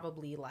was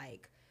probably,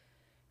 like,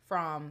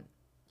 from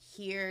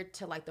here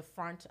to, like, the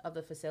front of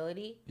the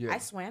facility. Yeah. I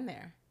swam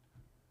there.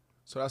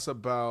 So that's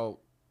about...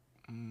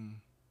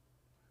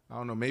 I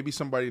don't know. Maybe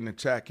somebody in the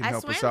chat can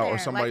help us out, or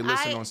somebody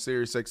listening on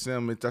Sirius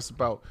XM. That's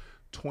about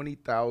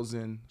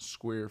 20,000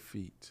 square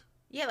feet.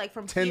 Yeah, like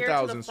from here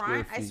to the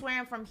front. I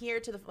swam from here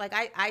to the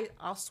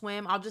I'll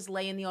swim. I'll just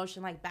lay in the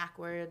ocean like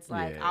backwards.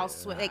 Like I'll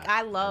swim. Like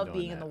I love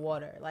being in the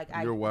water. Like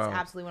You're wild. It's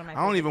absolutely one of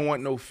my. I don't even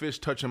want no fish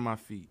touching my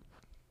feet,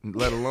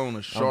 let alone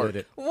a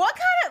shark.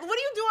 What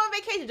do you do on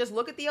vacation? Just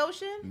look at the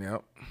ocean?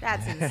 Yep.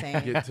 That's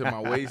insane. Get to my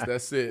waist.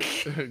 That's it.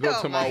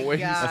 Go to my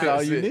waist. That's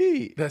all you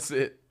need. That's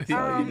it.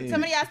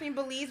 Somebody asked me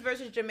Belize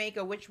versus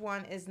Jamaica. Which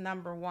one is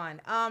number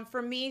one?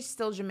 For me,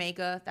 still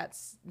Jamaica.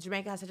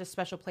 Jamaica has such a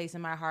special place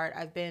in my heart.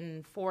 I've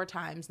been 4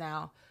 times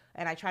now,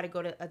 and I try to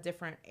go to a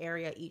different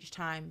area each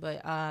time.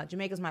 But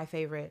Jamaica's my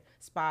favorite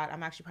spot.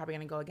 I'm actually probably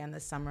going to go again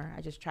this summer.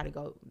 I just try to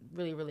go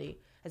really, really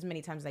as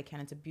many times as I can.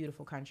 It's a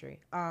beautiful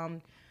country.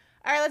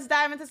 All right, let's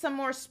dive into some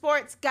more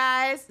sports,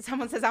 guys.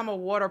 Someone says I'm a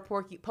water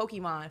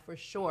Pokemon for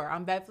sure.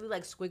 I'm definitely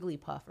like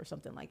Squiggly Puff or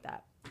something like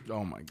that.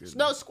 Oh, my goodness.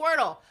 No,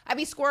 Squirtle. I'd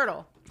be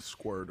Squirtle.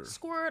 Squirter.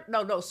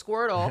 No,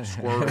 Squirtle.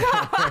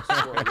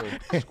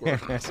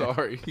 Squirtle.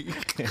 Sorry.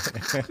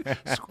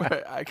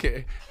 I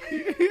can't.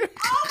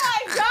 Oh,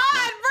 my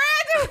God,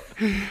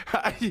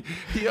 Brandon!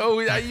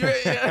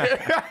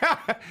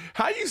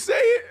 How you say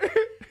it?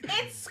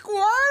 It's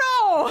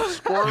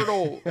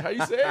Squirtle. How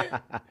you say it?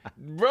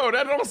 Bro,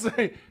 that don't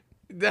say.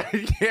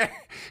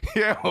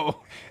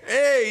 Yo.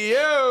 Hey,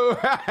 yo.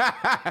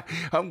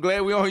 I'm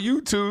glad we on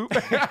YouTube.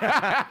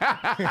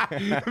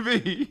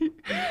 B,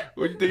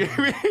 what you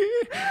think?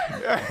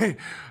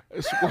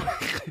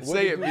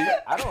 Say it, B.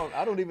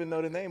 I don't even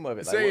know the name of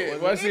it. Say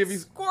it. Let's see if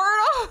he's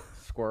Squirtle.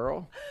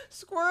 Squirrel.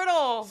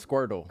 Squirtle.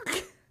 Squirtle.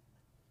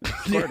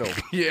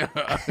 Squirtle. Yeah.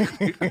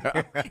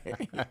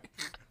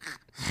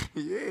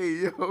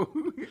 Yeah, yo.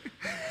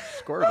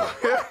 Squirtle.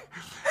 Yo.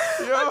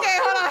 Okay,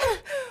 hold on.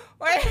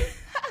 Wait.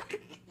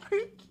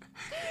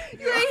 You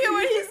didn't hear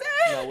what he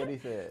said? No, what he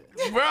said.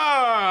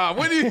 Bruh,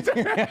 what do you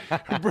think?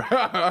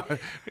 Bruh.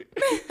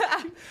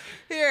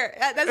 Here,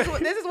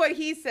 this is what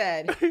he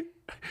said.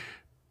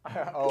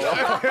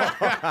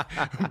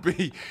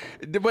 B,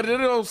 but it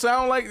don't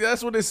sound like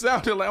that's what it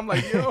sounded like. I'm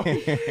like, yo. All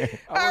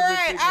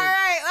right.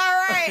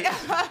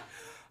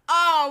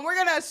 We're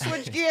gonna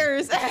switch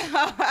gears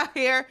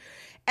here,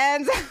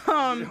 and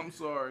I'm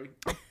sorry.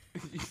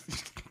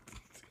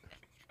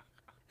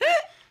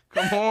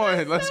 Come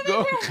on, let's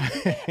go.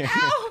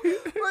 Ow,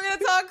 we're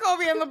gonna talk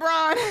Kobe and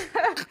LeBron.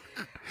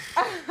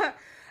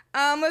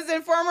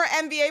 Listen, former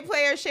NBA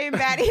player Shane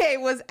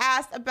Battier was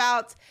asked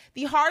about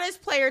the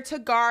hardest player to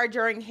guard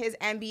during his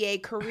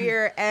NBA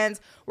career, and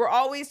we're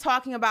always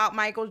talking about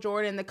Michael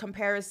Jordan, the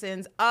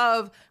comparisons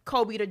of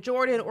Kobe to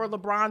Jordan or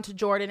LeBron to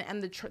Jordan,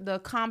 and the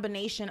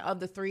combination of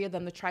the three of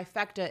them, the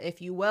trifecta,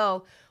 if you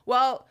will.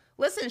 Well,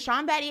 listen,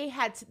 Sean Battier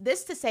had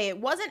this to say. It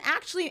wasn't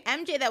actually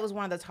MJ that was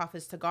one of the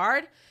toughest to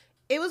guard.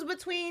 It was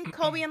between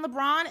Kobe and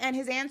LeBron, and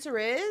his answer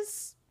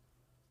is?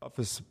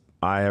 Toughest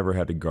I ever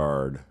had to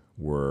guard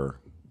were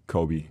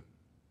Kobe,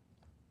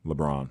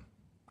 LeBron,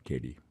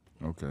 KD.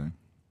 Okay.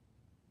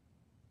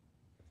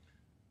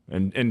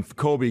 And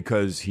Kobe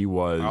because he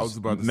was, I was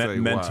about to say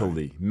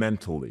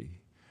mentally.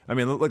 I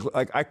mean,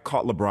 like I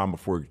caught LeBron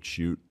before he could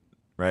shoot,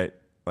 right?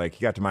 Like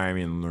he got to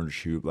Miami and learned to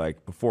shoot.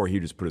 Like before, he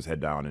just put his head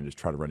down and just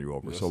try to run you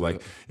over. Yes, so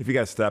like, if you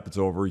got a step, it's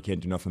over. You can't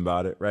do nothing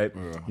about it, right?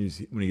 Yeah.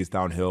 When he gets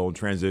downhill and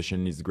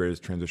transition, he's the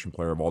greatest transition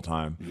player of all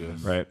time,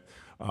 yes. right?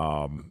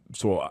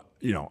 So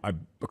I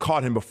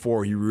caught him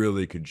before he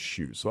really could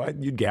shoot. So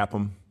you'd gap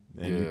him.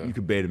 And you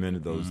could bait him into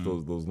those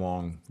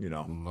long,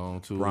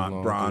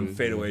 bronze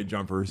fadeaway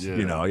jumpers.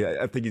 Yeah.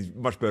 I think he's a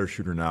much better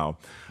shooter now.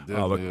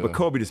 But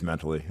Kobe just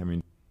mentally, I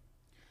mean.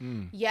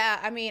 Yeah,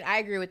 I mean, I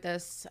agree with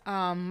this.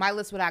 My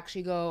list would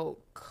actually go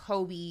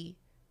Kobe,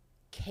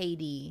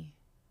 KD,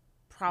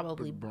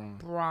 probably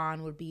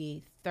Bron would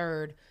be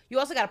third. You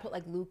also got to put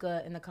like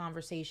Luka in the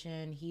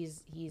conversation.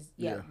 He's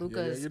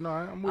Luka's. Yeah.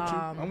 I'm with you.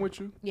 I'm with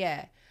you.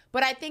 Yeah.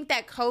 But I think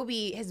that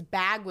Kobe, his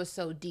bag was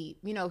so deep.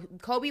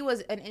 Kobe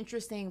was an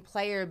interesting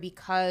player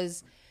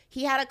because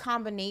he had a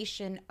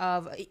combination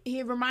of,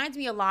 he reminds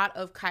me a lot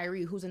of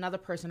Kyrie, who's another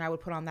person I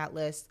would put on that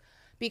list,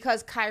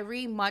 because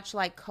Kyrie, much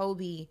like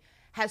Kobe,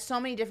 has so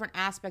many different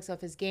aspects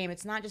of his game.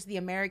 It's not just the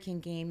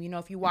American game.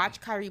 If you watch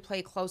Kyrie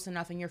play close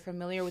enough and you're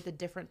familiar with the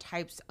different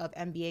types of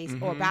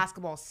NBA or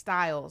basketball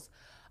styles,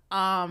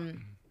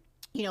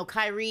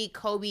 Kyrie,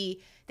 Kobe,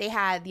 they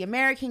had the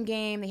American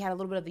game. They had a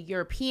little bit of the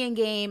European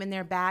game in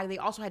their bag. They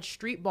also had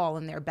street ball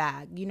in their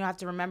bag. You have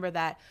to remember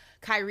that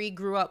Kyrie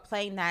grew up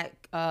playing that,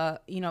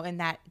 in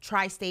that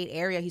tri-state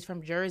area. He's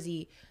from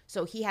Jersey.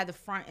 So he had the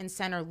front and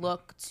center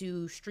look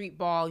to street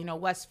ball,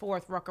 West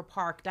 4th, Rucker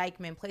Park,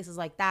 Dykeman, places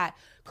like that.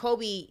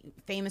 Kobe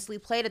famously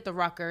played at the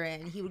Rucker,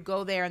 and he would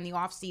go there in the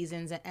off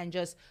seasons and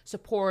just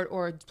support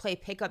or play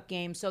pickup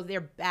games. So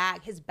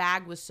his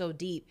bag was so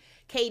deep.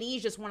 KD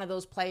is just one of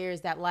those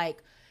players that,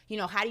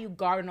 how do you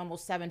guard an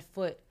almost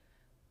 7-foot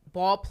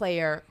ball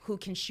player who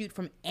can shoot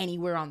from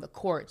anywhere on the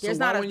court? There's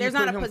not a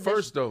position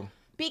first though.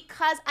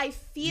 Because I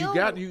feel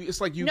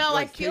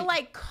I feel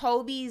like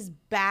Kobe's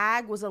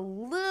bag was a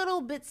little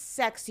bit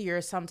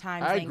sexier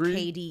sometimes than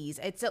KD's.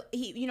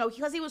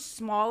 Because he was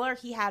smaller,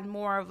 he had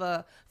more of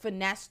a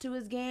finesse to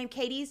his game.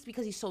 KD's,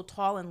 because he's so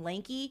tall and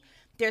lanky,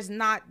 there's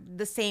not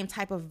the same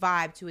type of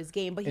vibe to his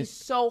game. But he's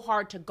so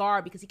hard to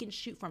guard because he can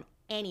shoot from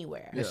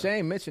anywhere. And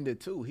Shane mentioned it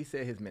too. He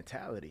said his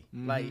mentality,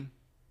 like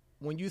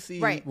when you see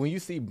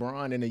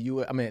Bron in the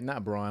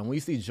when you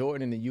see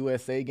Jordan in the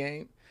USA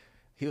game.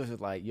 He was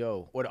just like,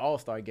 yo, or the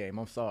All-Star game,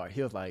 I'm sorry.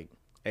 He was like,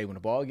 hey, when the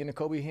ball get in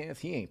Kobe's hands,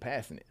 he ain't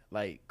passing it.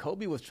 Like,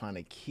 Kobe was trying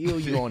to kill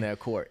you on that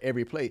court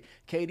every play.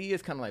 KD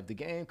is kind of like, the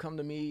game come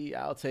to me,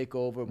 I'll take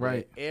over.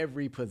 But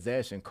every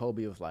possession,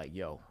 Kobe was like,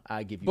 yo,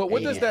 I give you. But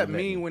what does that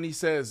mean when he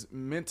says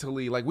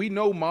mentally? Like, we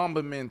know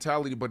Mamba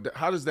mentality, but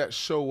how does that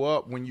show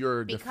up when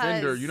you're a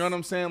defender? You know what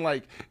I'm saying?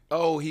 Like,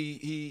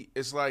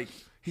 it's like,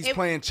 he's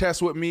playing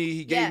chess with me.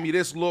 He gave me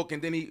this look,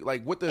 and then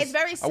It's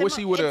very similar. I wish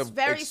he would have. It's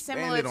very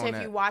similar to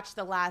if you watch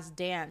The Last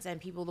Dance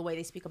and people, the way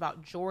they speak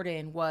about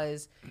Jordan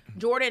was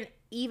Jordan,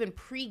 even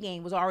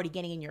pregame, was already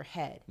getting in your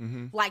head.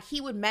 Like,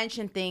 he would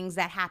mention things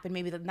that happened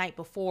maybe the night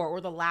before or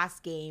the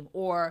last game,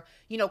 or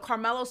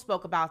Carmelo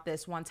spoke about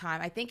this one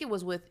time. I think it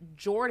was with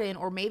Jordan,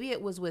 or maybe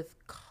it was with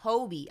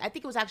Kobe. I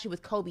think it was actually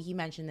with Kobe. He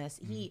mentioned this.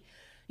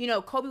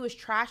 Kobe was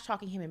trash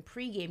talking him in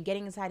pregame,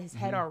 getting inside his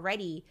head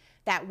already,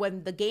 that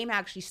when the game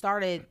actually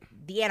started,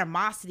 the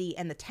animosity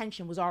and the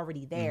tension was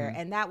already there.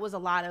 And that was a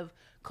lot of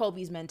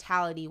Kobe's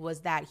mentality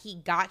was that he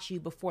got you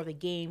before the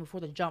game, before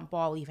the jump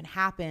ball even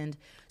happened,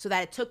 so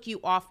that it took you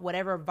off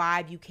whatever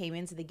vibe you came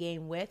into the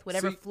game with,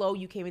 whatever flow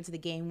you came into the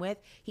game with.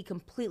 He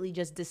completely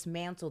just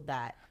dismantled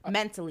that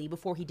mentally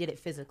before he did it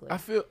physically. I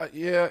feel,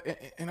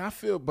 and I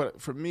feel,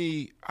 but for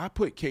me, I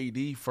put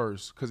KD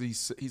first because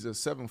he's a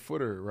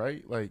 7-footer,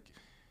 right? Like,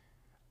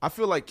 I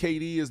feel like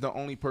KD is the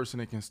only person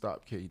that can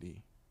stop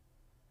KD.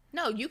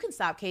 No, you can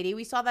stop KD.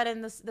 We saw that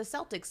in the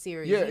Celtics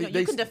series. Yeah,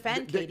 you can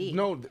defend KD.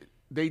 No,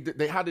 they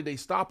how did they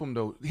stop him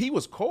though? He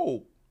was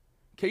cold.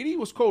 KD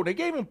was cold. They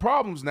gave him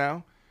problems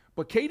now,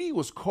 but KD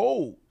was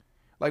cold.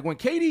 Like when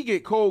KD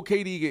get cold,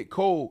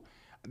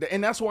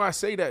 and that's why I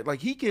say that.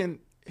 Like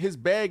his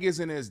bag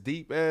isn't as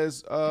deep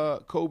as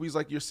Kobe's.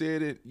 Like you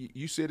said it.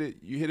 You said it.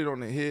 You hit it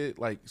on the head.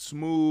 Like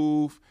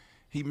smooth.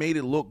 He made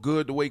it look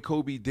good the way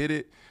Kobe did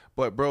it.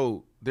 But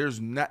bro, there's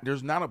not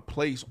a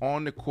place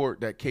on the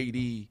court that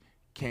KD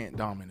can't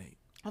dominate.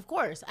 Of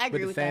course, I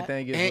agree with that. But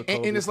the same thing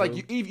is and it's like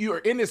you're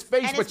in his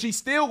face, but she's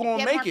still gonna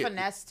make it. He had more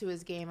finesse to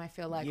his game, I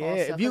feel like.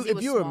 Yeah, also,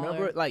 if you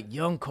remember, like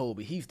young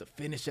Kobe, he used to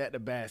finish at the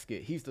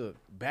basket. He used to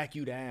back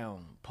you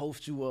down,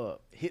 post you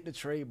up, hit the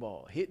tray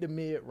ball, hit the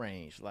mid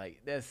range. Like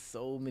that's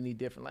so many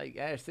different. Like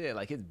Ash said,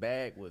 like his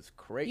bag was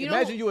crazy.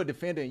 Imagine you a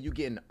defender and you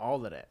getting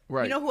all of that.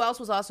 Right. You know who else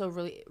was also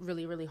really,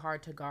 really, really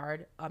hard to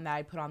guard? That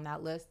I put on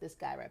that list. This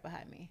guy right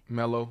behind me.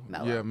 Melo.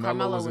 Yeah,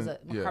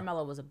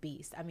 Carmelo was a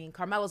beast. I mean,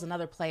 Carmelo's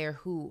another player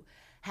who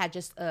had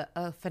just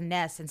a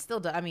finesse and still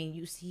does. I mean,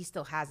 he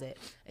still has it.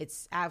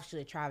 It's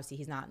actually a travesty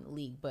he's not in the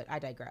league, but I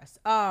digress.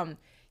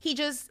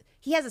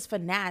 He has this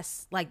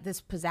finesse, like this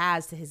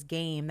pizzazz to his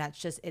game that's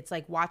just, it's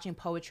like watching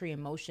poetry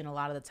in motion a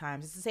lot of the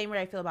times. It's the same way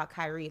I feel about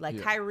Kyrie.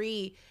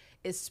 Kyrie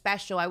is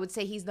special. I would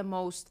say he's the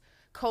most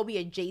Kobe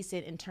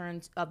adjacent in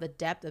terms of the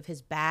depth of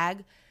his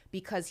bag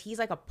because he's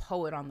like a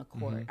poet on the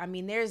court. Mm-hmm. I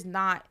mean, there's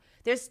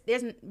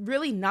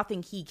really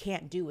nothing he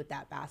can't do with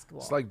that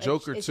basketball. It's like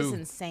Joker, it's too. It's just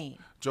insane.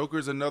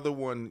 Joker's another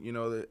one,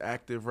 that's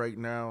active right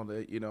now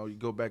that, you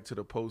go back to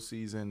the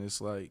postseason.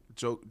 It's like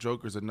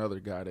Joker's another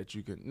guy that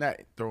you can, not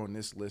throw in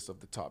this list of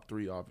the top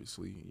 3,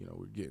 obviously.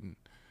 We're getting,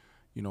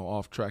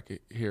 off track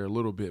here a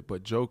little bit.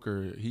 But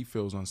Joker, he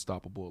feels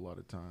unstoppable a lot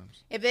of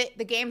times. If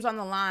the game's on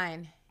the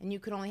line and you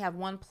could only have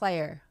one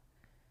player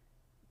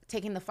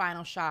taking the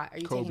final shot, are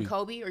you taking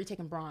Kobe or are you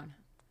taking Bron?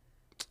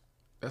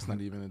 That's not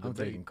even a debate. I'm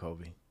taking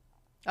Kobe.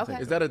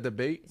 Okay. Is that a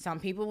debate? Some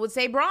people would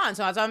say Bron,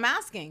 so that's what I'm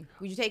asking.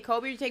 Would you take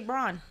Kobe or you take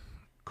Bron?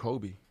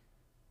 Kobe.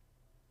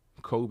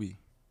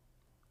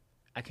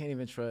 I can't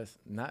even trust,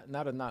 not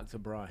a knock to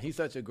Bron. He's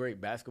such a great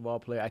basketball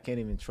player. I can't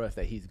even trust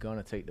that he's going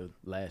to take the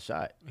last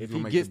shot. If he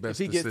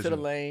gets to the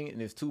lane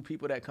and there's 2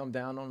 people that come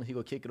down on him, he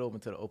going to kick it over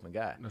to the open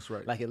guy. That's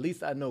right. Like, at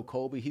least I know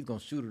Kobe, he's going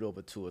to shoot it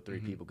over 2 or 3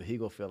 people because he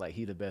going to feel like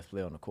he's the best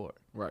player on the court.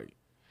 Right.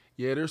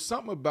 Yeah, there's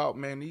something about,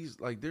 man,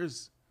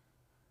 there's –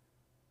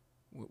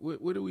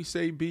 what do we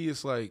say, B?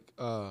 It's like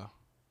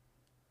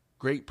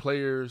great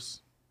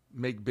players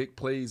make big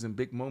plays in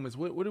big moments.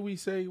 What do we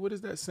say? What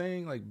is that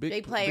saying? Like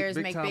big players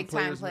make big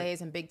time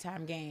plays in big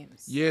time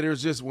games. Yeah,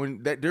 there's just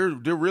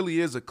there really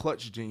is a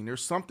clutch gene.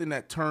 There's something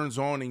that turns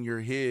on in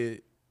your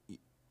head,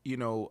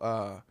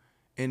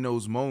 in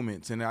those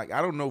moments. And I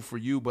don't know for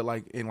you, but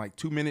like in like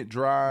 2-minute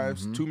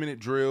drives, 2-minute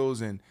drills,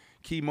 and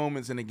key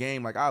moments in the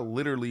game, like I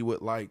literally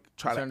would like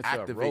try to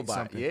activate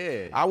something.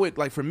 Yeah, I would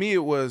like, for me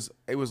it was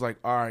like,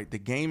 all right, the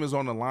game is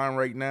on the line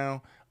right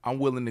now. I'm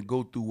willing to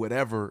go through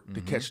whatever to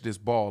catch this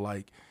ball.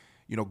 Like,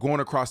 going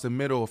across the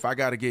middle. If I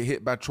got to get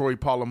hit by Troy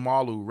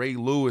Polamalu, Ray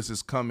Lewis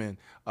is coming.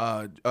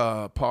 Joey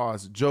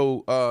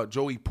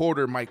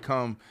Porter might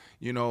come.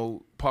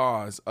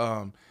 Pause.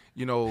 Okay.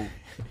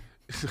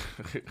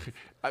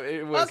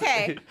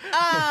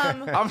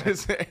 I'm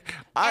just saying.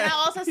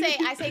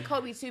 I say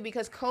Kobe too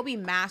because Kobe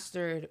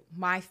mastered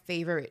my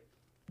favorite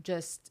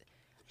just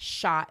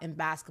shot in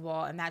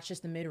basketball, and that's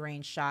just the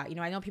mid-range shot.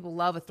 I know people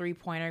love a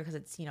 3-pointer because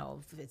it's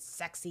it's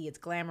sexy, it's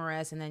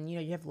glamorous, and then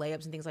you have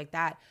layups and things like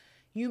that.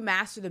 You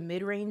master the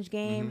mid-range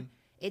game,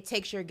 it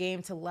takes your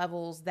game to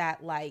levels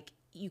that like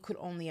you could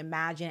only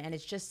imagine, and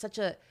it's just such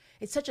a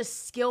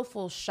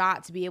skillful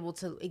shot to be able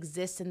to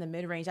exist in the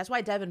mid-range. That's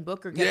why Devin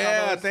Booker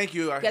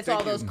gets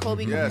all those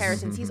Kobe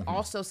comparisons. He's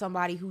also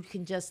somebody who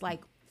can just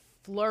like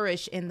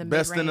flourish in the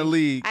best mid-range. In the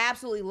league. I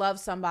absolutely love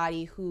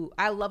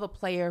I love a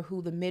player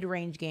who the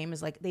mid-range game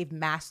is like they've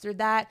mastered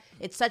that.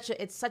 It's such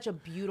a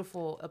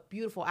beautiful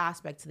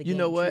aspect to the game. You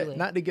know what? Truly.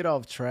 Not to get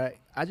off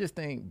track, I just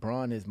think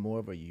Bron is more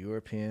of a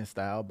European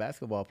style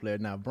basketball player.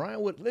 Now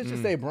let's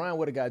just say Bron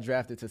would have got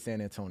drafted to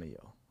San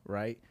Antonio,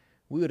 right?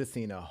 We would have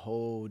seen a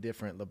whole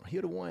different LeBron. He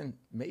would have won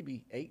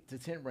maybe 8 to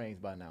 10 rings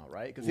by now,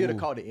 right? Because he would have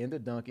caught the end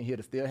of dunking. He would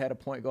have still had a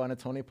point guard in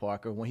Tony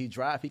Parker. When he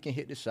drives, he can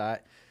hit the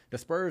shot. The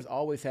Spurs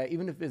always had,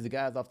 even if it's the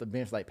guys off the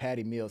bench like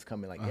Patty Mills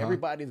coming, like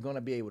everybody's going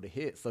to be able to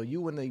hit. So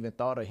you wouldn't have even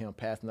thought of him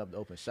passing up the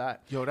open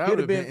shot. Yo, that would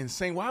have been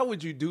insane. Why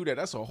would you do that?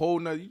 That's a whole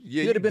nother.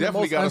 Yeah, you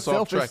definitely got us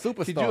off track.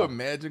 Superstar. Could you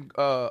imagine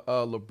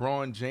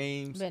LeBron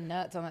James been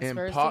nuts on that and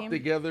Spurs Pop team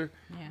together?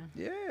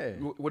 Yeah.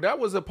 Well, that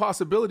was a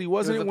possibility,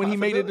 wasn't it, when he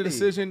made the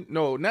decision?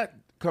 No, not.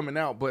 coming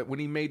out, but when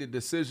he made a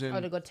decision. Oh,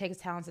 to go take his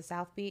talents to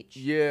South Beach?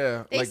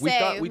 Yeah.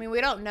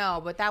 We don't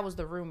know, but that was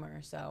the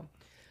rumor, so.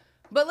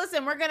 But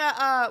listen,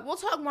 we'll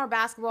talk more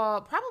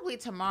basketball probably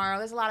tomorrow.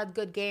 There's a lot of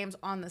good games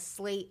on the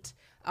slate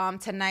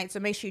tonight, so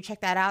make sure you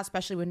check that out,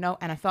 especially with no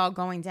NFL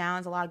going down.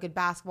 There's a lot of good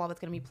basketball that's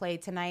going to be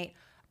played tonight.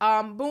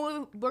 But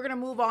we're going to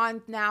move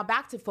on now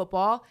back to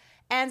football.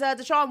 And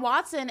Deshaun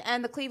Watson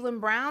and the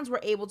Cleveland Browns were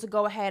able to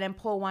go ahead and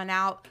pull one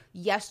out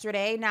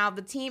yesterday. Now,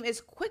 the team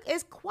is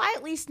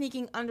quietly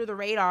sneaking under the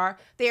radar.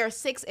 They are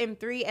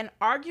 6-3 and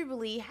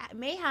arguably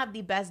may have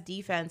the best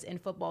defense in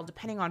football,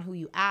 depending on who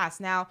you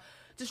ask. Now,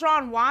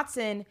 Deshaun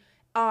Watson,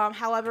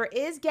 however,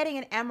 is getting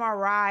an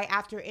MRI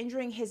after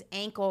injuring his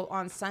ankle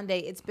on Sunday.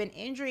 It's been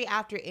injury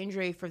after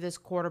injury for this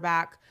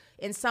quarterback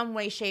in some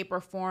way, shape, or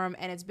form,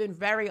 and it's been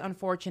very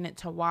unfortunate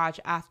to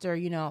watch after,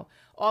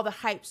 all the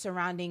hype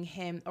surrounding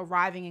him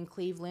arriving in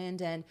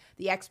Cleveland and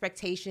the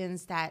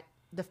expectations that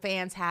the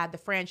fans had, the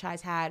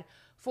franchise had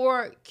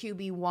for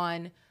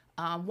QB1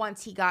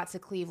 once he got to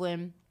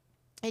Cleveland.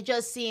 It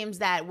just seems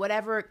that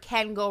whatever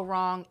can go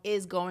wrong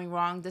is going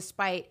wrong,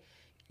 despite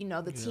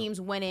the team's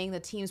winning, the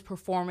team's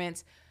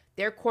performance.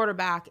 Their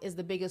quarterback is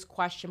the biggest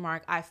question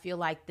mark, I feel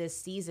like, this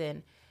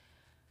season.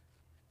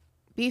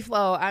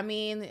 B-Flow,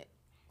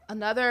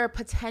 another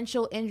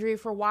potential injury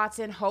for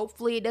Watson.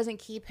 Hopefully it doesn't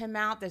keep him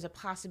out. There's a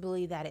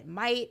possibility that it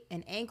might.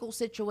 An ankle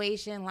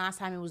situation. Last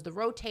time it was the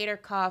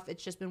rotator cuff.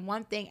 It's just been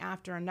one thing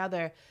after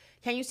another.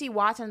 Can you see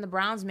Watson and the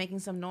Browns making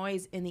some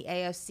noise in the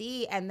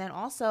AFC and then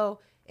also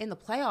in the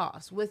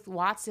playoffs with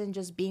Watson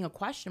just being a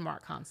question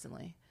mark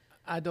constantly?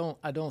 I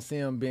don't see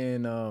him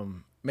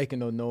being making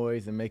no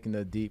noise and making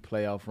a deep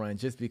playoff run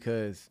just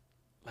because,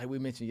 like we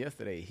mentioned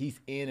yesterday, he's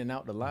in and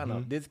out the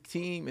lineup. This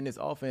team and this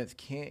offense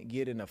can't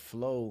get in a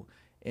flow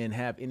and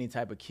have any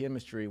type of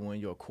chemistry when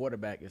your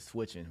quarterback is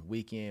switching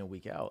week in,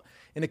 week out.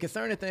 And the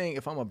concerning thing,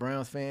 if I'm a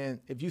Browns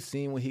fan, if you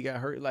seen when he got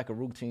hurt, like a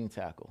routine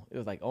tackle. It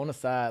was like on the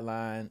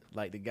sideline,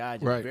 like the guy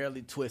just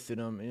barely twisted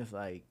him. And it's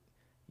like,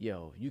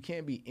 yo, you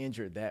can't be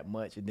injured that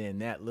much. And then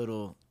that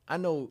little, I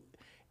know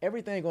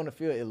everything on the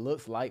field, it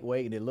looks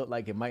lightweight and it looked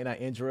like it might not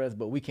injure us,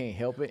 but we can't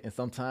help it. And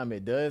sometimes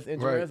it does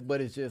injure us,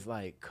 but it's just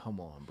like, come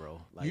on,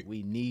 bro. Like,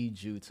 we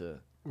need you to.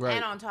 Right.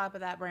 And on top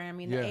of that,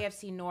 Brandon, the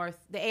AFC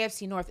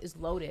North is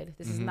loaded.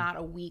 This is not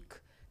a weak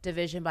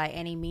division by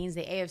any means.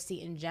 The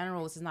AFC in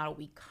general, this is not a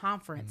weak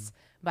conference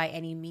by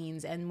any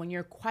means. And when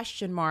your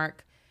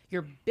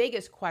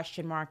biggest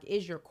question mark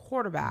is your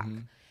quarterback.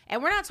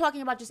 And we're not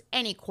talking about just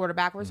any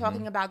quarterback. We're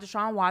talking about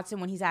Deshaun Watson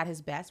when he's at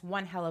his best.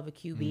 One hell of a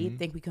QB. I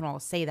think we can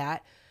all say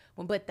that.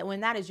 But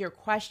when that is your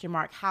question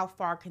mark, how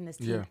far can this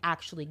team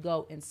actually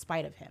go in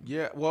spite of him?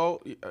 Yeah,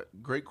 well,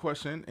 great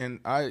question. And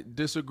I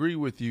disagree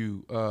with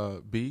you,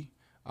 B.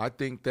 I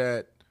think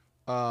that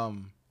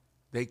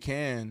they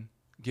can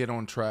get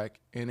on track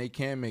and they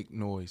can make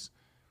noise.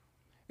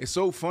 It's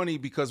so funny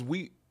because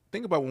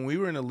think about when we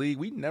were in the league,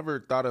 we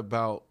never thought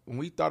about – when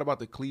we thought about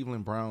the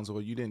Cleveland Browns,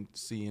 or you didn't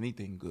see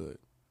anything good.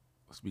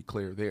 Let's be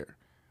clear there.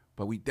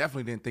 But we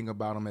definitely didn't think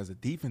about them as a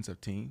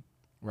defensive team,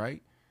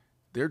 right?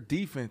 Their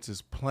defense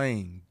is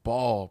playing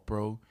ball,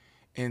 bro.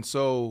 And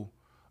so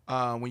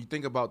when you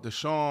think about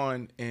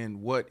Deshaun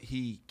and what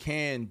he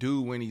can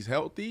do when he's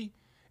healthy,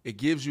 it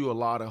gives you a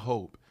lot of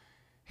hope.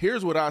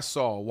 Here's what I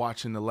saw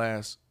watching the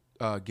last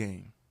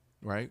game,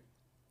 right?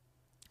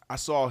 I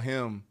saw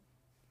him.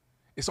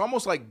 It's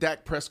almost like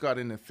Dak Prescott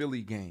in the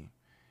Philly game.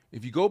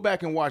 If you go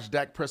back and watch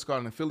Dak Prescott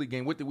in the Philly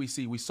game, what did we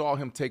see? We saw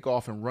him take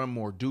off and run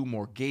more, do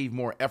more, gave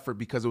more effort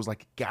because it was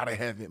like a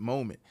gotta-have-it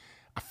moment.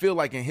 I feel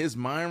like in his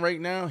mind right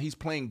now, he's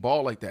playing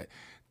ball like that.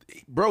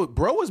 Bro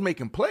was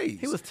making plays.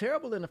 He was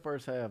terrible in the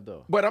first half,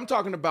 though. But I'm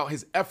talking about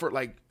his effort,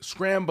 like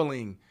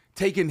scrambling,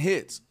 taking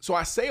hits. So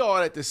I say all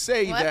that to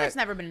say that effort's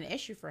never been an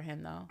issue for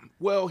him, though.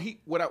 Well,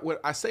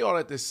 what I say all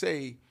that to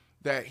say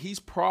that he's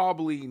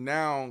probably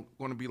now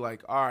going to be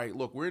like, all right,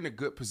 look, we're in a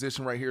good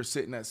position right here,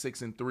 sitting at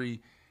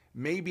 6-3.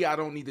 Maybe I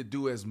don't need to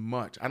do as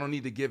much. I don't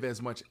need to give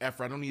as much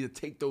effort. I don't need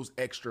to take those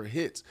extra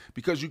hits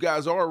because you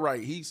guys are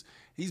right. He's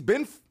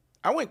been.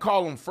 I wouldn't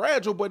call him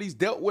fragile, but he's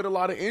dealt with a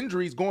lot of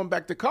injuries going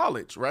back to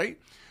college, right?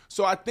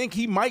 So I think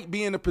he might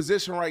be in a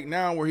position right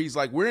now where he's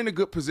like, we're in a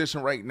good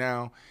position right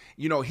now.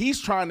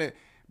 He's trying to,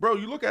 bro,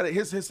 you look at it,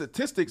 his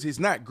statistics, he's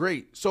not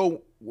great.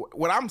 So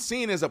what I'm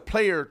seeing is a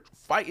player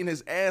fighting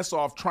his ass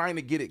off trying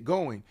to get it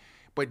going.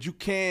 But you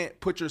can't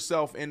put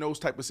yourself in those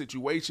type of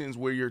situations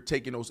where you're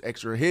taking those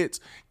extra hits,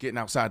 getting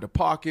outside the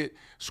pocket,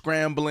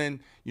 scrambling,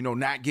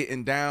 not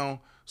getting down.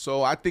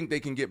 So I think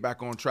they can get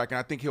back on track, and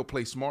I think he'll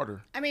play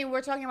smarter.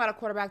 We're talking about a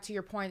quarterback, to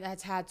your point,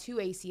 that's had 2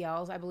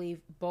 ACLs, I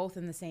believe, both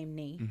in the same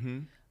knee.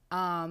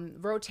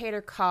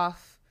 Rotator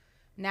cuff,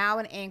 now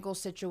an ankle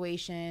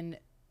situation.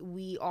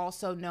 We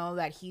also know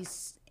that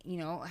he's,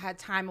 had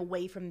time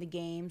away from the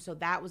game, so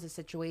that was a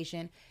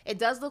situation. It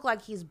does look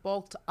like he's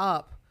bulked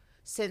up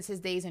since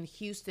his days in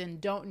Houston.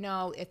 Don't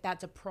know if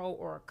that's a pro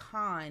or a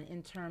con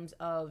in terms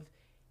of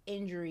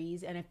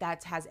injuries and if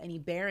that has any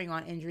bearing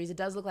on injuries. It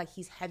does look like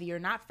he's heavier,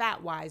 not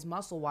fat-wise,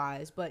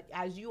 muscle-wise, but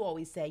as you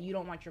always say, you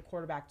don't want your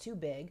quarterback too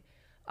big.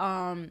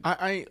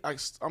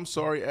 I'm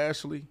sorry,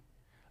 Ashley.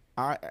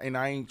 I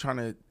ain't trying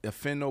to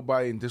offend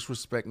nobody and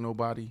disrespect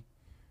nobody.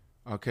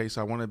 Okay, so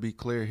I want to be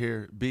clear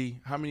here. B,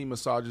 how many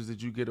massages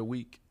did you get a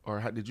week? Or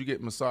did you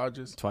get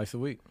massages? Twice a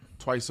week.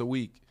 Twice a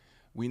week.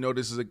 We know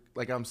this is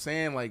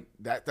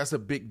that's a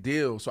big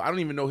deal. So I don't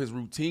even know his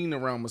routine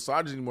around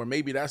massages anymore.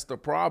 Maybe that's the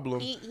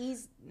problem.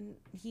 He's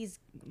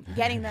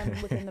getting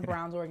them within the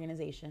Browns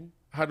organization.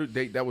 How did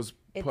that was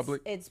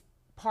public? It's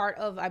part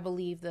of, I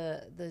believe,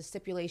 the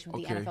stipulation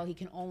with the NFL. He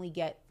can only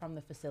get from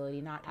the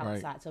facility, not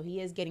outside. Right. So he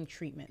is getting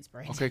treatments,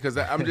 Brandon. Okay, because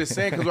I'm just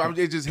saying, because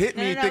it just hit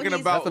me thinking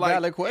about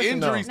like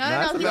injuries.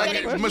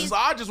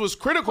 Massages was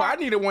critical. I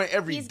needed one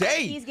every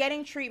day. He's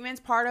getting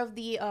treatments. Part of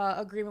the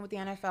agreement with the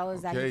NFL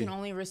is that he can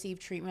only receive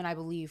treatment, I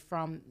believe,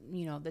 from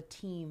the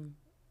team.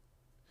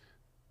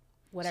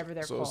 Whatever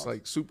they're called. So it's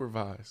like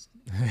supervised.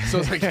 So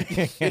it's like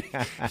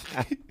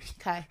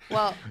okay.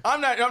 Well,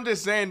 I'm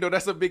just saying though,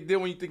 that's a big deal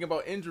when you think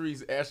about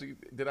injuries. Ashley,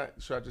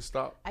 should I just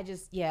stop? I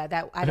don't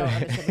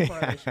understand the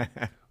correlation.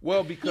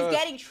 Well, because he's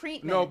getting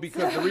treatment. No,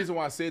 because the reason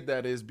why I said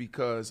that is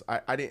because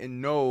I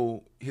didn't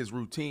know his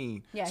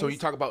routine. Yeah, so you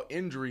talk about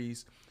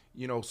injuries,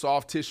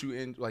 soft tissue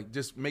and like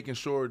just making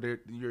sure that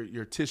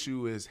your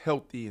tissue is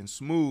healthy and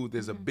smooth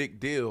is a big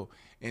deal.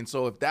 And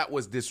so if that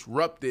was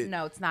disrupted,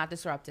 no, it's not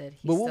disrupted.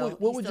 But what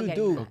would you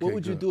do? Okay, what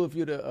would you do if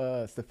you're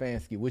the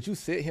Stefanski? Would you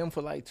sit him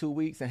for like 2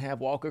 weeks and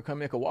have Walker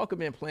come in? Because Walker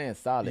been playing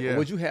solid. Yeah. Or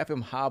would you have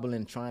him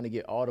hobbling, trying to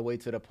get all the way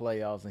to the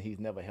playoffs, and he's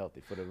never healthy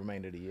for the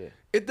remainder of the year?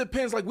 It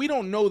depends. Like we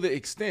don't know the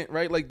extent,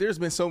 right? Like there's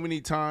been so many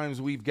times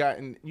we've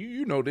gotten.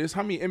 You know this.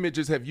 How many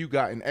images have you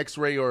gotten?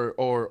 X-ray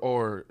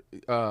or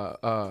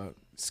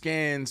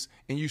scans,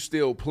 and you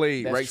still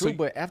played, That's right? True,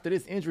 but after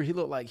this injury, he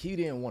looked like he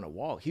didn't want to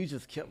walk. He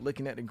just kept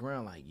looking at the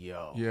ground like,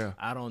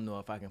 I don't know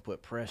if I can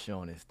put pressure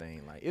on this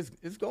thing. Like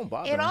it's gonna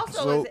bother him.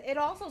 It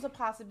also is a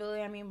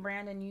possibility. I mean,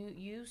 Brandon,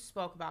 you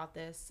spoke about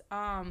this.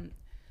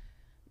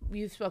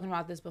 You've spoken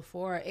about this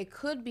before. It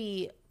could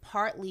be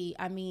partly.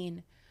 I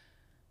mean,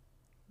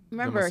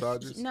 remember,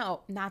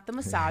 no, not the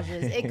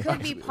massages. It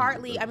could be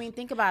partly. I mean,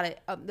 think about it.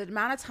 The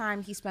amount of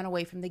time he spent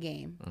away from the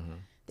game. Mm-hmm.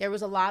 There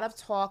was a lot of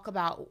talk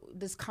about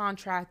this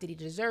contract. Did he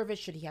deserve it?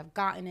 Should he have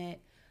gotten it?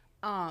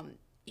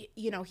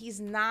 He's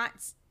not.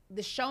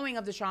 The showing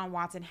of Deshaun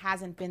Watson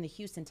hasn't been the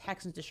Houston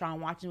Texans. Deshaun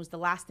Watson was the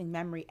lasting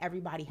memory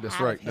everybody had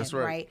of him. That's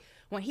right.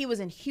 When he was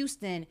in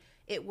Houston,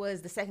 it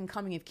was the second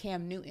coming of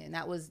Cam Newton.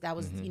 That was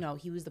mm-hmm.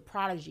 He was the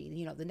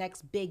prodigy. The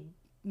next big,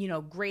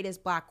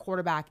 greatest black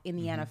quarterback in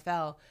the mm-hmm.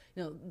 NFL.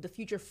 The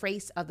future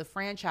face of the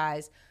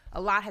franchise. A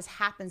lot has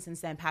happened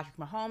since then. Patrick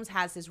Mahomes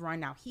has his run.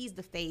 Now he's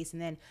the face.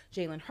 And then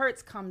Jalen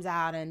Hurts comes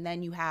out. And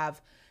then you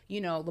have,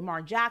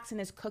 Lamar Jackson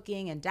is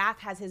cooking. And Dak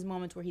has his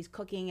moments where he's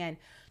cooking. And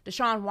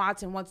Deshaun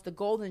Watson, once the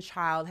golden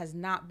child, has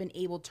not been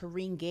able to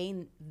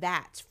regain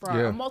that for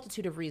a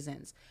multitude of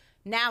reasons.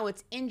 Now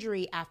it's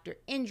injury after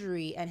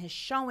injury. And his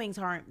showings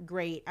aren't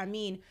great. I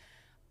mean,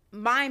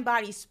 mind,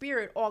 body,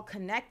 spirit all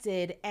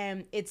connected.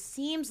 And it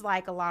seems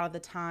like a lot of the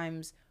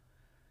times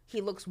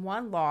he looks,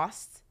 one,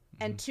 lost.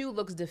 And two,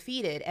 looks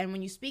defeated. And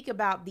when you speak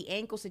about the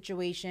ankle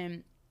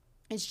situation,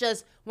 it's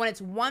just when it's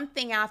one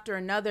thing after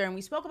another. And we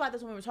spoke about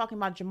this when we were talking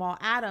about Jamal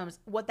Adams,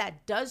 what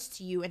that does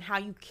to you and how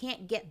you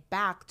can't get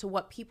back to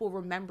what people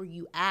remember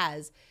you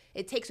as.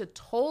 It takes a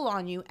toll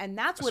on you. And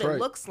that's what it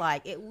looks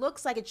like. It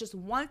looks like it's just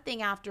one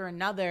thing after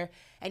another.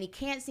 And he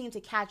can't seem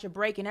to catch a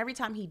break. And every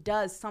time he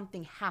does,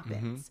 something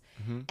happens.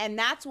 Mm-hmm. And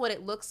that's what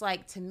it looks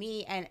like to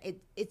me. And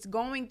it's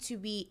going to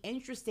be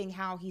interesting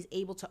how he's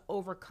able to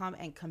overcome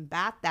and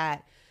combat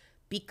that.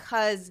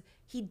 Because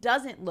he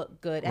doesn't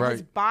look good and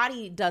his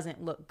body doesn't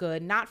look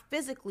good, not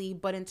physically,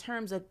 but in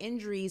terms of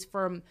injuries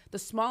from the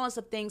smallest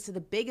of things to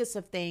the biggest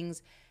of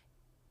things.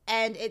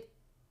 And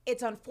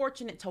it's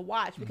unfortunate to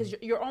watch because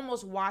you're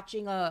almost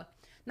watching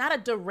not a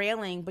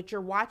derailing, but you're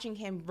watching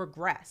him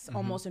regress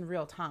almost in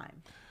real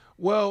time.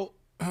 Well,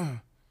 I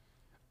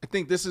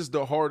think this is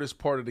the hardest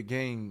part of the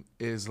game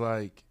is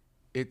like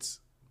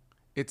it's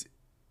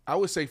I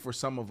would say for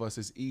some of us,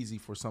 it's easy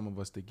for some of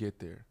us to get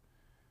there.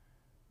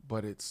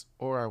 But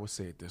or I would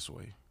say it this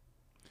way.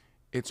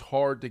 It's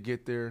hard to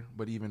get there,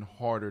 but even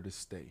harder to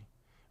stay,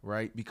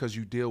 right? Because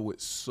you deal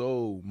with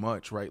so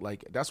much, right?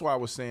 Like, that's why I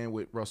was saying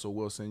with Russell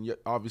Wilson,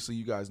 obviously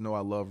you guys know I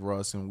love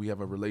Russ and we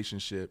have a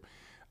relationship,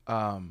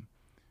 but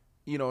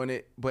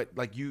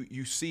like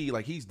you see,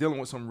 like he's dealing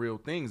with some real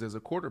things as a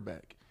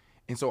quarterback.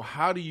 And so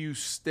how do you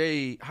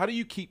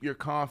keep your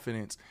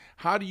confidence?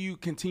 How do you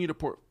continue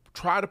to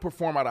try to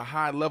perform at a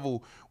high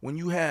level when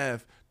you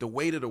have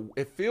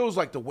it feels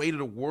like the weight of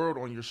the world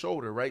on your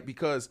shoulder, right?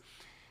 Because,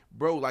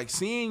 bro, like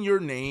seeing your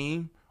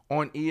name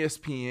on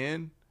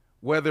ESPN,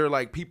 whether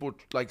like people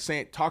like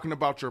talking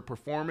about your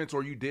performance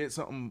or you did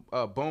something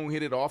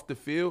boneheaded off the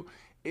field,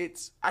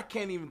 I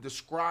can't even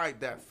describe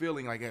that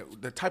feeling, like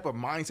the type of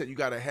mindset you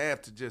got to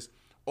have to just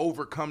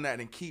overcome that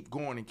and keep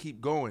going and keep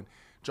going.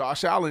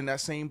 Josh Allen in that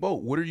same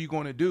boat. What are you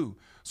going to do?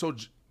 So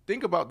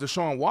think about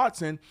Deshaun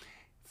Watson.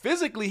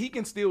 Physically, he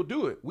can still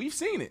do it. We've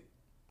seen it,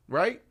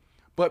 right?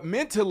 But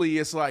mentally,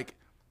 it's like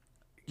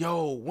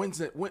yo,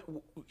 when's it?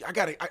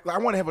 I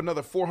want to have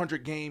another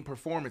 400 game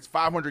performance,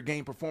 500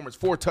 game performance,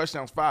 4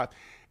 touchdowns, 5.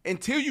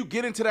 Until you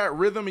get into that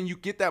rhythm and you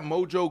get that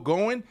mojo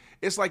going,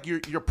 it's like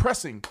you're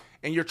pressing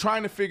and you're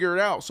trying to figure it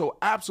out. So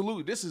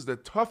absolutely, this is the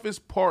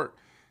toughest part.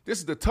 This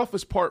is the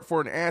toughest part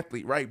for an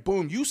athlete, right?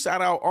 Boom, you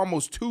sat out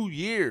almost 2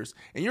 years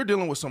and you're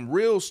dealing with some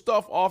real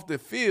stuff off the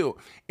field.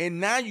 And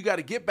now you got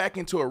to get back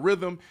into a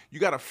rhythm. You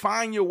got to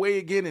find your way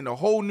again in a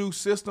whole new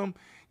system.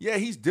 Yeah,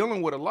 he's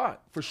dealing with a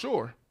lot for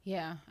sure.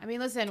 Yeah. I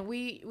mean, listen,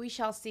 we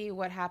shall see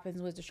what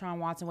happens with Deshaun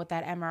Watson, what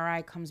that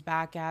MRI comes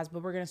back as.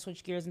 But we're going to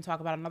switch gears and talk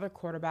about another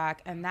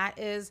quarterback, and that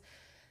is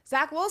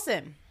Zach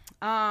Wilson.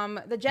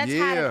 The Jets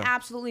had an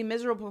absolutely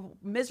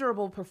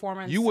miserable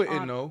performance. You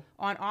wouldn't know.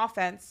 On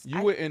offense.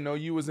 You wouldn't know.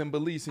 You was in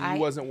Belize and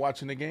you wasn't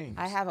watching the games.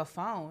 I have a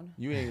phone.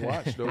 You ain't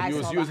watched though.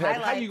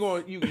 How you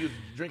going? You was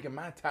drinking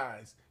Mai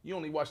Tais. You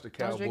only watched the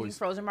Cowboys. I was drinking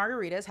frozen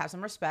margaritas. Have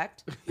some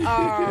respect.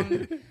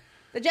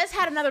 The Jets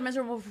had another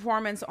miserable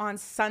performance on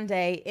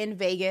Sunday in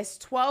Vegas.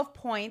 12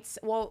 points.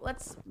 Well,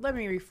 let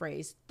me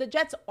rephrase. The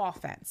Jets'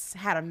 offense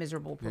had a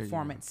miserable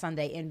performance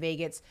Sunday in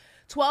Vegas.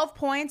 12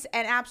 points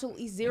and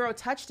absolutely 0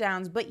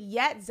 touchdowns, but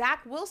yet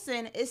Zach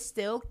Wilson is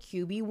still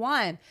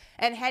QB1.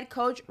 And head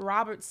coach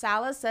Robert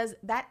Saleh says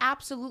that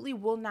absolutely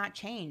will not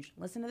change.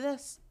 Listen to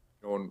this.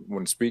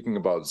 When speaking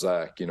about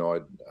Zach,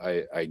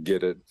 I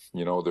get it.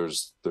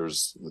 There's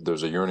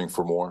a yearning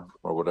for more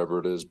or whatever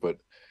it is, but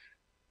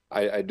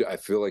I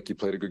feel like he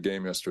played a good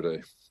game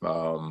yesterday.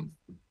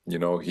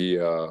 He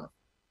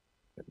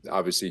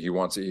obviously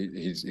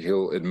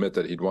he'll admit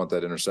that he'd want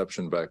that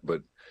interception back,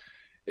 but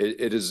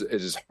it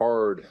is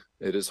hard.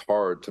 It is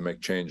hard to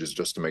make changes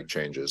just to make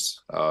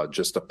changes,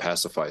 just to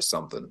pacify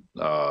something.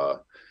 And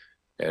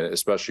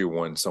especially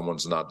when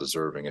someone's not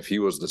deserving. If he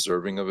was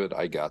deserving of it,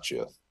 I got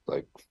you.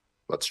 Like,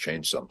 let's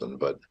change something.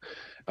 But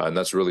and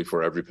that's really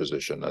for every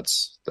position.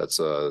 That's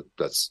a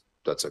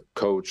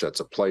coach, that's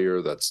a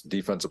player, that's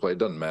defensive play. It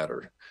doesn't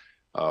matter.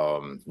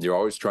 You're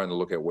always trying to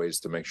look at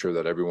ways to make sure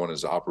that everyone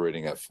is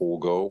operating at full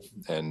go.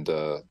 And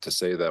to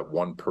say that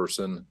one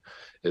person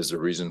is the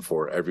reason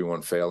for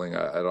everyone failing,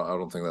 I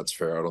don't think that's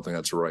fair. I don't think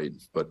that's right.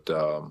 But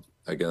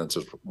again, that's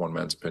just one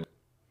man's opinion.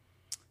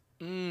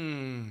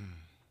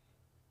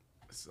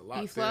 It's a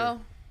lot. E-Flow,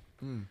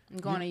 I'm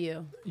going to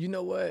you. You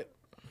know what?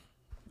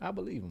 I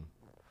believe him.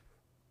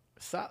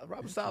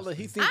 Robert Saleh,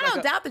 he seems. I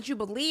don't doubt that you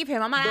believe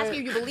him. I'm not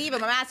asking you to believe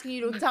him. I'm asking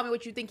you to tell me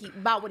what you think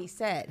about what he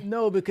said.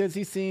 No, because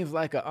he seems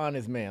like an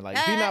honest man. Like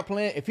if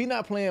he's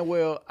not playing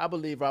well, I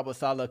believe Robert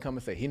Saleh come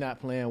and say he's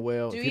not playing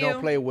well. If he don't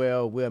play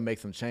well, we'll make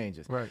some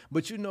changes. Right.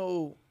 But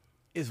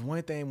it's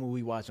one thing when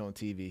we watch on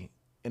TV,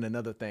 and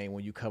another thing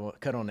when you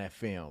cut on that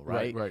film,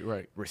 right?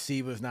 Right.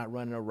 Receivers not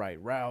running the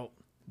right route.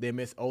 They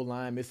miss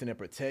O-line, missing their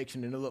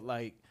protection, and it look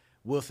like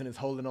Wilson is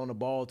holding on the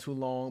ball too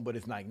long. But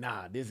it's like,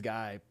 nah, this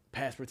guy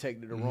pass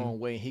protected the wrong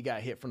way, and he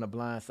got hit from the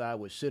blind side,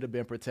 which should have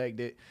been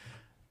protected.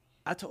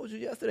 I told you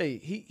yesterday,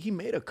 he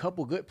made a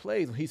couple good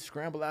plays when he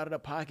scrambled out of the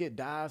pocket,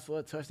 dives for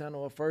a touchdown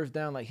or a first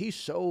down. Like, he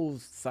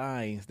shows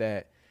signs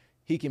that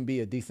he can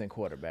be a decent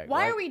quarterback.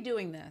 Why are we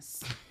doing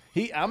this?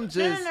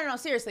 No,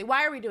 seriously.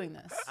 Why are we doing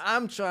this?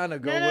 I'm trying to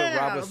go with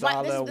Robert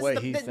Saleh and what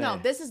he's saying. No,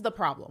 this is the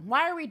problem.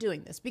 Why are we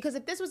doing this? Because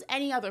if this was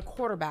any other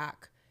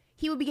quarterback,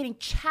 he would be getting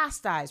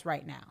chastised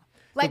right now.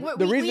 Like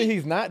the reason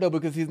he's not, though,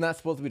 because he's not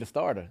supposed to be the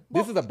starter.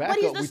 This is a backup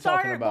we're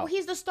talking about. Well,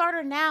 he's the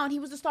starter now, and he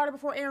was the starter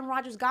before Aaron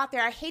Rodgers got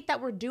there. I hate that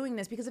we're doing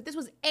this, because if this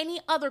was any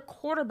other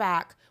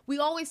quarterback, we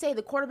always say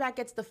the quarterback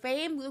gets the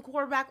fame,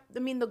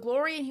 the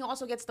glory, and he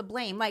also gets the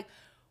blame. Like,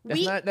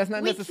 that's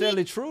not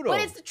necessarily true, though. But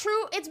it's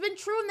true. It's been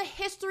true in the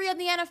history of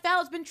the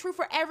NFL. It's been true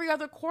for every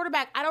other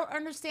quarterback. I don't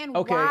understand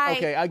why.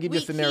 Okay, I'll give you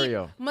a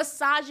scenario. Keep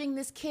massaging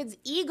this kid's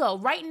ego.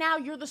 Right now,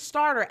 you're the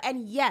starter,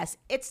 and yes,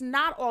 it's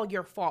not all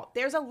your fault.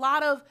 There's a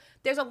lot of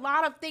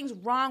things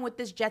wrong with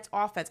this Jets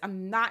offense.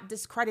 I'm not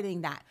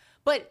discrediting that,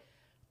 but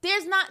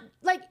there's not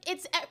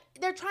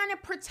they're trying to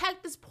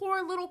protect this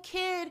poor little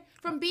kid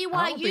from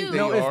BYU.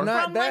 No, it's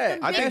not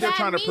that. I think they're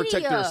trying to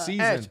protect their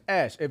season.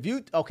 Ash, if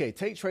you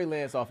take Trey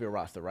Lance off your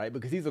roster, right?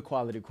 Because he's a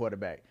quality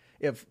quarterback.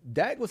 If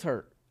Dak was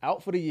hurt,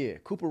 out for the year,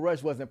 Cooper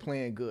Rush wasn't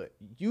playing good,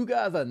 you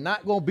guys are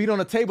not going to beat on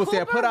the table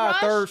saying put our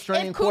third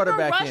string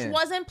quarterback in. Cooper Rush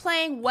wasn't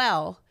playing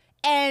well,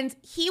 and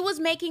he was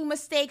making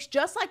mistakes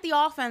just like the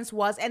offense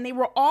was, and they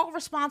were all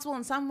responsible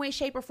in some way,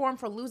 shape, or form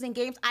for losing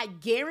games. I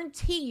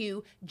guarantee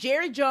you,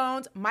 Jerry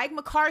Jones, Mike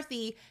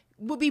McCarthy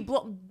would be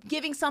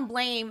giving some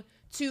blame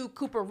to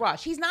Cooper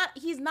Rush. He's not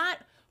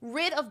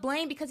rid of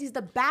blame because he's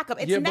the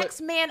backup. It's next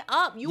man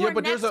up. You are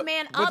next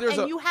man up,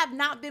 and you have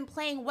not been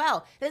playing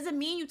well. It doesn't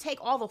mean you take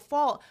all the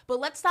fault, but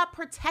let's stop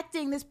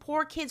protecting this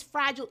poor kid's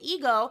fragile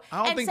ego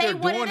and say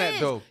what it is.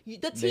 Though.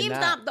 The team's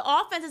the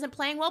offense isn't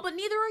playing well, but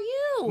neither are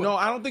you. No,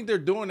 I don't think they're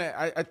doing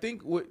that. I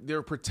think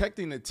they're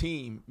protecting the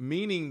team,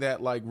 meaning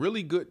that like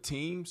really good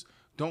teams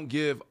don't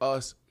give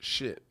us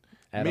shit.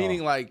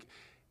 Meaning like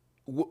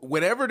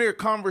whatever their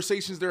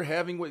conversations they're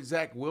having with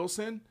Zach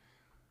Wilson,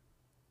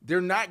 they're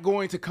not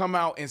going to come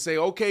out and say,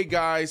 okay,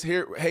 guys,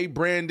 here, hey,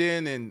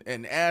 Brandon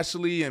and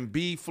Ashley and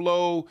B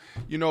Flo,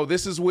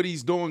 this is what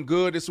he's doing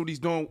good. This is what he's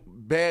doing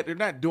bad. They're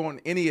not doing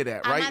any of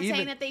that, right? I'm not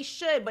saying that they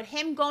should, but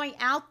him going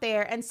out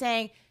there and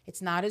saying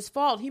it's not his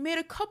fault. He made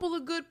a couple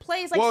of good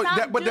plays. But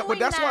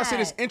that's why I said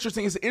it's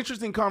interesting. It's an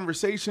interesting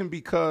conversation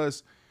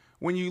because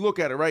when you look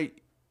at it, right,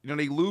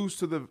 they lose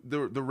to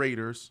the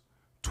Raiders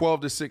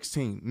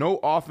 12-16. No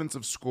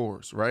offensive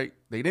scores, right?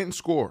 They didn't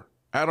score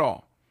at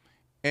all.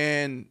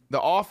 And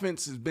the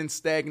offense has been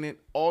stagnant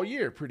all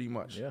year pretty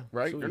much,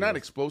 right? They're not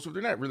explosive.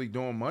 They're not really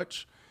doing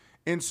much.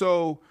 And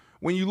so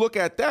when you look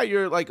at that,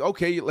 you're like,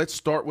 okay, let's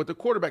start with the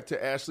quarterback.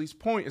 To Ashley's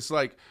point, it's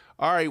like,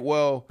 all right,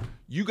 well,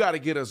 you got to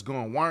get us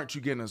going. Why aren't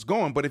you getting us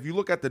going? But if you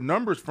look at the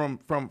numbers from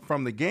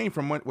the game,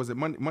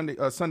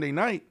 Sunday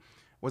night?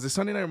 Was it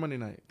Sunday night or Monday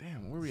night?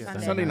 Damn, where were we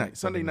at?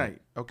 Sunday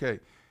night. Okay.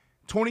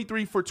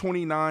 23 for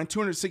 29,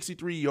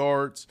 263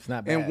 yards,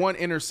 and one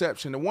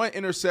interception. The one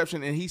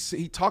interception, and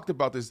he talked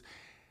about this,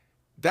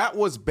 that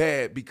was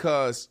bad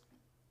because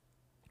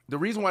the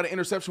reason why the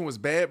interception was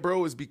bad,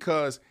 bro, is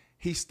because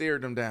he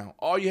stared them down.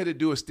 All you had to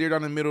do is stare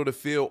down the middle of the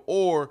field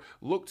or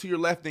look to your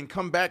left and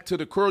come back to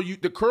the curl.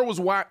 The curl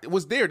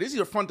was there. These are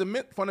your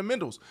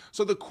fundamentals.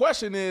 So the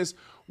question is,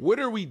 what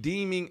are we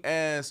deeming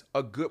as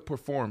a good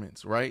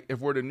performance, right?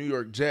 If we're the New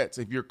York Jets,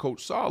 if you're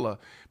Coach Saleh,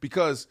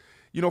 because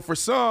for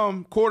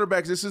some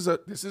quarterbacks, this is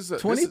a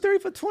 23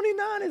 for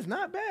 29 is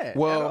not bad at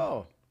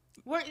all.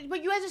 But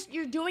you guys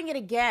you're doing it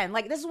again.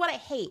 Like, this is what I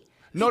hate.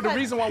 No, the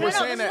reason why we're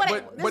saying that,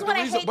 this is what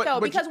I hate,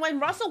 because when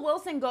Russell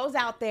Wilson goes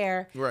out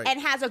there and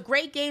has a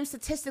great game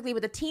statistically,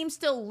 but the team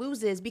still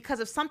loses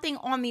because of something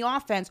on the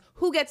offense,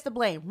 who gets the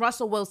blame?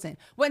 Russell Wilson.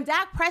 When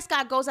Dak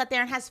Prescott goes out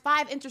there and has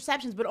 5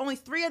 interceptions, but only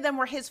 3 of them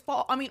were his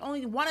fault. I mean,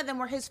 only 1 of them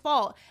were his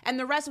fault, and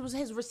the rest was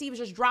his receivers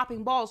just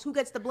dropping balls. Who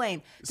gets the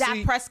blame?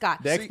 Dak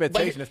Prescott. The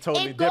expectation is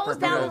totally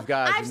different for those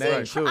guys.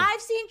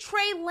 I've seen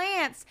Trey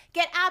Lance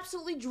get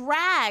absolutely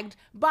dragged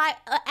by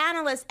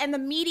analysts and the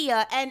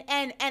media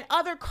and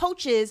other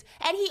coaches,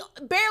 and he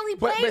barely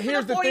plays but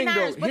here's for the 49ers. Thing,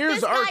 though. But here's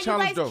this our guy,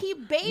 challenge, you guys though.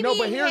 keep babying No,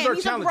 but here's him. our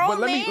He's challenge. A grown But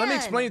let man. me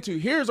explain it to you.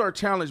 Here's our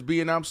challenge,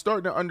 B, and I'm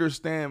starting to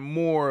understand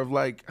more of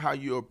like how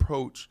you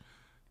approach,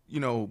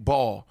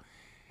 ball.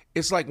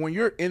 It's like when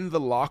you're in the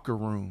locker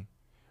room,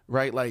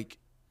 right? Like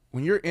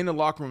when you're in the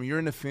locker room, you're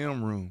in the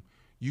film room.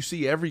 You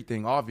see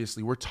everything.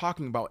 Obviously, we're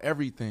talking about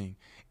everything.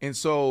 And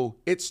so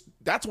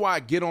that's why I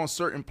get on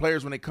certain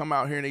players when they come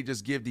out here and they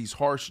just give these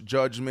harsh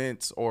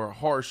judgments or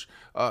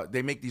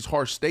they make these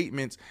harsh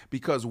statements,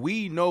 because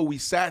we know we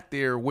sat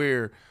there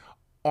where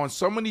on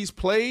some of these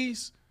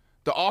plays,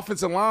 the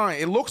offensive line,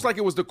 it looks like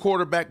it was the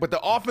quarterback, but the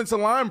offensive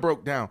line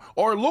broke down.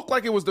 Or it looked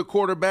like it was the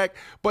quarterback,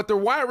 but the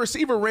wide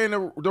receiver ran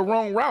the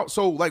wrong route.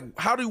 So, like,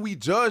 how do we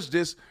judge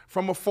this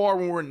from afar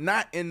when we're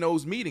not in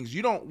those meetings?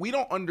 We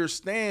don't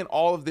understand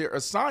all of their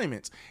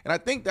assignments. And I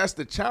think that's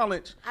the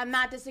challenge. I'm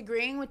not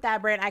disagreeing with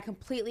that, Brad. I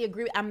completely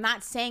agree. I'm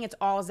not saying it's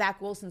all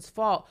Zach Wilson's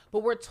fault,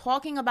 but we're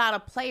talking about a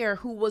player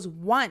who was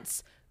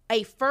once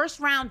a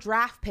first-round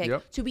draft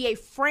pick to be a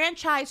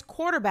franchise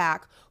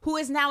quarterback who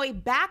is now a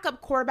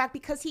backup quarterback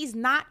because he's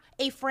not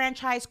a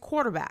franchise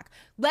quarterback.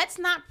 Let's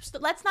not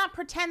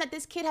pretend that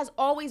this kid has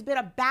always been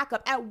a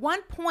backup. At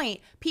one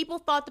point, people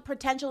thought the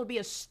potential to be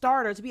a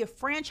starter, to be a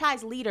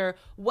franchise leader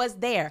was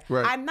there.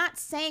 Right. I'm not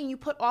saying you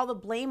put all the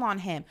blame on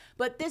him,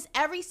 but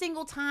every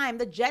single time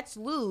the Jets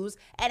lose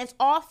and it's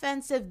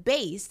offensive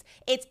based,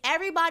 it's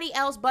everybody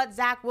else but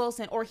Zach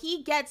Wilson, or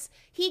he gets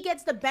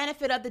the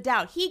benefit of the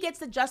doubt. He gets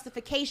the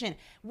justification.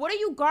 What are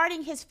you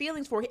guarding his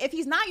feelings for? If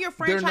he's not your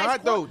franchise, they're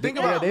not though. Think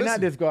about it. They're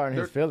not discarding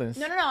his feelings.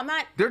 No, I'm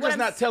not. They're just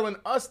not telling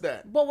us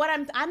that. But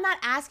I'm not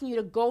asking you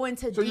to go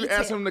into detail. So you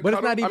asking him to but cut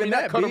it's not him? even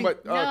that, cut him,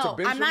 but, no, to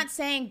bench I'm him? not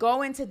saying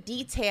go into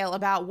detail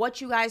about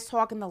what you guys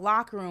talk in the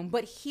locker room,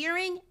 but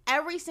hearing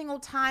every single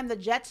time the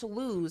Jets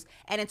lose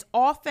and it's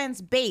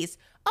offense based,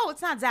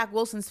 it's not Zach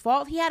Wilson's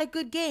fault. He had a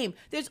good game.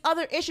 There's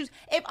other issues.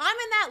 If I'm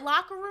in that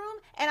locker room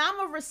and I'm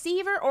a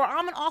receiver or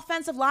I'm an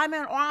offensive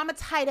lineman or I'm a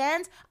tight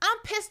end, I'm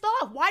pissed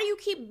off. Why do you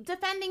keep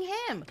defending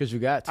him? Because you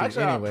got to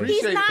anyway.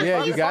 He's not.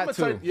 Yeah, you got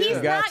to.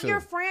 He's not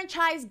your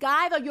franchise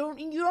guy, though. You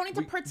don't need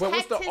to protect. But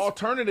what's the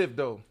alternative,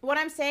 though? What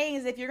I'm saying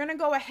is, if you're going to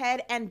go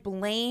ahead and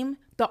blame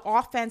the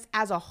offense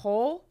as a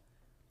whole,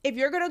 if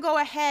you're going to go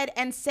ahead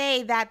and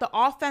say that the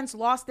offense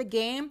lost the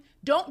game,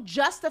 don't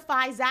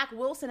justify Zach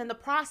Wilson in the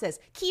process.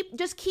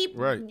 Just keep.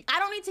 Right. I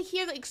don't need to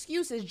hear the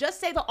excuses.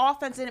 Just say the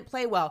offense didn't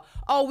play well.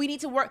 Oh, we need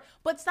to work.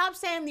 But stop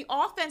saying the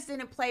offense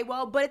didn't play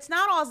well, but it's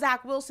not all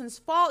Zach Wilson's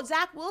fault.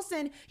 Zach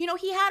Wilson,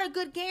 he had a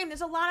good game. There's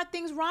a lot of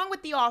things wrong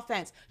with the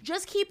offense.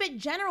 Just keep it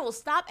general.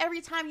 Stop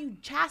every time you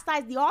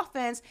chastise the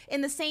offense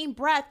in the same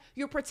breath,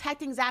 you're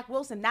protecting Zach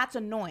Wilson. That's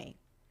annoying.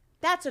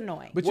 That's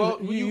annoying. But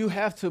you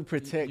have to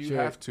protect you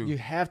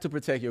have to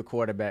protect your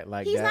quarterback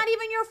like He's that. He's not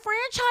even your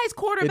franchise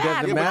quarterback.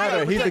 It doesn't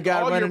matter. He's the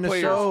guy running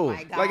the show. Oh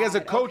my God. Like, as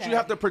a coach, you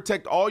have to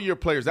protect all your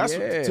players. That's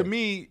to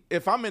me,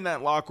 if I'm in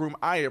that locker room,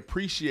 I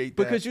appreciate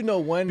that. Because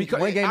one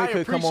game it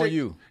could come on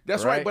you.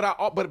 That's right.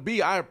 But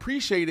B, I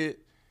appreciate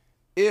it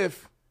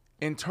if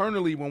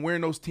internally when we're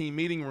in those team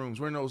meeting rooms,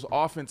 we're in those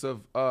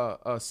offensive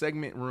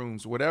segment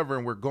rooms, whatever,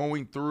 and we're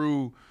going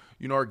through,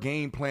 our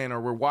game plan, or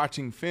we're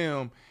watching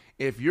film.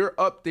 If you're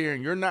up there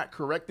and you're not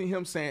correcting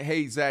him, saying,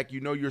 hey, Zach,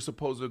 you're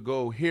supposed to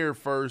go here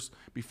first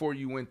before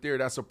you went there,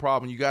 that's a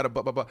problem. You got to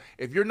blah, blah, blah.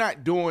 If you're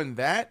not doing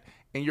that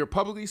and you're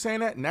publicly saying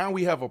that, now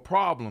we have a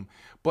problem.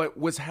 But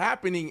what's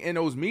happening in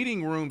those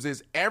meeting rooms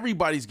is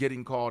everybody's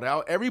getting called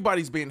out.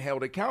 Everybody's being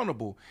held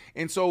accountable.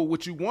 And so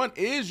what you want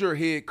is your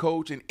head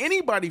coach and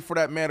anybody for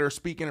that matter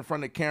speaking in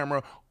front of the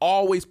camera,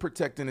 always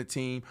protecting the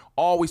team,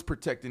 always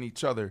protecting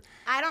each other.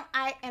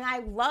 I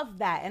love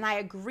that, and I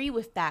agree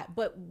with that.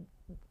 But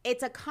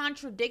it's a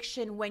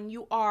contradiction when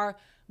you are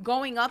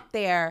going up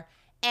there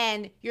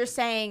and you're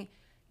saying,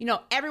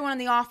 everyone in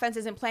the offense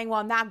isn't playing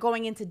well, not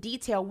going into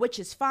detail, which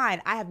is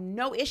fine. I have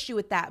no issue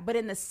with that. But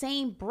in the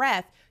same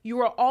breath, you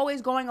are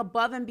always going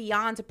above and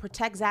beyond to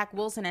protect Zach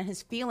Wilson and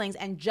his feelings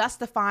and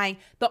justifying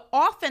the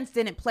offense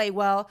didn't play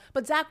well,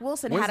 but Zach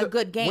Wilson had a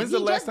good game. He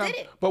just did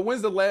it. But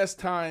when's the last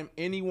time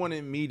anyone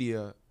in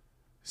media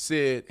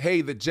said,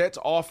 hey, the Jets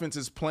offense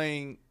is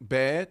playing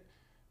bad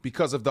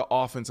because of the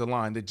offensive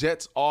line? The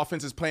Jets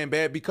offense is playing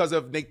bad because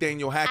of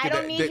Nathaniel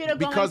Hackett,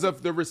 because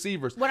of the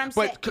receivers.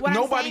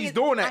 Nobody's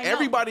doing that.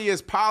 Everybody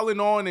is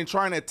piling on and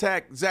trying to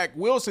attack Zach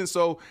Wilson.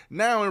 So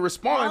now in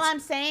response, all I'm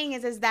saying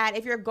is that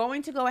if you're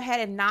going to go ahead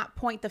and not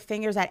point the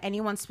fingers at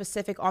anyone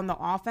specific on the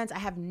offense, I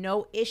have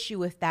no issue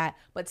with that.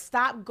 But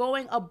stop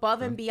going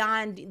above and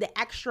beyond the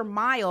extra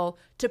mile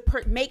to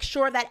make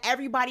sure that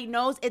everybody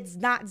knows it's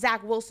not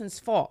Zach Wilson's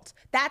fault.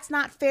 That's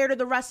not fair to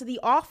the rest of the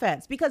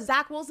offense, because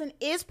Zach Wilson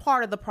is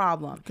part of the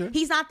problem. Okay.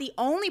 He's not the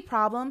only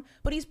problem,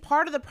 but he's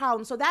part of the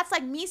problem. So that's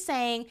like me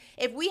saying,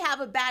 if we have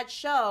a bad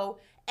show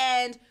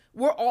and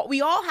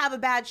we all have a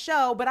bad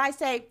show, but I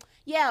say,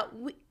 yeah,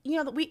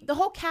 the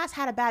whole cast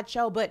had a bad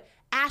show, but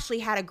Ashley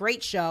had a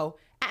great show.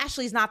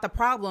 Ashley's not the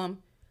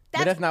problem.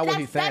 That's not what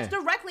he's saying.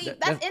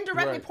 That's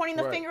indirectly pointing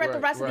the finger at the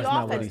rest of the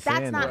offense.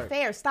 That's not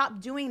fair. Stop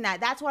doing that.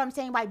 That's what I'm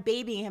saying by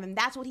babying him, and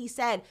that's what he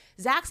said.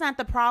 Zach's not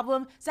the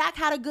problem. Zach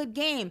had a good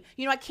game.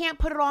 I can't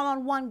put it all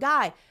on one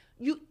guy.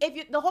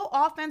 If the whole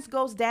offense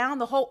goes down,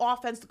 the whole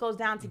offense goes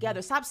down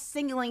together. Stop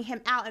singling him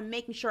out and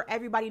making sure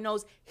everybody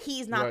knows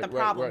he's not the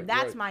problem.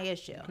 That's my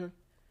issue. Okay.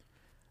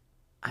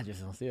 I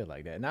just don't see it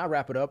like that. And I'll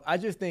wrap it up. I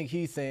just think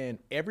he's saying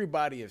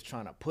everybody is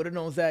trying to put it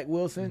on Zach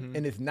Wilson,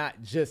 and it's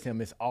not just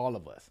him. It's all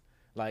of us.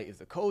 Like, it's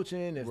the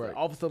coaching, it's the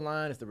offensive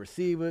line, it's the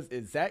receivers.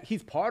 It's Zach.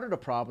 He's part of the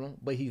problem,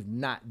 but he's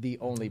not the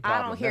only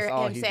problem. I don't hear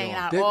him saying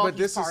at all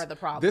he's part of the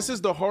problem. This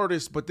is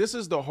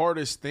the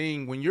hardest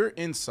thing. When you're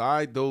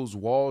inside those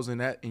walls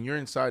and you're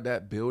inside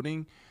that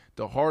building,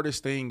 the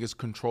hardest thing is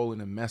controlling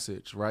the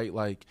message, right?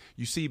 Like,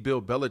 you see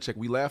Bill Belichick.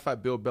 We laugh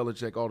at Bill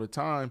Belichick all the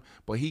time,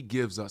 but he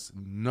gives us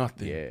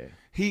nothing. Yeah.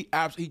 He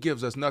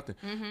gives us nothing.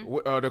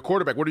 Mm-hmm. The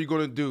quarterback, what are you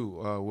going to do?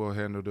 We'll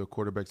handle the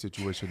quarterback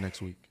situation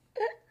next week.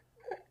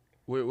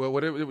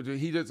 Whatever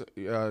he does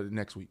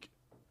next week,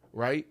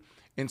 right?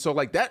 And so,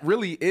 like, that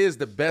really is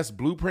the best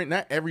blueprint.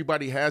 Not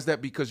everybody has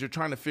that, because you're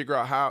trying to figure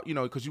out how,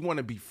 because you want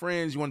to be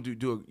friends, you want to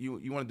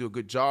do a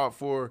good job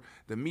for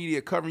the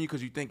media covering you,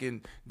 because you're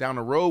thinking down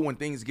the road when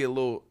things get a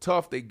little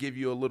tough, they give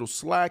you a little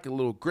slack, a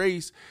little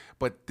grace.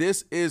 But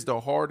this is the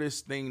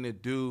hardest thing to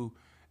do,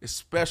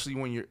 especially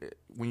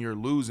when you're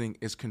losing,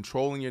 is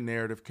controlling your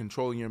narrative,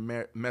 controlling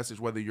your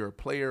message, whether you're a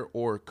player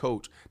or a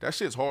coach. That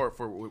shit's hard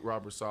with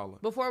Robert Saleh.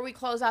 Before we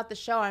close out the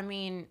show, I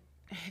mean,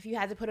 if you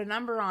had to put a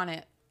number on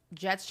it,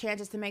 Jets'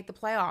 chances to make the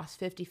playoffs,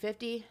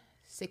 50-50,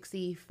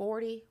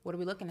 60-40, what are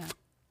we looking at?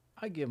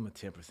 I give them a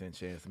 10%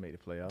 chance to make the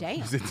playoffs.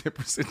 Damn. It's a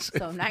 10% chance.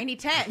 So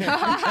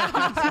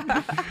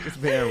 90-10. Just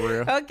being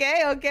real.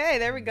 Okay,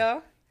 there we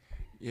go.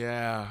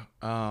 Yeah.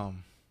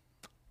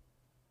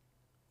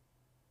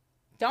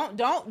 Don't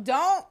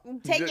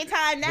take your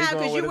time now,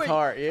 because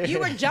you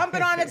were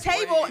jumping on the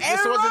table.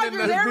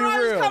 Aaron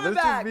Rodgers coming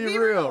back. Be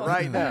real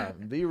right now.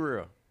 Be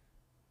real.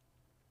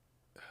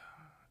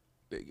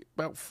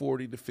 About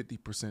 40 to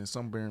 50%,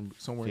 somewhere.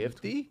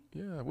 50?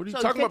 Yeah. What are you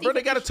talking about, bro?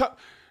 They got to talk.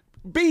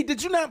 B,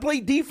 did you not play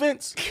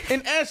defense?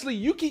 And Ashley,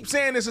 you keep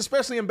saying this,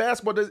 especially in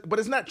basketball, but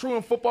it's not true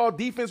in football.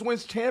 Defense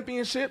wins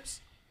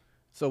championships.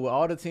 So with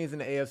all the teams in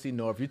the AFC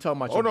North, you're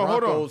talking about your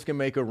Broncos can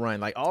make a run.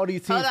 Like, all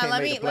these teams can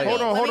make the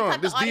playoffs. Hold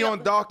on. This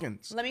Dion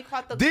Dawkins. Let me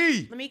cut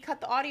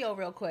the audio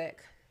real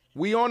quick.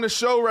 We on the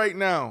show right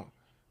now.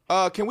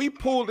 Can we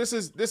pull? This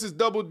is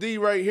Double D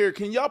right here.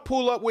 Can y'all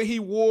pull up what he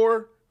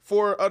wore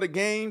for the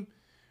game?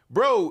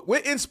 Bro,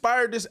 what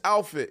inspired this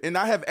outfit? And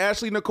I have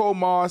Ashley Nicole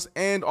Moss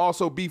and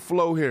also B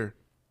Flow here.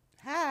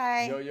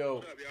 Hi. Yo. What up,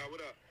 y'all?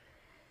 What up?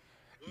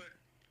 What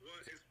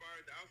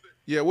inspired the outfit?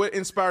 Yeah, what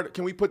inspired?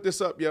 Can we put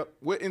this up? Yep.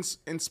 What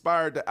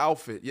inspired the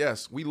outfit?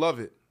 Yes, we love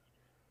it.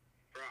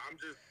 Bro, I'm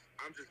just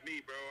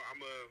me, bro.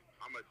 I'm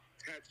a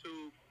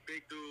tattooed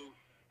big dude,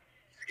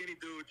 skinny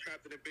dude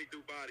trapped in a big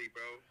dude body,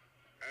 bro.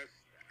 That's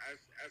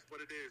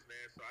what it is,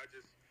 man. So I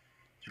just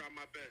try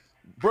my best.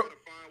 Bro, to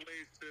find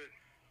ways to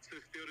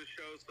steal the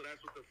show, so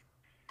that's what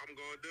I'm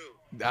going to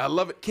do. I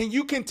love it. Can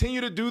you continue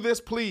to do this,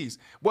 please?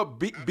 What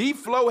B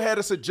Flow had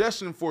a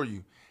suggestion for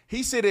you.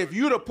 He said if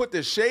you'd have put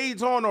the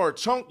shades on or a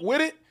chunk with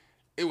it,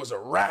 it was a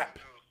wrap.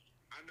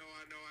 I know.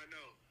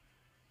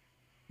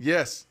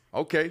 Yes.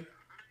 Okay.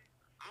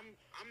 I'm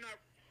not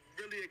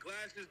really a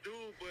glasses dude,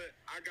 but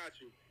I got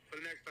you. For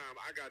the next time,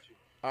 I got you.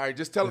 All right,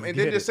 just tell him. And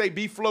then just say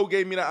B-Flow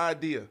gave me the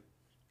idea.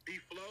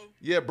 B-Flow?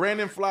 Yeah,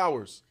 Brandon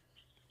Flowers.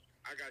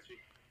 I got you.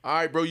 All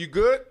right, bro, you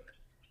good?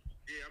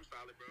 Yeah, I'm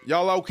solid, bro.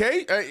 Y'all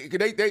okay? Hey,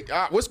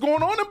 what's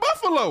going on in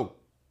Buffalo?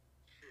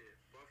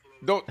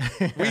 Don't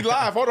we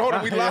live? Hold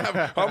on, we live.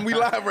 We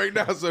live right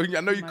now. So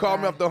I know you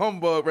called me up the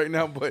humbug right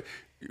now, but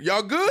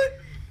y'all good? Nah,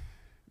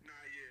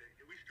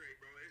 yeah, we straight,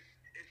 bro.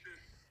 It's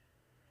just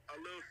a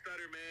little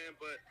stutter, man,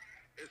 but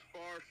it's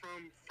far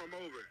from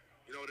over.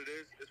 You know what it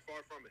is? It's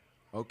far from it.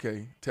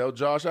 Okay. Tell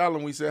Josh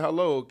Allen we said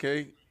hello.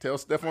 Okay. Tell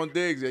Stephon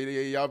Diggs,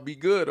 y'all be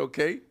good.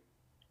 Okay.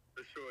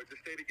 For sure.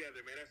 Just stay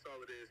together, man. That's all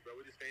it is, bro.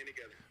 We're just staying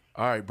together.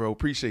 All right, bro.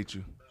 Appreciate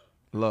you.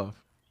 Love.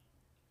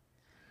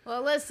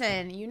 Well,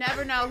 listen, you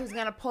never know who's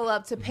going to pull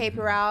up to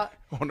Paper Out.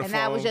 And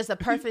that was just a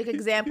perfect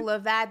example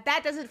of that.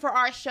 That does it for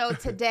our show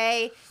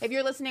today. If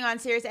you're listening on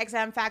Sirius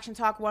XM Faction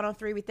Talk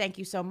 103, we thank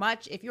you so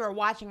much. If you are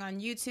watching on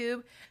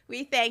YouTube,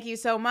 we thank you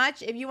so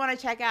much. If you want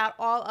to check out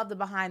all of the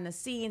behind the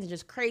scenes and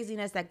just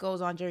craziness that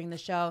goes on during the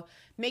show,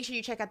 make sure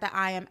you check out the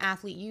I Am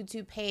Athlete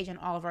YouTube page and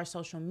all of our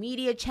social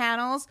media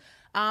channels.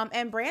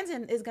 And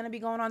Brandon is going to be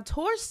going on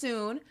tour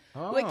soon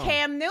with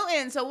Cam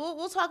Newton. So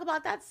we'll talk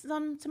about that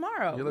some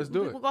tomorrow. Yeah, let's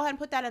do it. We'll go ahead and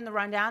put that in the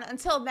rundown.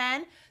 Until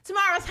then,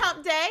 tomorrow's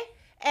hump day.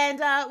 And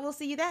we'll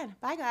see you then.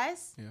 Bye,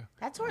 guys. Yeah.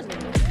 That tour's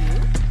really cute.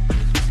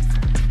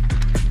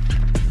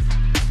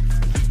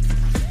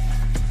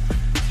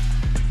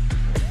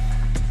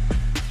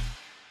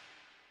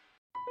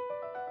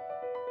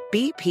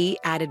 BP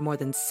added more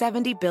than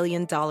 $70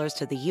 billion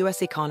to the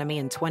U.S. economy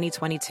in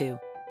 2022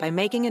 by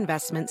making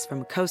investments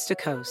from coast to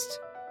coast.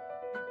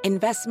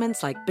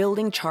 Investments like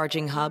building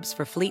charging hubs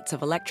for fleets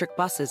of electric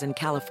buses in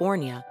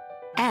California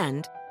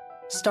and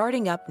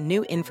starting up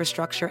new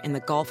infrastructure in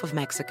the Gulf of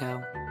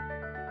Mexico.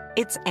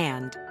 It's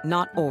and,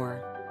 not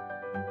or.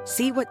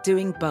 See what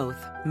doing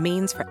both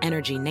means for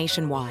energy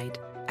nationwide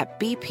at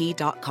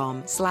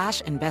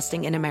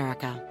bp.com/investing in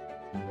America.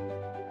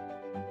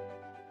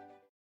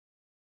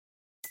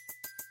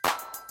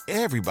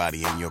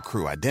 Everybody in your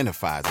crew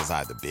identifies as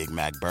either Big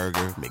Mac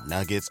Burger,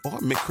 McNuggets, or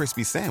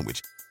McCrispy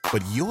Sandwich.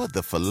 But you're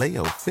the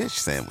Filet-O-Fish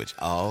Sandwich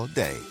all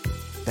day.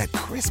 That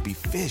crispy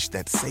fish,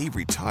 that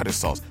savory tartar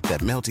sauce,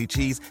 that melty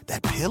cheese,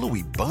 that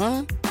pillowy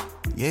bun.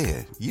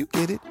 Yeah, you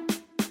get it.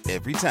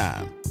 Every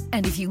time.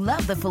 And if you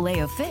love the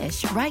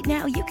Filet-O-Fish, right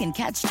now you can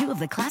catch two of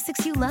the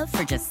classics you love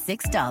for just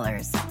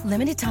 $6.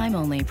 Limited time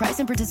only. Price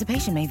and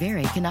participation may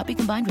vary. Cannot be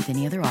combined with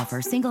any other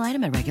offer. Single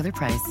item at regular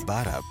price.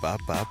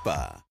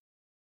 Ba-da-ba-ba-ba.